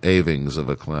 Ravings of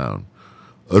a Clown.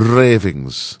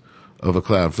 Ravings of a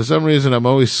Clown. For some reason, I'm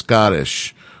always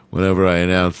Scottish whenever I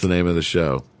announce the name of the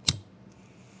show.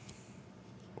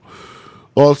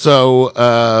 Also,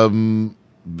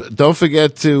 don't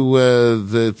forget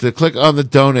to click on the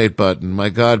donate button. My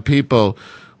God, people,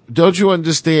 don't you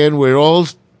understand? We're all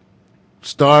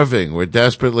starving. We're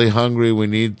desperately hungry. We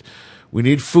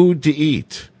need food to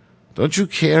eat. Don't you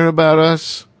care about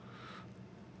us?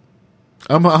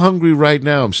 I'm hungry right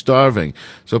now. I'm starving.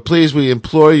 So please, we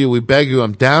implore you, we beg you,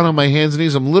 I'm down on my hands and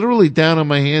knees. I'm literally down on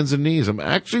my hands and knees. I'm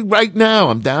actually right now,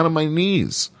 I'm down on my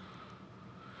knees.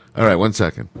 All right, 1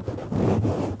 second.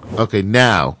 Okay,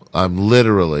 now I'm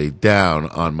literally down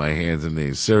on my hands and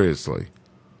knees. Seriously.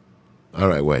 All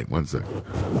right, wait, 1 second.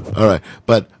 All right,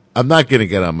 but I'm not going to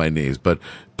get on my knees, but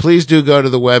please do go to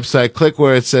the website, click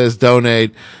where it says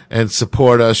donate, and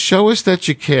support us. Show us that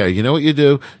you care. You know what you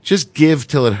do? Just give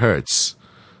till it hurts.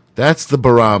 That's the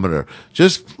barometer.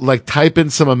 Just type in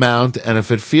some amount, and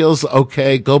if it feels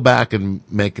okay, go back and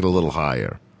make it a little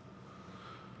higher.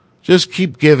 Just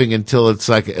keep giving until it's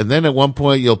and then at one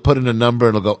point you'll put in a number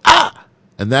and it'll go, ah!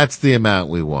 And that's the amount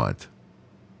we want.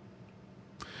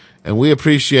 And we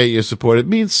appreciate your support. It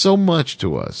means so much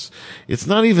to us. It's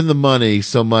not even the money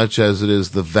so much as it is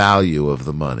the value of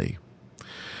the money.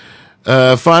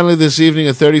 Finally, this evening,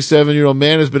 a 37-year-old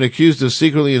man has been accused of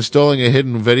secretly installing a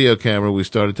hidden video camera. We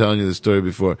started telling you the story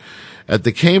before. At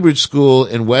the Cambridge School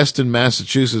in Weston,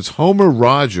 Massachusetts, Homer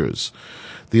Rogers,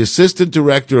 the assistant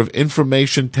director of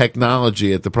information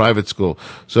technology at the private school.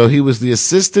 So he was the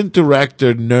assistant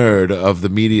director nerd of the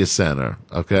media center,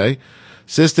 okay?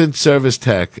 Assistant service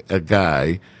tech, a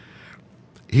guy.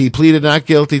 He pleaded not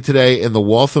guilty today in the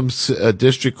Waltham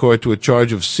District Court to a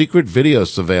charge of secret video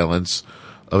surveillance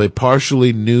of a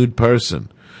partially nude person.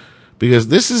 Because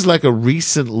this is like a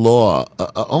recent law.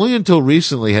 Only until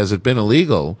recently has it been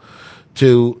illegal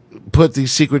to put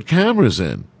these secret cameras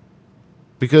in.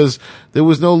 Because there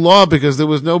was no law, because there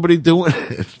was nobody doing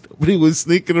it. Nobody was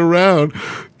sneaking around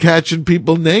catching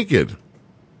people naked.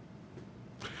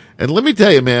 And let me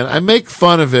tell you, man, I make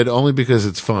fun of it only because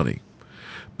it's funny.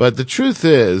 But the truth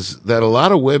is that a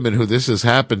lot of women who this has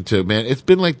happened to, man, it's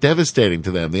been devastating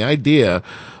to them. The idea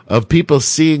of people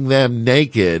seeing them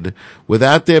naked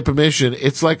without their permission,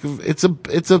 it's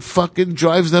a fucking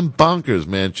drives them bonkers,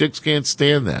 man. Chicks can't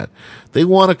stand that. They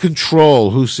want to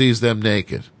control who sees them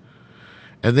naked.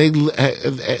 And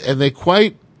they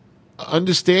quite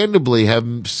understandably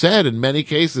have said in many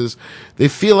cases they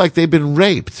feel like they've been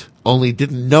raped, only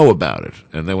didn't know about it.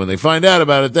 And then when they find out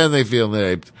about it, then they feel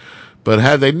raped. But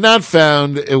had they not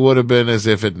found, it would have been as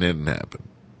if it didn't happen.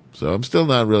 So I'm still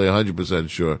not really 100%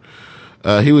 sure.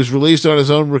 He was released on his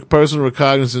own personal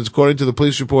recognizance. According to the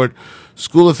police report,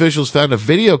 school officials found a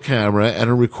video camera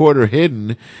and a recorder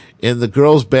hidden in the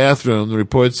girls' bathroom. The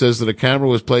report says that a camera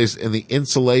was placed in the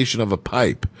insulation of a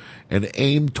pipe and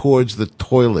aimed towards the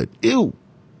toilet. Ew!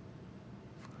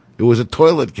 It was a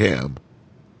toilet cam.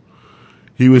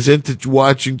 He was into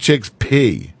watching chicks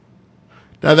pee.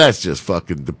 Now that's just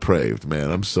fucking depraved,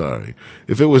 man. I'm sorry.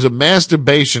 If it was a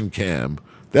masturbation cam,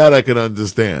 that I could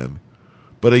understand.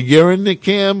 But a urine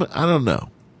cam? I don't know.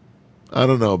 I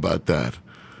don't know about that.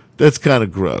 That's kind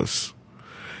of gross.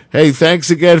 Hey, thanks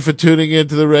again for tuning in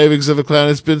to the Ravings of a Clown.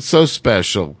 It's been so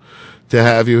special to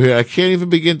have you here. I can't even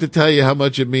begin to tell you how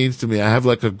much it means to me. I have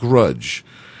a grudge.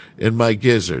 in my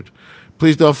gizzard.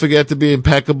 Please don't forget to be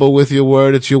impeccable with your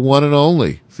word. It's your one and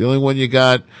only. It's the only one you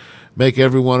got. Make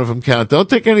every one of them count. Don't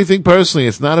take anything personally.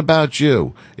 It's not about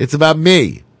you. It's about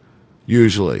me,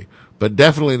 usually, but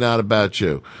definitely not about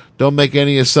you. Don't make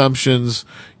any assumptions.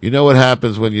 You know what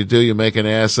happens when you do. You make an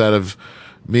ass out of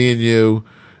me and you.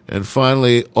 And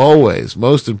finally, always,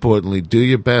 most importantly, do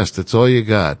your best. That's all you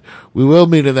got. We will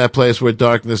meet in that place where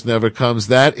darkness never comes.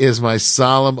 That is my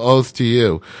solemn oath to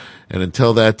you. And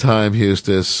until that time,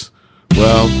 Eustace,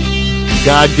 well,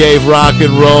 God gave rock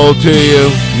and roll to you.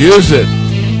 Use it.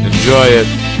 Enjoy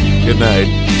it. Good night.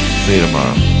 See you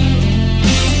tomorrow.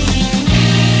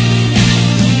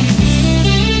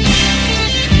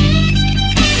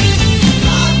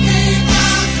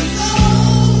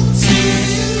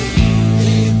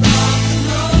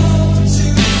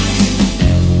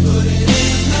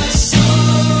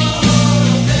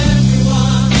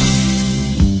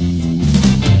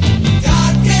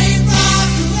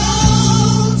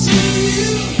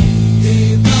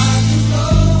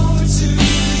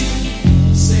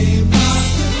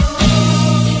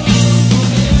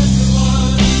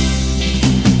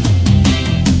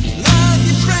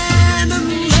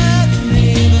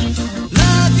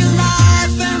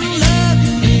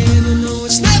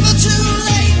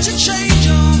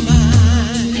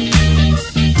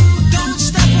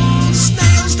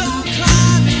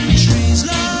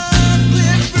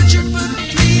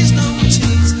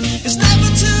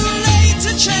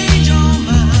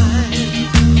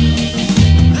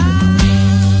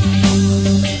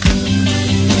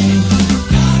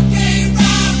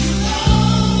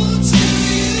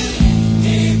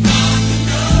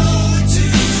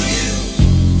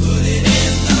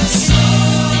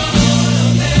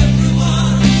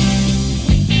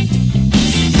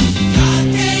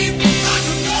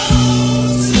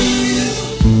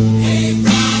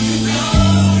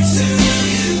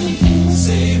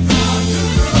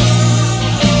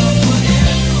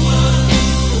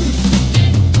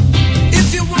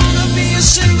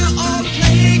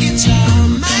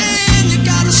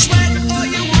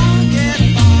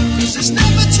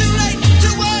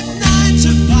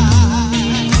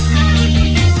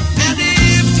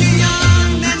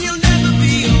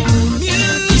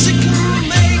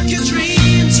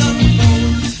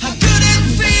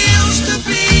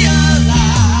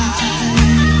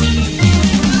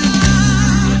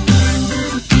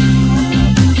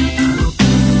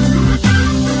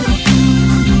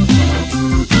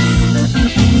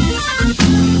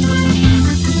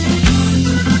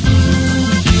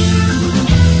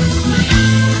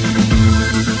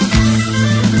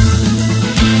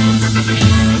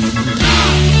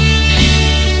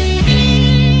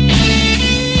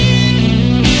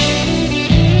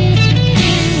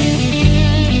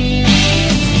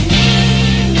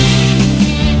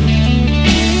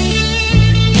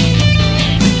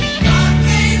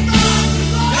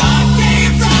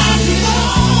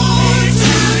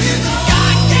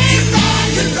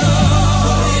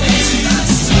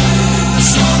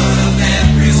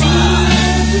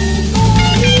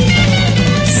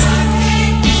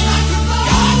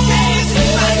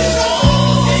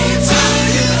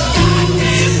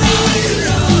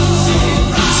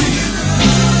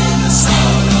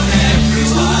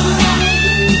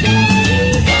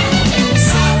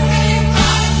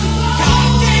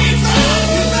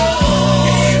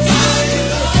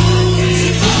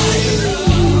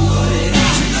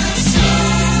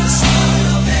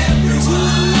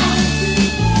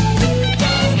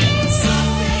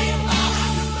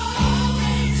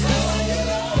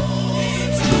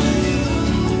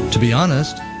 be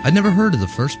honest, I'd never heard of the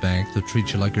first bank that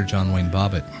treats you like you're John Wayne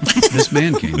Bobbitt. This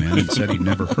man came in and said he'd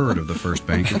never heard of the first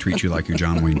bank that treats you like you're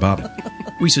John Wayne Bobbitt.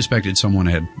 We suspected someone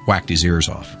had whacked his ears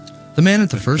off. The man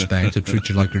at the first bank that treats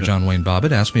you like you're John Wayne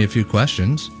Bobbitt asked me a few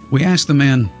questions. We asked the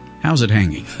man, how's it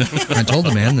hanging? I told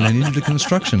the man that I needed a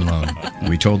construction loan.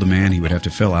 We told the man he would have to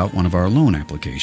fill out one of our loan applications.